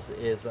levels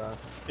is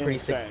pretty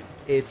insane.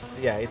 It's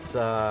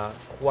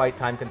quite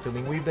time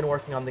consuming. We've been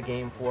working on the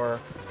game for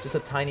just a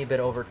tiny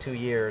bit over 2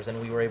 years,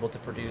 and we were able to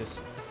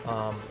produce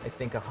I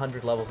think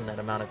 100 levels in that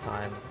amount of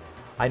time.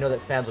 I know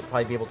that fans would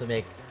probably be able to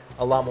make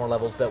a lot more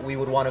levels, but we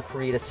would want to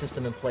create a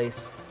system in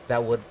place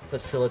that would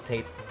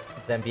facilitate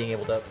them being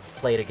able to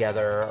play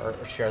together or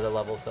share the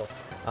levels. So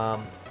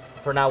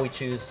for now we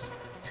choose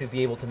to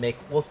be able to make,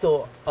 we'll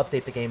still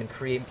update the game and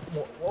create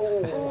more.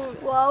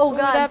 Whoa,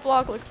 God. That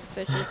block looks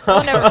suspicious.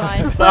 Oh, never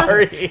mind.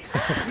 Sorry.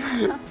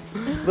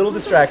 Little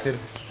distracted.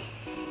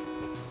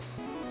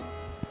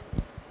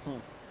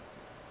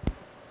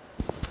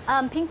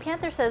 Pink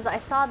Panther says, I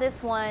saw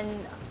this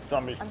one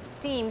Zombie. on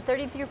Steam,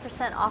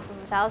 33% off of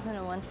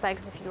 1001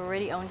 Spikes if you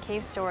already own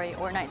Cave Story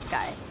or Night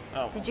Sky.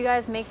 Oh. Did you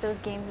guys make those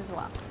games as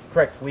well?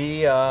 Correct.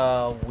 We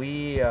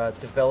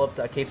developed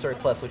Cave Story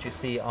Plus, which you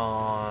see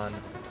on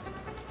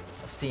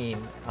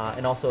Steam,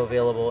 and also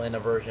available in a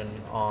version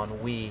on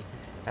Wii.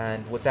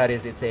 And what that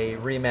is, it's a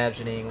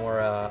reimagining or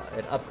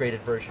an upgraded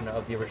version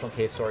of the original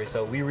Cave Story.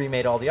 So we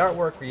remade all the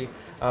artwork, we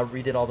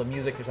redid all the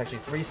music. There's actually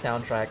 3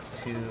 soundtracks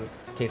to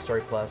Cave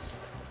Story Plus,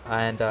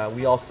 and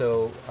we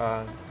also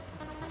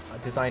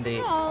designed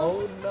a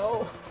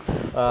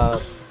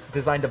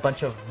designed a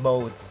bunch of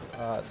modes,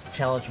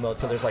 challenge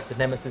modes. So there's like the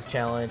Nemesis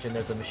challenge, and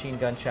there's a machine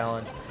gun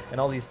challenge, and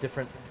all these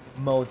different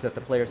modes that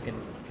the players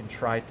can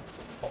try.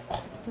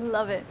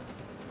 Love it.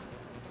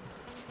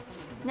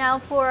 Now,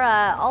 for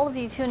all of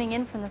you tuning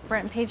in from the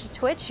front page of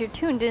Twitch, you're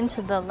tuned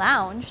into the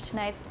lounge.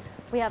 Tonight,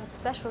 we have a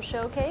special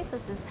showcase.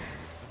 This is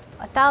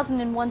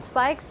 1001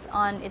 Spikes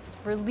on its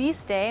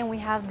release day, and we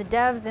have the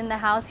devs in the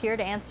house here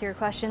to answer your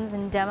questions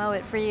and demo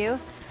it for you.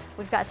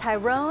 We've got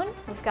Tyrone,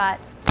 we've got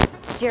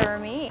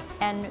Jeremy,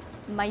 and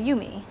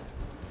Myumi.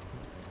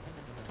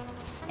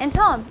 And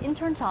Tom,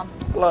 intern Tom.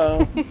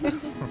 Hello. You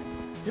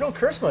don't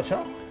curse much,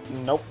 huh?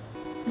 Nope.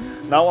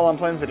 Not while I'm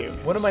playing video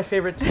games. One of my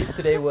favorite tweets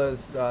today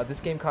was, this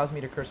game caused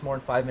me to curse more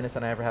in 5 minutes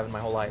than I ever have in my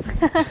whole life.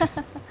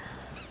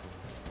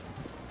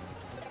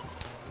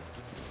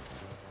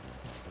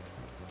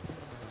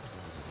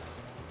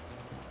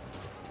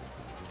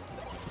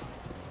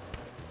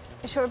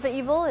 Short but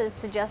Evil is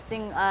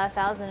suggesting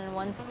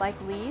 1001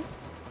 Spike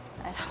Lee's.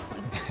 I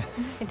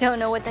don't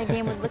know what that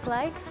game would look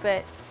like,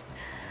 but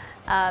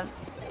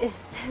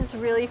is this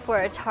really for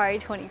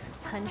Atari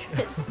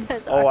 2600?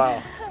 Oh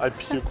wow, I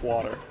puke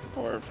water.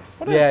 Or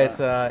what is yeah,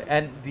 that? it's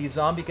and the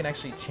zombie can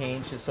actually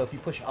change his, so if you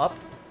push up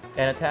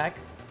and attack,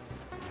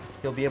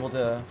 he'll be able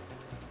to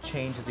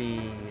change the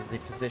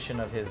position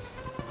of his.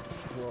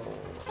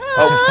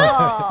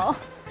 Whoa.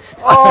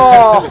 Oh.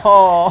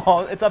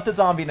 Oh, it's up to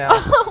zombie now.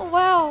 Oh,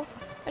 wow.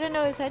 I didn't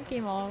know his head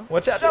came off.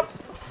 Watch out, jump.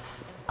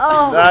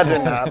 Oh. That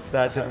didn't happen.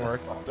 That didn't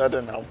work. That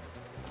didn't help.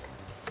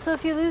 So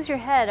if you lose your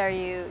head,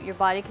 your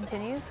body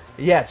continues?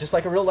 Yeah, just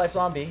like a real life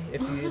zombie.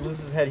 If he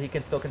loses his head, he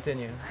can still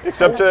continue.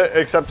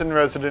 Except in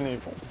Resident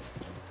Evil.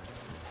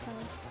 That's funny.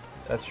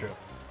 That's true.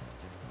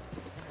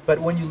 But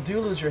when you do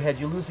lose your head,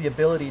 you lose the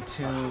ability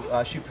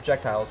to shoot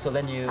projectiles. So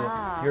then you're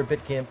a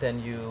bit gimped,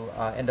 and you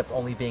end up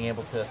only being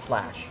able to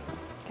slash.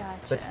 Gotcha.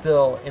 But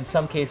still, in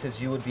some cases,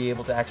 you would be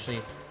able to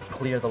actually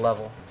clear the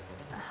level.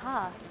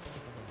 Aha.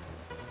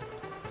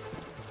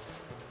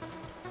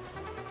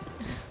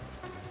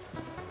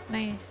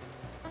 Nice.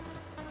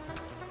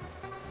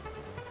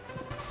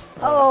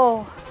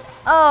 Oh.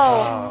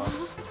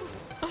 Oh.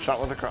 Shot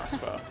with a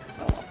crossbow.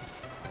 Oh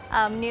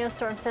well.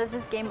 Neostorm says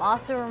this game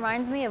also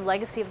reminds me of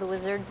Legacy of the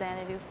Wizard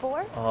Xanadu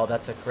 4. Oh,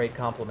 that's a great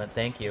compliment.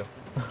 Thank you.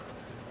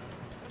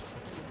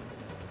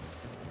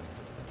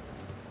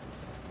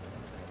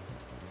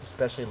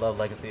 Especially love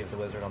Legacy of the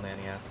Wizard on the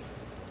NES.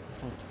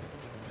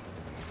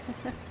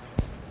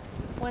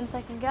 1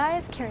 second,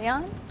 guys. Carry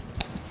on.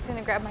 Just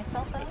gonna grab my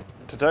cell phone.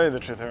 To tell you the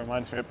truth, it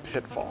reminds me of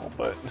Pitfall,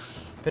 but...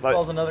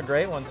 Pitfall's another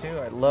great one, too.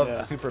 I loved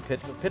Yeah. Super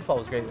Pitfall. Pitfall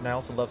was great, and I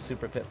also loved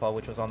Super Pitfall,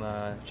 which was on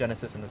the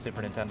Genesis and the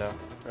Super Nintendo.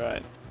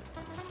 Right.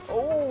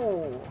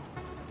 Oh!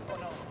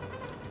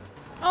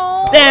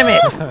 Oh! Damn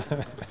it!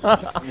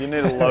 You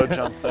need a low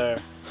jump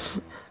there.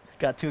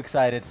 Got too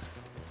excited.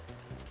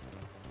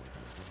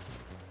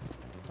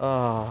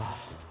 Oh.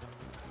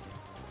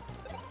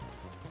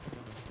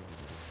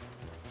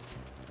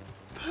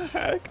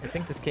 Heck. I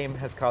think this game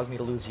has caused me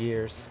to lose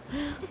years.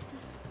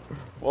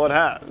 Well, it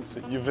has.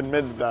 You've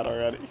admitted that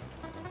already.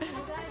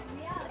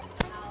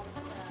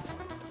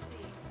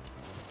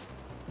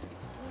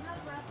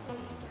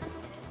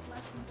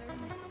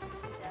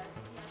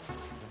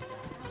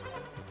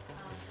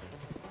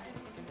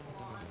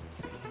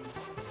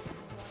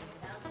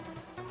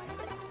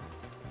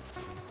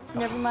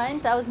 Never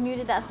mind, I was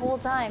muted that whole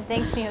time.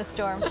 Thanks,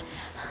 Neostorm.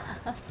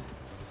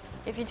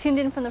 If you're tuned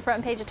in from the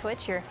front page of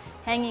Twitch, you're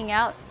hanging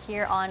out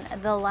here on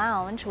the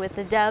lounge with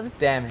the devs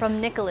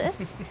from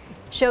Nicalis,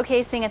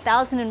 showcasing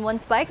 1001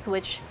 Spikes,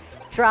 which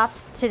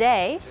dropped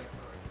today.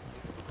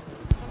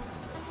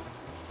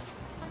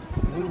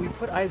 Would we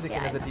put Isaac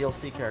in as a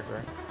DLC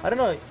character? I don't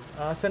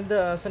know. Send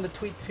a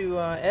tweet to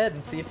Ed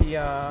and see if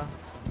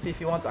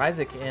he wants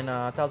Isaac in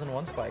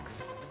 1001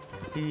 Spikes.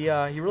 He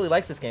really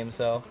likes this game,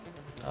 so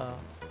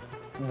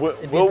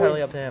it'd be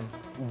entirely up to him.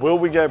 Will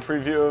we get a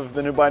preview of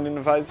the new Binding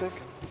of Isaac?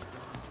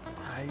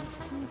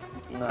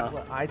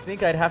 Well, I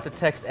think I'd have to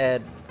text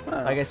Ed.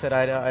 Like I said,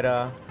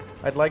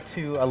 I'd like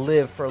to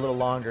live for a little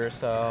longer,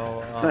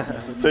 so.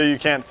 So you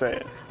can't say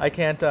it. I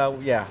can't.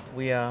 Yeah,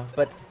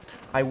 but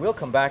I will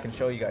come back and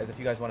show you guys if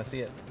you guys want to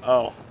see it.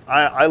 Oh,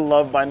 I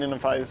love Binding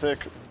of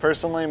Isaac.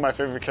 Personally, my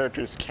favorite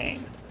character is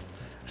Cain.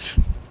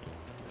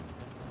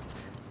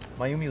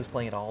 Myumi was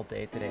playing it all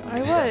day today.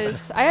 I was.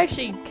 I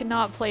actually could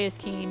not play as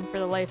Keen for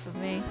the life of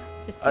me.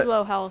 Just too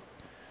low health.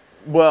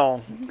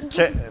 Well,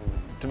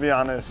 to be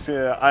honest,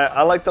 yeah,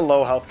 I like the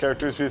low health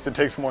characters because it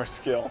takes more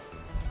skill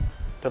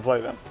to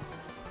play them.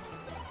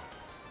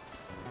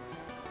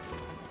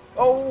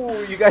 Oh,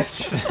 you guys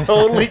just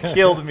totally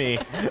killed me.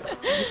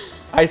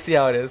 I see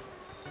how it is.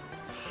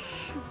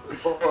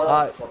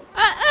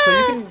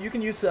 So you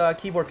can use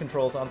keyboard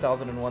controls on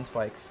 1001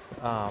 Spikes,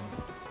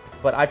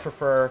 but I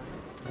prefer.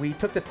 We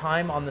took the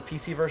time on the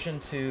PC version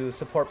to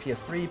support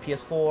PS3,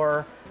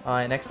 PS4,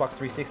 and Xbox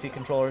 360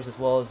 controllers, as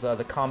well as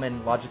the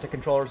common Logitech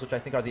controllers, which I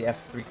think are the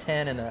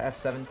F310 and the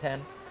F710.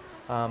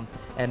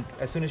 And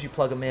as soon as you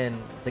plug them in,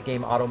 the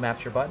game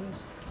auto-maps your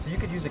buttons. So you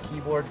could use a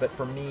keyboard, but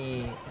for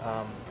me,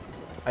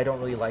 I don't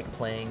really like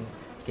playing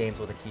games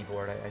with a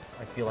keyboard.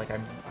 I feel like I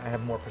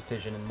have more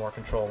precision and more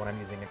control when I'm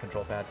using a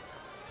control pad.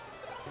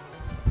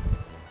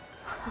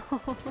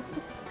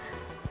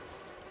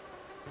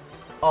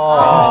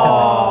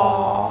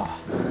 Oh.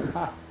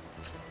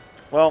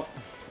 Well.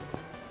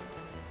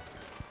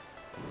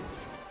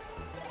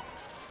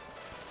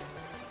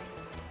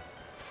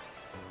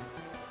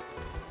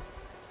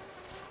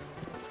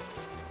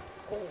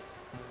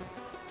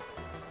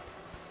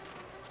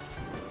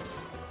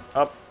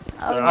 Up.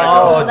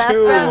 Oh, that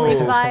friendly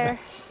fire.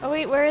 Oh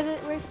wait,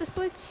 where's the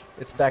switch?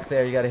 It's back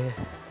there. You gotta hit.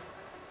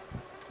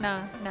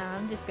 No,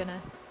 I'm just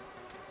gonna.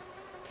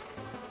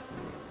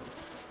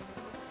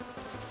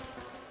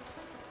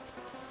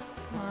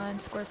 Come on,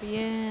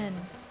 Scorpion.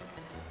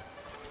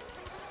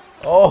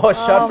 Oh,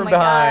 shot from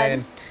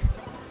behind.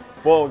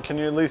 Well, can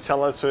you at least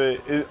tell us, are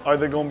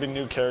there going to be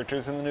new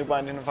characters in the new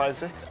Binding of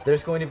Isaac?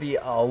 There's going to be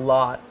a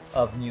lot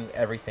of new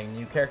everything.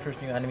 New characters,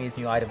 new enemies,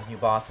 new items, new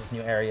bosses,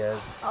 new areas.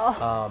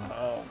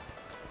 Well,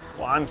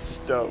 I'm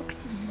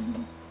stoked.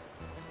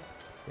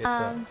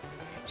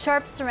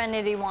 Sharp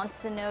Serenity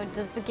wants to know,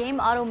 does the game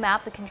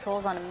auto-map the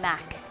controls on a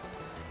Mac?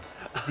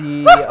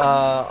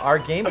 Our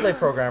gameplay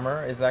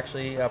programmer is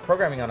actually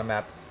programming on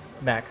a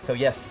Mac, so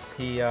yes,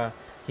 he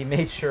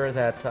made sure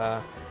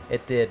that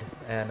it did,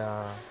 and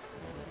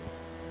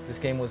this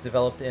game was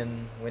developed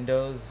in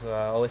Windows,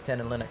 OS 10,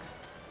 and Linux.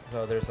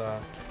 So there's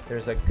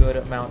a good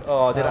amount.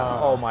 Oh,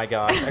 oh my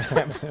gosh! I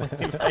can't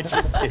believe I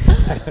just did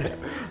that.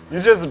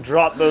 You just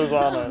dropped those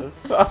on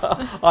us.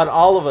 On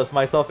all of us,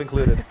 myself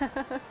included.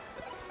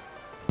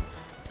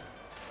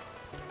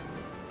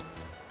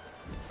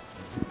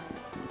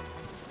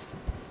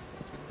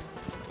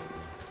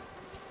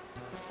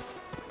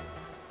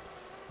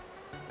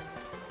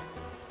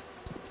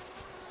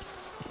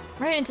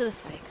 Right into the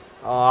spikes.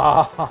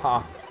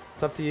 Ah,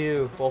 it's up to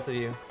you, both of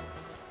you.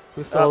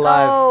 Who's still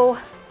alive?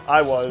 Oh.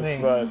 I was,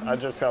 but I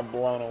just got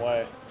blown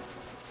away.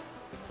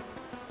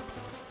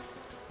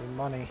 Good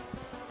money.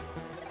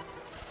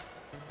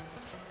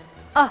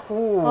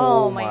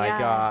 Oh my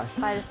gosh.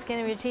 By the skin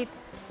of your teeth.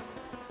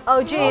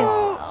 Oh jeez.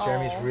 Oh.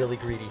 Jeremy's really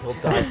greedy. He'll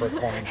die for a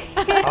coin.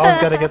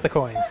 Always gotta get the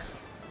coins.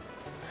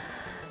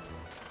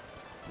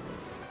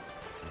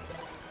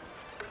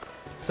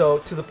 So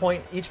to the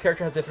point, each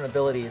character has different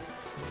abilities.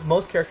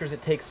 Most characters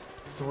it takes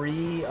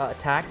 3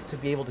 attacks to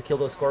be able to kill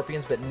those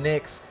scorpions, but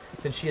Nyx,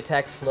 since she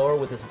attacks slower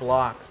with his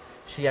block,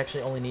 she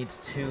actually only needs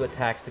 2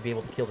 attacks to be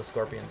able to kill the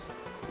scorpions.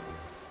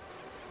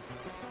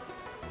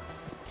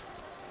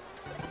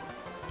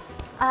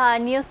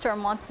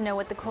 Neostorm wants to know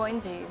what the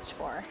coins are used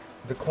for.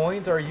 The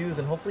coins are used,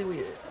 and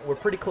hopefully we're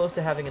pretty close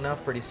to having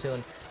enough pretty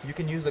soon. You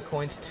can use the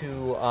coins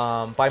to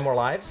buy more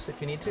lives if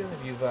you need to,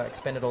 if you've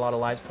expended a lot of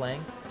lives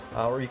playing,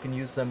 or you can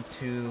use them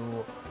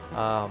to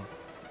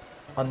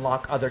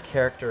unlock other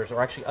characters,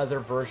 or actually other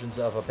versions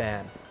of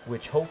Aban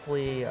which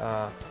hopefully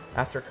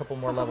after a couple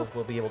more levels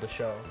we'll be able to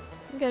show.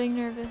 I'm getting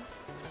nervous.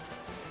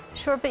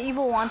 Short but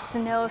Evil wants to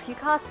know if you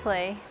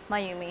cosplay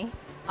Myumi.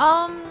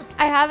 I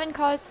haven't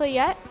cosplayed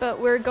yet, but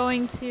we're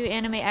going to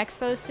Anime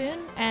Expo soon,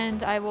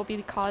 and I will be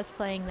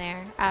cosplaying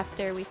there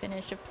after we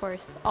finish, of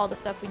course, all the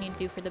stuff we need to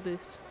do for the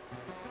booth.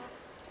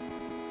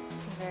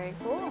 Very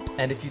cool.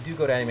 And if you do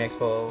go to Anime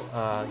Expo,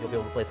 you'll be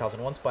able to play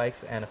 1001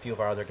 Spikes and a few of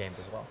our other games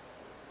as well.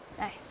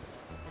 Nice.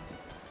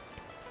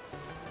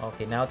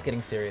 Okay, now it's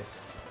getting serious.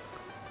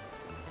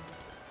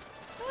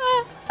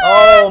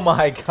 Oh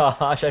my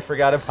gosh, I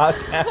forgot about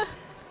that.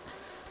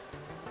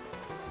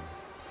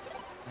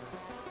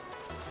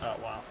 Oh,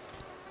 wow.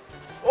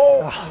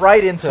 Oh,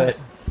 right into it.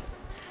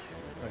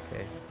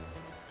 Okay.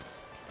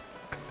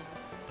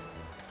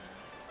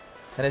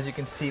 And as you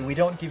can see, we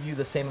don't give you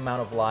the same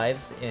amount of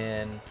lives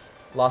in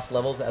Lost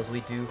Levels as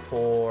we do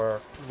for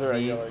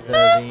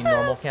the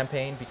normal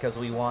campaign, because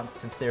we want,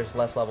 since there's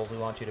less levels, we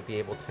want you to be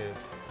able to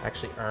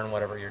actually earn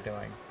whatever you're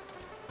doing.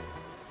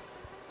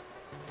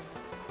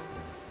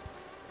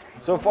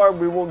 So far,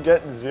 we will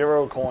get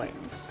 0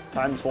 coins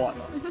times 1.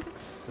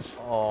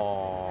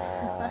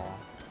 Oh.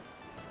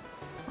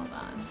 Hold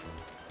on.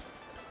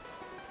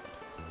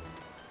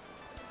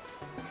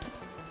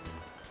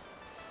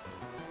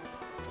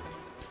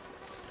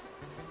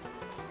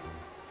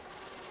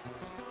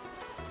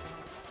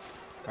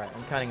 Alright,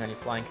 I'm counting on you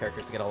flying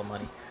characters to get all the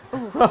money.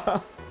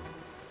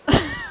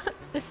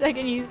 The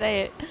second you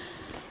say it.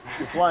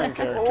 The flying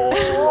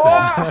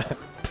character.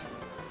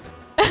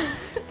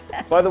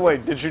 By the way,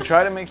 did you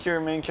try to make your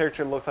main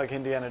character look like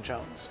Indiana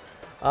Jones?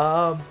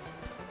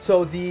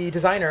 So the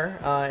designer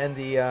and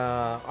the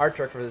art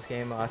director for this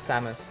game,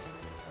 Samus,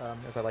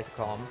 as I like to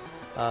call him,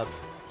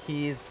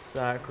 he's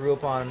grew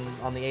up on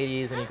the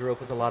 80s, and he grew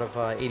up with a lot of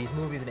 80s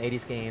movies and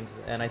 80s games,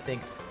 and I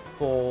think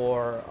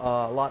for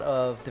a lot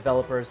of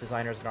developers,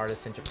 designers, and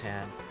artists in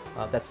Japan,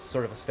 that's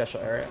sort of a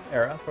special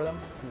era for them.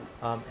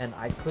 And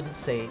I couldn't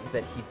say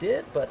that he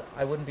did, but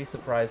I wouldn't be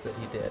surprised that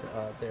he did.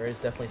 There is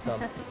definitely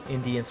some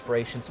indie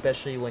inspiration,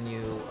 especially when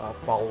you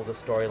follow the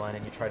storyline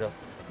and you try to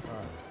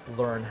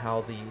learn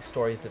how the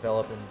stories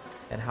develop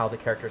and how the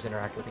characters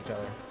interact with each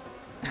other.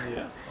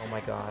 Yeah. Oh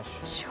my gosh.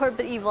 Short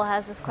but Evil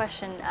has this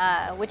question,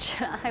 which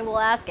I will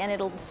ask and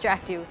it'll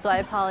distract you, so I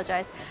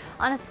apologize.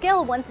 On a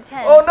scale of 1 to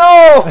 10... Oh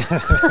no!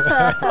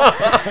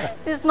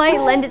 This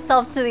might lend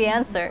itself to the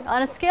answer.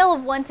 On a scale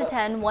of 1 to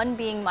 10, 1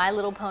 being My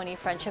Little Pony,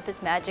 Friendship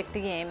is Magic,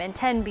 the game, and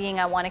 10 being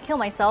I Want to Kill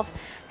Myself,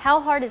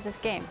 how hard is this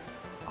game?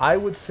 I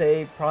would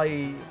say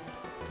probably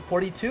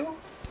 42?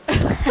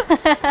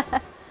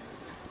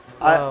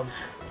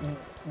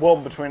 Well,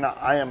 between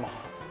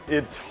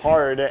it's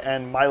hard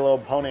and My Little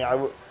Pony, I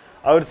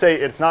would say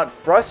it's not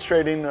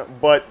frustrating,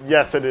 but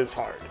yes, it is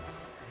hard.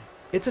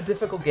 It's a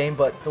difficult game,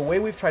 but the way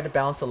we've tried to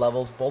balance the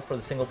levels, both for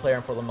the single player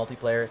and for the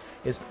multiplayer,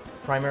 is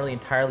primarily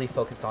entirely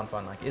focused on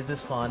fun. Like, is this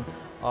fun?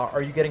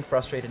 Are you getting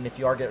frustrated? And if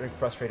you are getting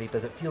frustrated,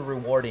 does it feel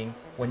rewarding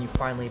when you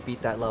finally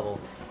beat that level?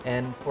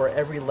 And for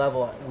every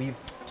level, we've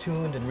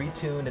tuned and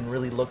retuned and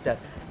really looked at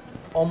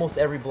almost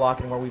every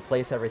block and where we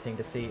place everything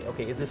to see,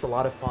 okay, is this a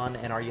lot of fun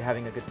and are you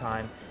having a good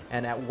time?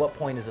 And at what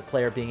point is a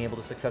player being able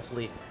to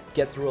successfully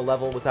get through a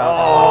level without...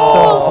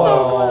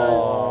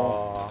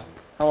 Oh,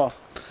 Hello.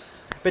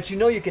 But you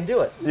know you can do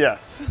it.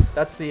 Yes.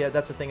 That's the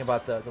thing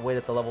about the way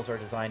that the levels are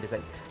designed, is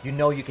that you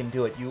know you can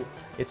do it.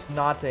 It's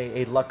not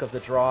a luck of the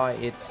draw.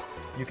 It's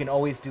you can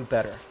always do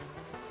better.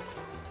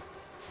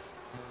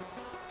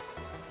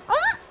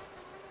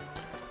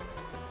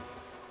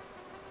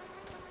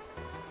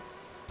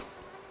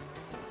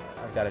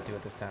 I've got to do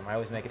it this time. I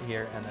always make it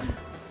here and then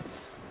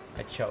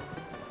I choke.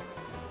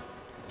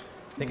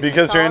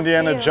 Because you're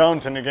Indiana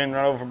Jones and you're getting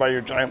run over by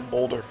your giant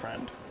boulder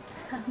friend.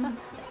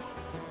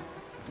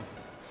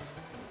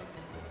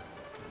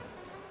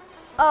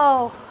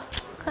 Oh.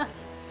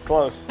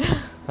 Close.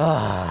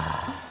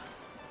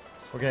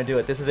 We're gonna do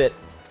it. This is it.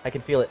 I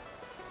can feel it.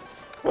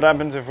 What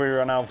happens if we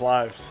run out of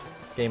lives?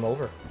 Game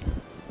over.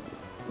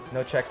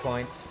 No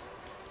checkpoints.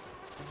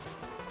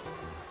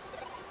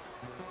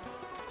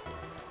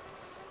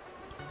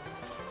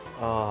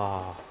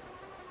 Ah.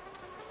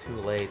 Too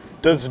late.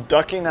 Does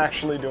ducking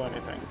actually do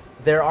anything?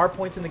 There are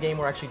points in the game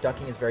where actually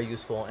ducking is very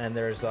useful, and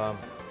there's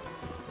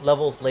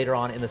levels later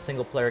on in the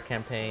single-player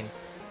campaign.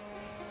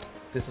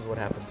 This is what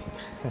happens.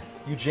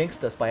 You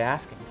jinxed us by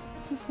asking.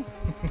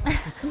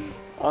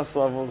 Us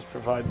levels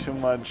provide too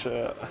much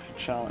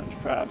challenge.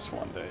 Perhaps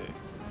one day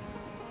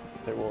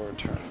they will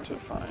return to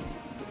find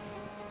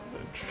the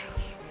treasure.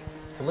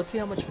 So let's see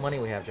how much money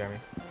we have, Jeremy.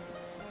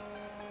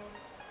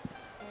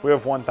 We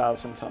have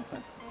 1,000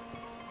 something.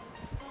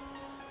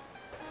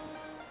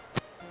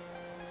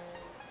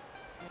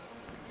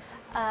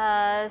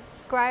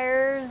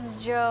 Scryers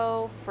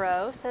Joe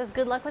Fro says,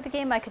 good luck with the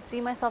game. I could see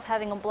myself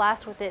having a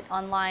blast with it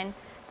online,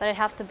 but I'd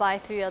have to buy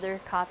 3 other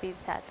copies.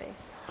 Sad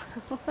face.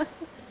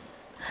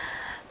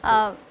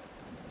 So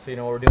you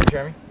know what we're doing,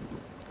 Jeremy?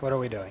 What are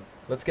we doing?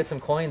 Let's get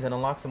some coins and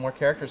unlock some more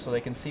characters so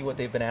they can see what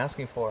they've been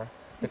asking for.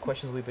 The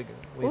questions we've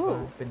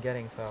been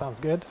getting. So Sounds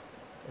good.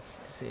 let's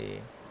see.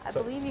 I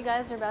So- believe you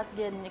guys are about to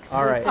get an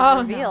All right. exclusive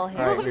Oh, reveal no.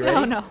 here. All right, you No,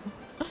 ready? no.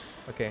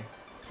 Okay,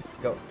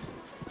 go.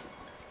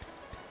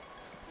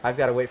 I've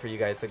got to wait for you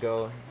guys to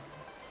go.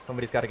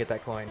 Somebody's got to get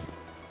that coin.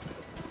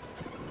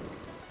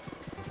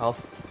 I'll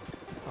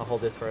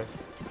hold this first.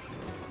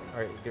 All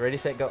right, you ready,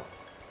 set, go.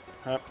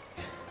 Yep.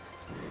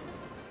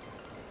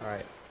 All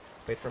right,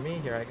 wait for me.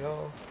 Here I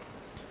go.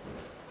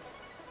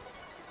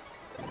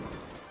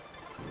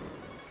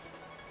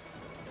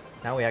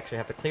 Now we actually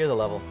have to clear the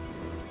level.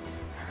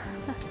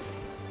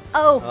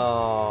 Oh,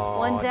 Oh,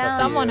 One it's up down.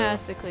 to Someone you.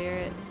 has to clear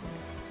it.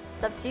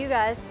 it's up to you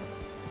guys.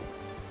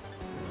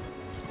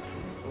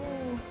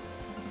 Ooh.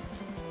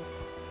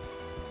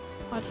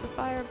 Watch the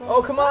fireball.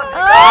 Oh, come on!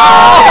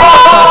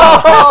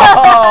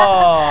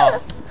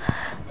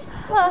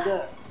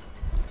 Yeah.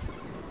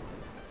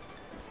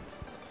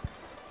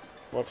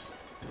 Whoops.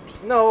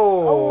 No!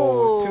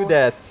 Oh. 2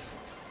 deaths.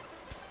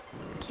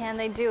 Can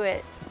they do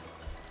it?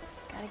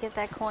 Gotta get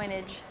that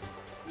coinage.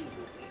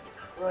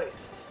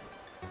 Christ.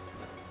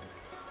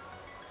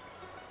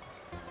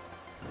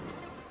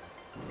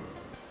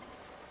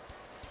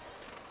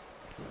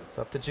 It's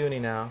up to Junie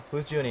now.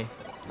 Who's Junie?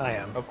 I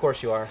am. Of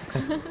course you are.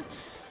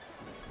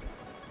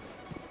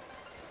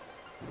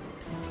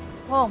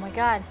 Oh my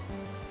god.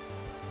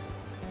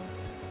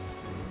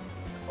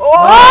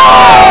 Oh!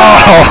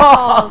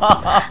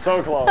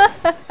 So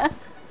close.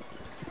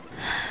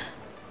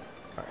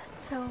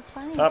 So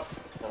funny. Up.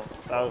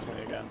 That was me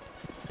again.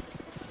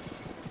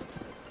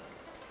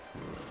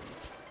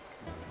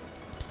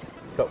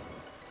 Go.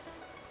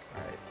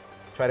 Alright.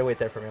 Try to wait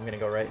there for me. I'm gonna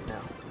go right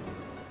now.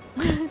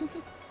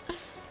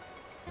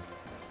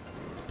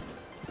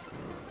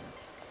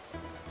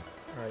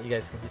 Alright, you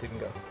guys can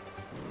go.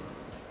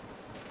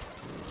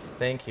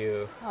 Thank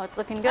you. Oh, it's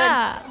looking good.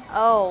 Ah.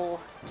 Oh,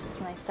 just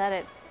when I said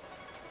it,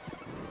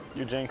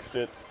 You jinxed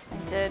it.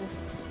 I did.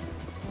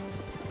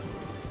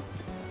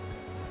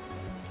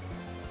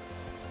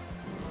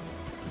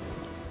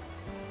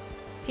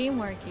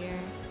 Teamwork here.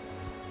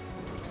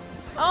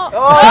 Oh!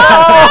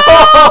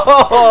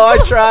 Oh!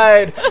 I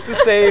tried to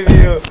save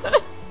you.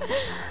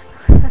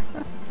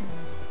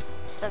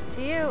 It's up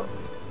to you.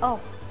 Oh,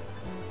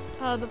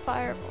 Oh, the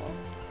fireballs.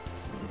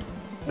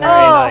 Very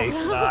Oh.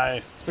 nice.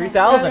 Nice.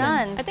 3,000.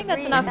 done. I think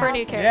that's enough for a new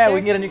 3,000. character. Yeah, we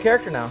can get a new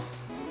character now.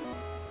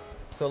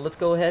 So let's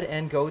go ahead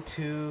and go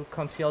to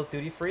Concierge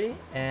Duty Free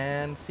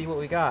and see what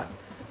we got.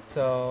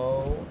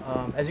 So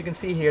as you can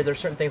see here, there's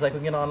certain things like we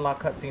can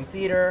unlock cutscene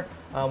theater.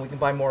 We can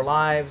buy more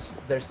lives.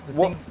 There's the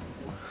What-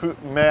 things.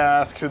 May I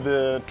ask who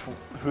the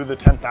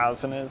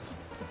 10,000 is?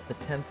 The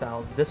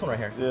 10,000. This one right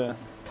here. Yeah.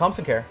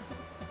 Thompson Care.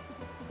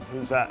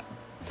 Who's that?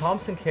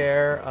 Thompson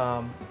Care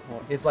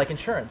is like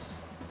insurance.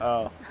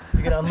 Oh.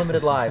 You get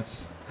unlimited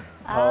lives.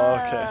 Oh,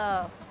 okay.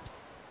 Oh.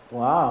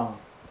 Wow.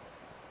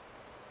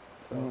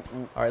 All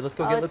right, let's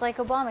go Oh, get. it's Let's, like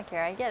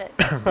Obamacare. I get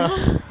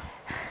it.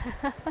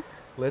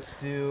 let's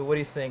do. What do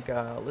you think?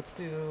 Let's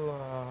do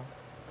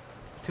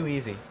too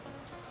easy.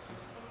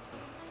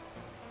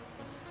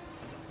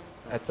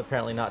 That's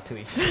apparently not too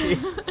easy.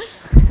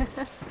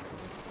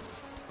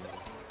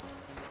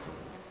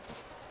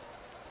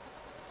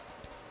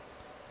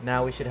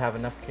 Now we should have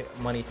enough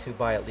money to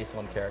buy at least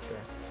one character.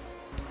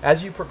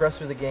 As you progress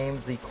through the game,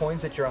 the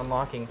coins that you're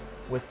unlocking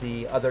with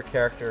the other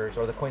characters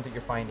or the coins that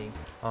you're finding,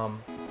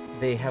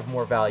 they have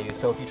more value.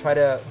 So if you try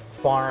to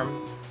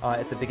farm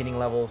at the beginning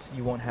levels,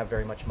 you won't have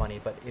very much money.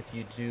 But if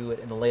you do it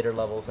in the later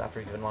levels after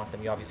you've unlocked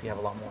them, you obviously have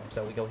a lot more.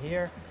 So we go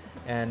here,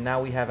 and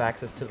now we have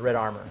access to the red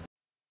armor.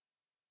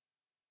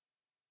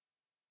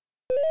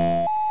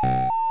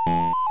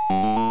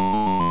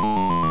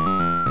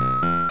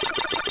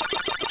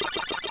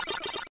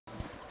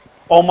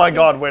 Oh my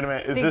god, wait a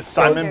minute. Is this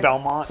So- Simon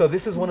Belmont? So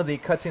this is one of the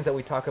cutscenes that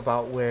we talk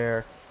about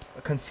where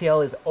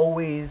Conseil is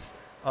always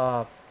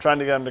Trying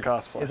to get him to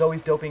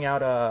cosplay. doping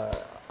out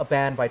a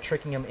band by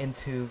tricking him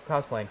into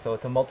cosplaying. So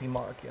it's a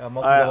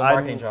multi-level I'm-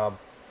 marketing job.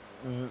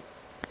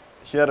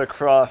 He had a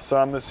cross, so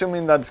I'm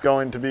assuming that's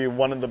going to be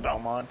one of the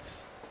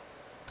Belmonts.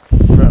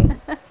 Bro.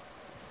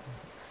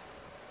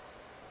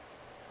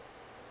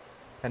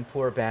 And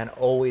poor band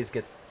always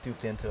gets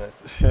duped into it.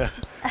 Yeah.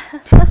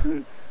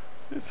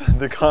 He signed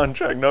the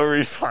contract, no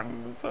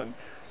refund. It's on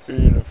your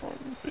uniform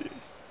fee.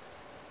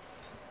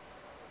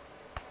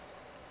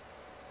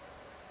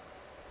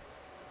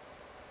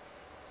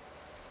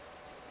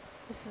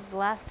 This is the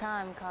last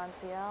time,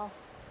 Conseil.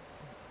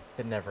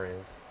 It never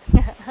is.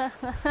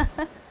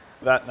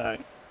 That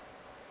night.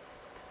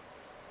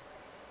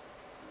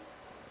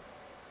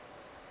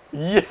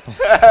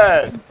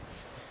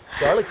 Yes!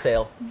 Garlic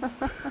sale.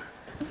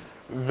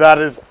 That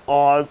is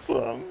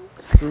awesome.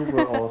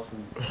 Super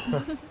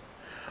awesome.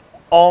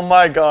 Oh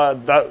my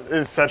god, that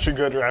is such a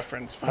good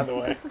reference, by the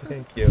way.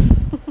 Thank you.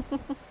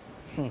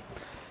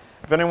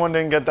 If anyone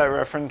didn't get that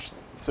reference,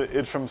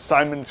 it's from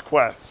Simon's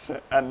Quest.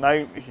 At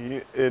night,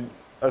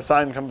 a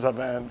sign comes up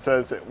and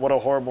says, "What a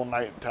horrible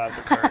night to have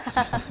a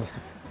curse."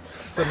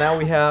 So now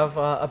we have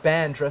a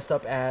band dressed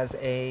up as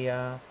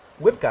a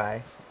whip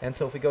guy. And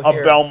so if we go A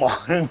here,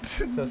 Belmont.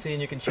 so see,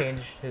 and you can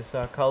change his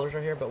colors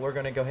right here, but we're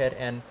going to go ahead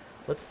and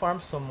Let's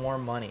farm some more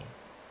money.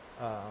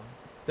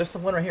 There's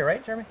some one right here,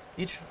 right, Jeremy?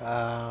 Each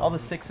all the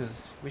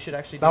 6s. We should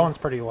actually. That one's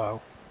pretty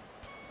low.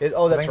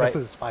 Oh, that's I think right.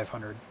 This is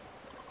 500.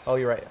 Oh,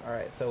 you're right. All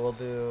right, so we'll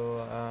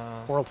do.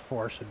 World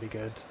 4 should be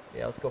good.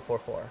 Yeah, let's go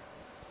 4-4.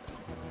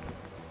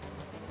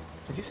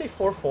 Did you say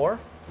 4-4?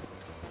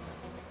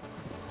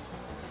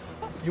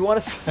 You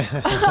want to? Oh,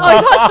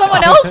 I thought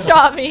someone else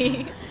shot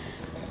me.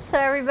 So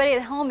everybody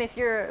at home, if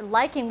you're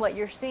liking what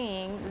you're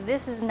seeing,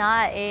 this is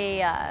not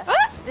a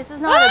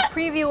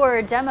preview or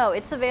a demo.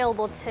 It's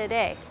available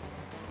today.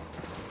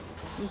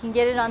 You can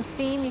get it on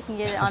Steam. You can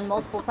get it on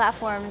multiple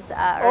platforms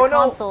or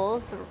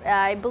consoles.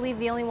 I believe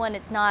the only one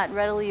it's not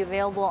readily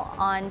available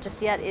on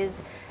just yet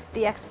is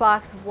the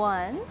Xbox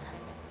One.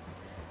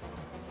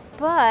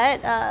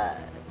 But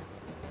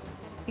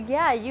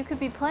yeah, you could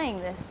be playing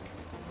this.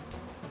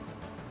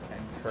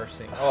 And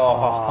cursing.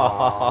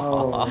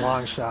 Oh,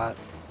 long shot.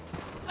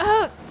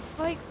 Oh,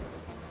 spikes.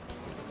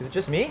 Is it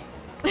just me?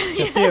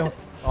 Just you.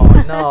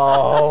 Oh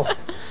no.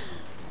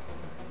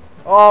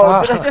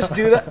 Oh, did I just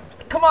do that?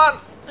 Come on.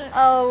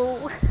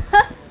 Oh.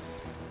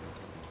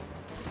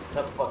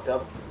 That's fucked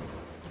up.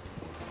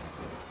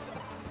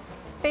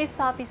 Face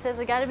Poppy says,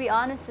 I gotta be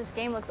honest, this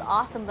game looks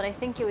awesome, but I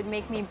think it would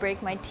make me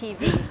break my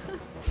TV.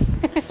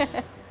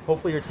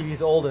 Hopefully your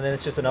TV's old and then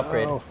it's just an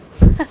upgrade. Oh.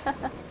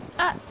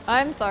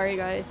 I'm sorry,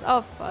 guys.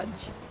 Oh, fudge.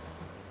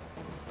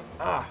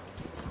 Ah,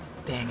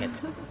 dang it.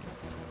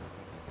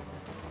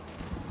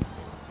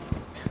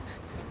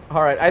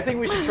 All right, I think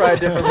we should try a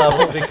different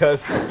level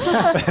because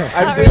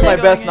I'm doing my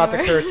best not to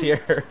curse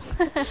here.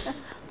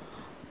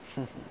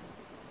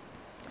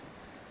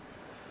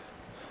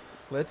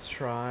 Let's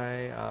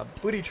try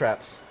booty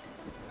traps.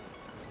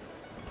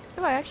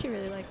 Oh, I actually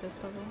really like this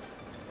level.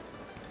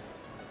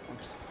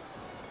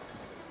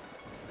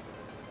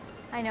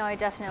 I know I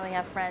definitely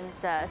have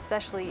friends,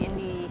 especially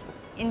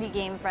indie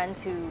game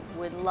friends who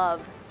would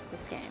love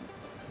this game.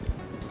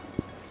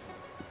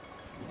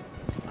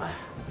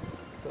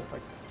 So if I...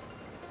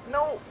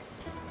 No!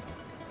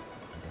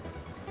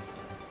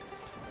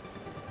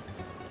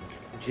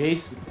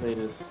 Jace would play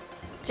this.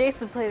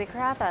 Jace would play the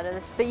crap out of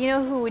this, but you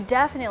know who would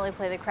definitely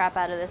play the crap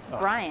out of this?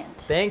 Bryant.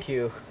 Thank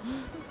you.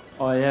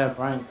 Oh yeah,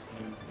 Brian's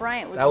game.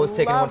 Bryant would That was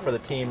taking love one for the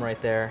this team game.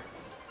 right there.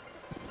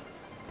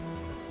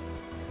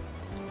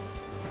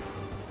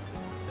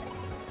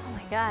 Oh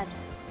my god.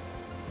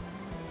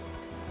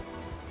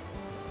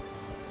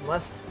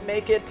 Must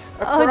make it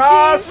Oh,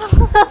 across!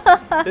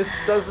 jeez. This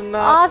does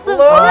not Awesome.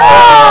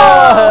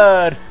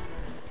 load!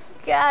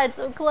 God,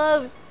 so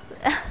close.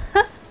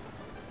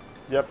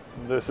 Yep,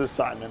 this is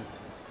Simon.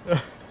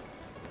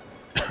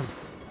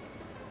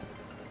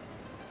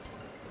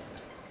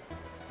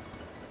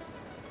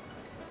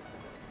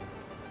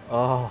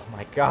 Oh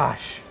my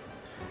gosh.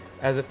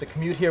 As if the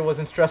commute here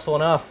wasn't stressful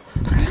enough.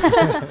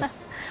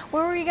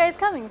 Where were you guys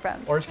coming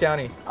from? Orange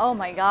County. Oh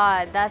my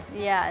god,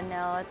 yeah,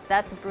 no,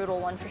 that's a brutal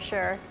one for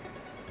sure.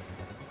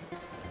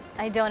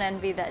 I don't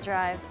envy that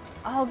drive.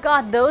 Oh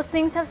god, those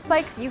things have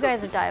spikes? You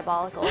guys are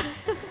diabolical.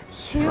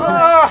 You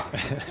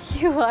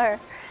are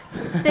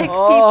sick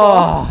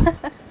people.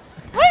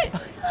 What?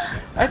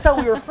 I thought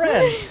we were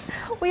friends.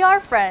 We are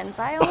friends.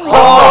 I only.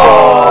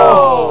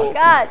 Oh!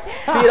 God.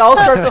 See, it all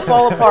starts to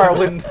fall apart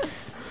when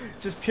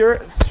just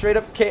pure, straight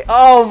up K.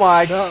 Oh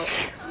my god.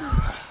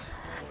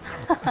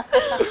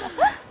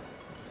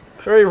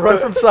 Hurry, run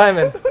from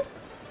Simon.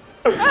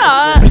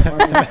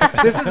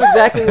 This is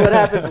exactly what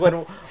happens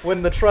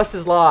when the trust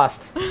is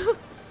lost.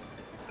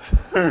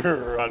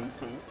 Run.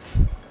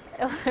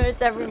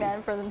 It's every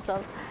man for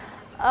themselves.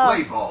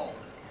 Play ball.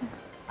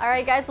 All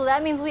right, guys. Well,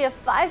 that means we have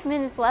 5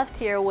 minutes left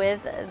here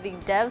with the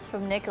devs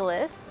from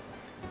Nicalis,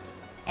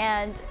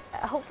 and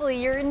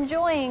hopefully you're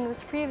enjoying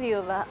this preview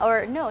of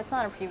or no, it's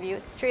not a preview.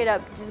 It's straight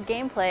up just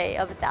gameplay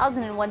of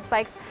 1001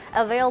 Spikes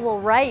available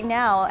right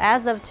now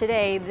as of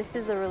today. This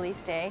is the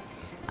release day.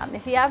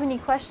 If you have any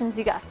questions,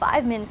 you got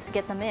 5 minutes to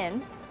get them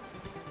in.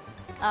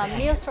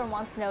 Neostorm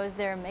wants to know: is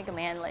there a Mega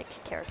Man-like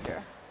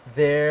character?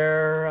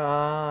 There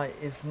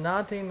is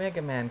not a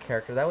Mega Man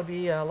character. That would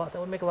be a lot. That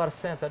would make a lot of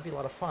sense. That'd be a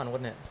lot of fun,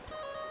 wouldn't it?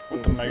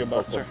 With the Mega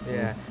Buster.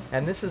 Yeah.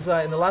 And this is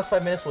in the last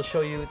 5 minutes. We'll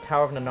show you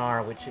Tower of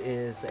Nanar, which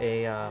is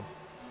a.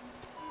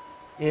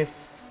 If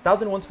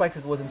 1001 Spikes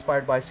was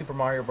inspired by Super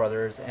Mario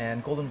Brothers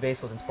and Golden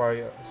Vase was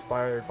inspired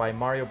by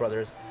Mario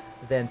Brothers,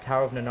 then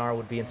Tower of Nanar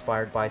would be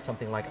inspired by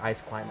something like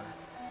Ice Climber.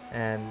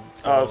 And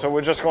So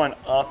we're just going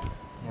up.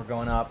 We're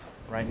going up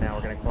right now.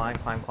 We're gonna climb,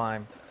 climb,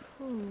 climb.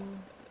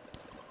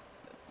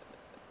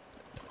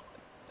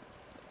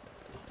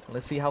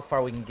 Let's see how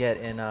far we can get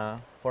in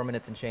 4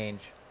 minutes and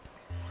change.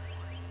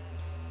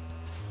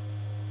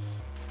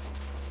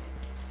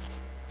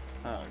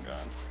 Oh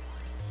god.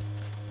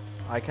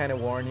 I kind of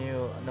warn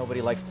you,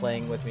 nobody likes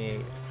playing with me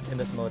in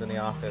this mode in the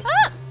office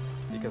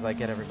because I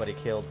get everybody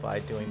killed by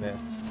doing this.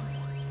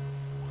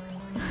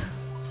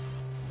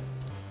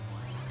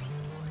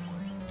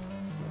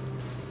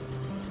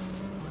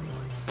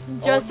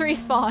 Just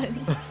respawn.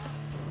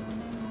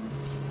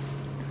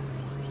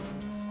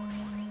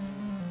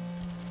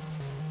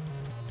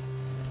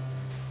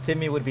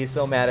 Timmy would be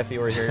so mad if he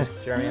were here,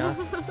 Jeremy.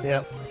 Huh?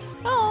 Yep.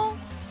 Oh.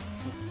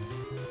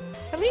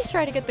 At least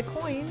try to get the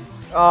coins.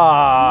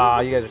 Ah,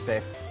 you guys are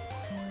safe.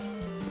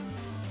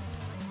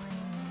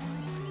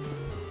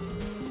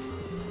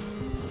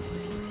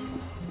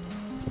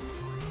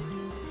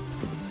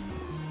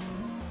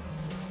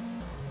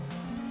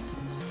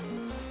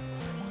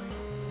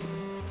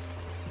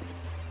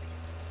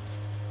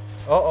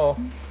 Uh-oh.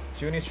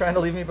 Junie's trying to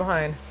leave me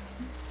behind.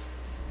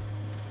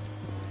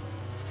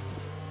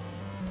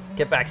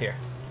 Get back here.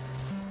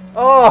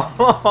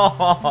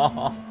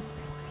 Oh!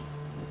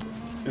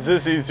 Is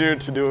this easier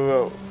to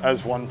do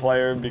as one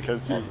player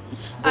because you?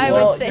 I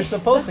well, would say you're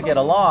supposed so. to get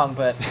along,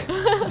 but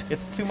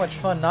it's too much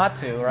fun not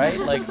to, right?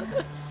 Like,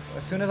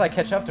 as soon as I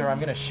catch up to her, I'm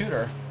gonna shoot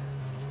her.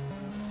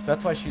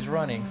 That's why she's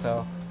running.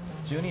 So,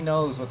 Junie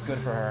knows what's good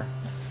for her.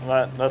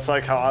 That's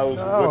like how I was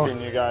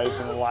whipping you guys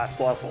in the last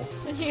level.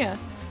 Yeah,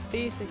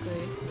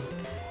 basically.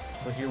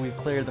 So here we've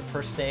cleared the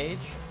first stage.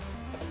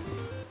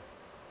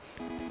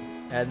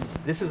 And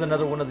this is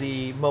another one of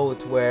the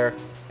modes where,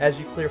 as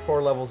you clear 4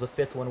 levels, the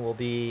 5th one will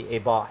be a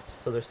boss.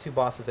 So there's 2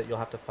 bosses that you'll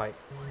have to fight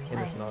in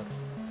this mode.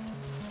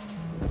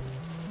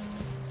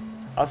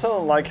 I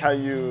also like how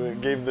you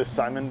gave the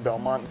Simon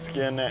Belmont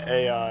skin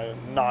a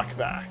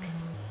knockback,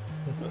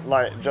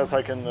 just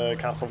like in the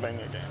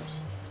Castlevania games.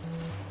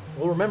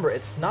 Well, remember,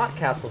 it's not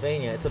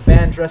Castlevania. It's a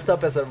band dressed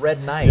up as a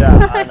red knight.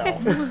 Yeah, I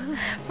know.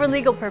 For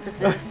legal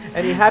purposes.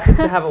 And he happens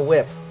to have a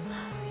whip.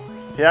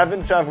 He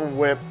happens to have a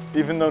whip,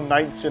 even though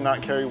knights did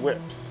not carry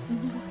whips.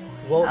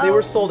 Well, they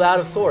were sold out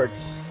of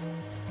swords.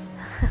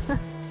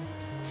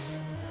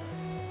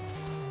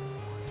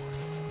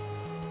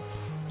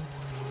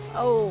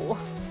 Oh.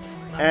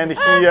 And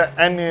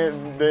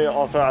they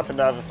also happen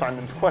to have a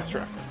Simon's Quest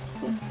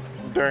reference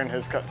during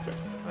his cutscene.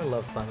 I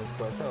love Simon's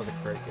Quest. That was a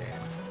great game.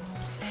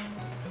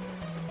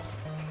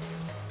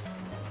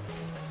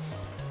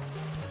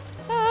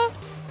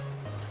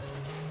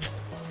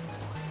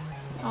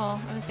 Oh,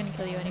 I was gonna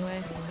kill you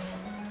anyway.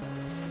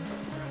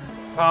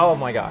 Oh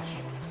my gosh.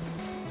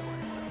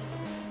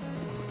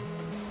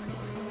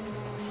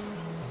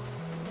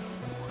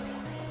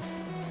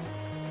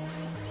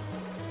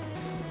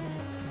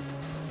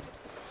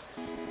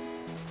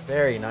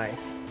 Very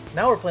nice.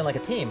 Now we're playing like a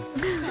team.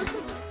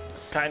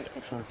 Kind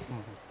of.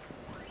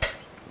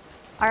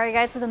 All right,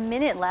 guys, with a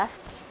minute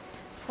left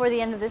before the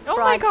end of this Oh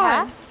my god!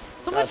 broadcast.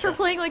 So much for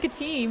playing like a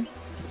team.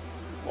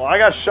 Well, I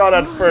got shot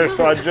at first,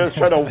 so I just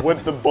tried to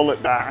whip the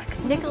bullet back.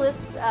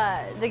 Nicalis,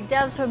 the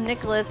devs from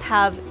Nicalis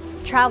have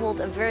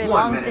traveled a very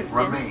long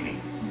distance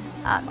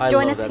to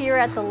join us here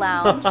at the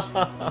lounge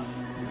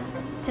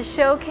to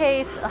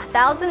showcase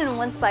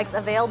 1001 Spikes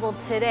available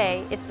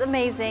today. It's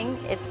amazing.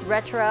 It's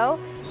retro.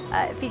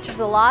 It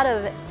features a lot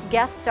of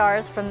guest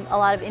stars from a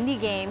lot of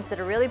indie games that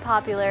are really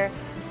popular,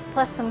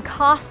 plus some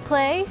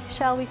cosplay,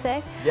 shall we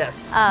say?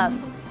 Yes.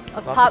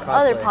 Of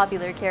other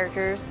popular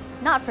characters,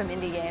 not from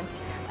indie games.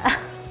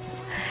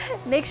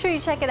 Make sure you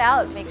check it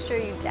out. Make sure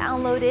you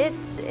download it.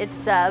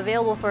 It's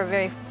available for a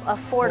very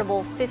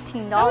affordable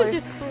 $15. That was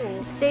just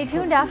cool. Stay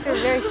tuned. After a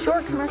very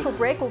short commercial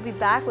break, we'll be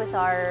back with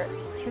our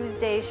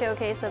Tuesday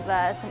showcase of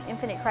some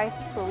Infinite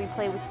Crisis where we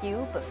play with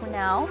you. But for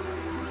now,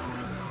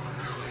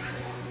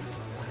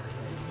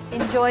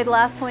 enjoy the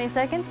last 20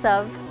 seconds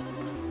of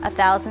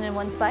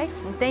 1001 Spikes.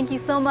 And thank you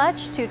so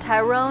much to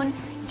Tyrone,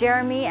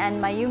 Jeremy,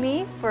 and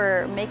Myumi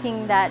for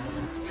making that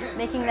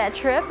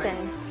trip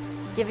and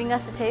giving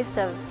us a taste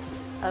of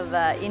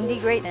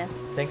indie greatness.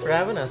 Thanks for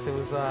having us. It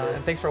was,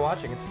 and thanks for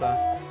watching. It's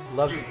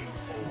love you.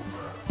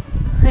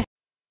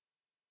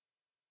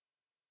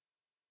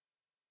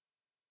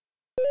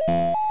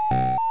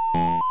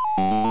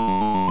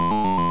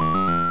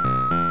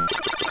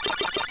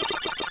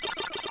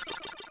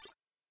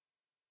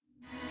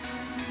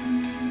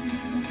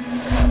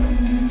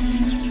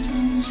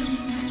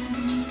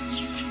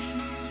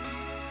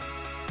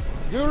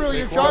 Guru,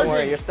 you're Don't charging.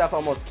 worry, your stuff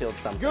almost killed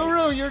something.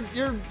 Guru, you're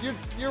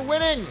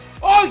winning.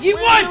 Oh, you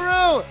won!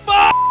 Guru.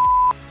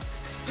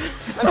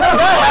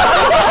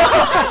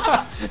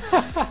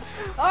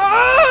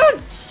 Ah,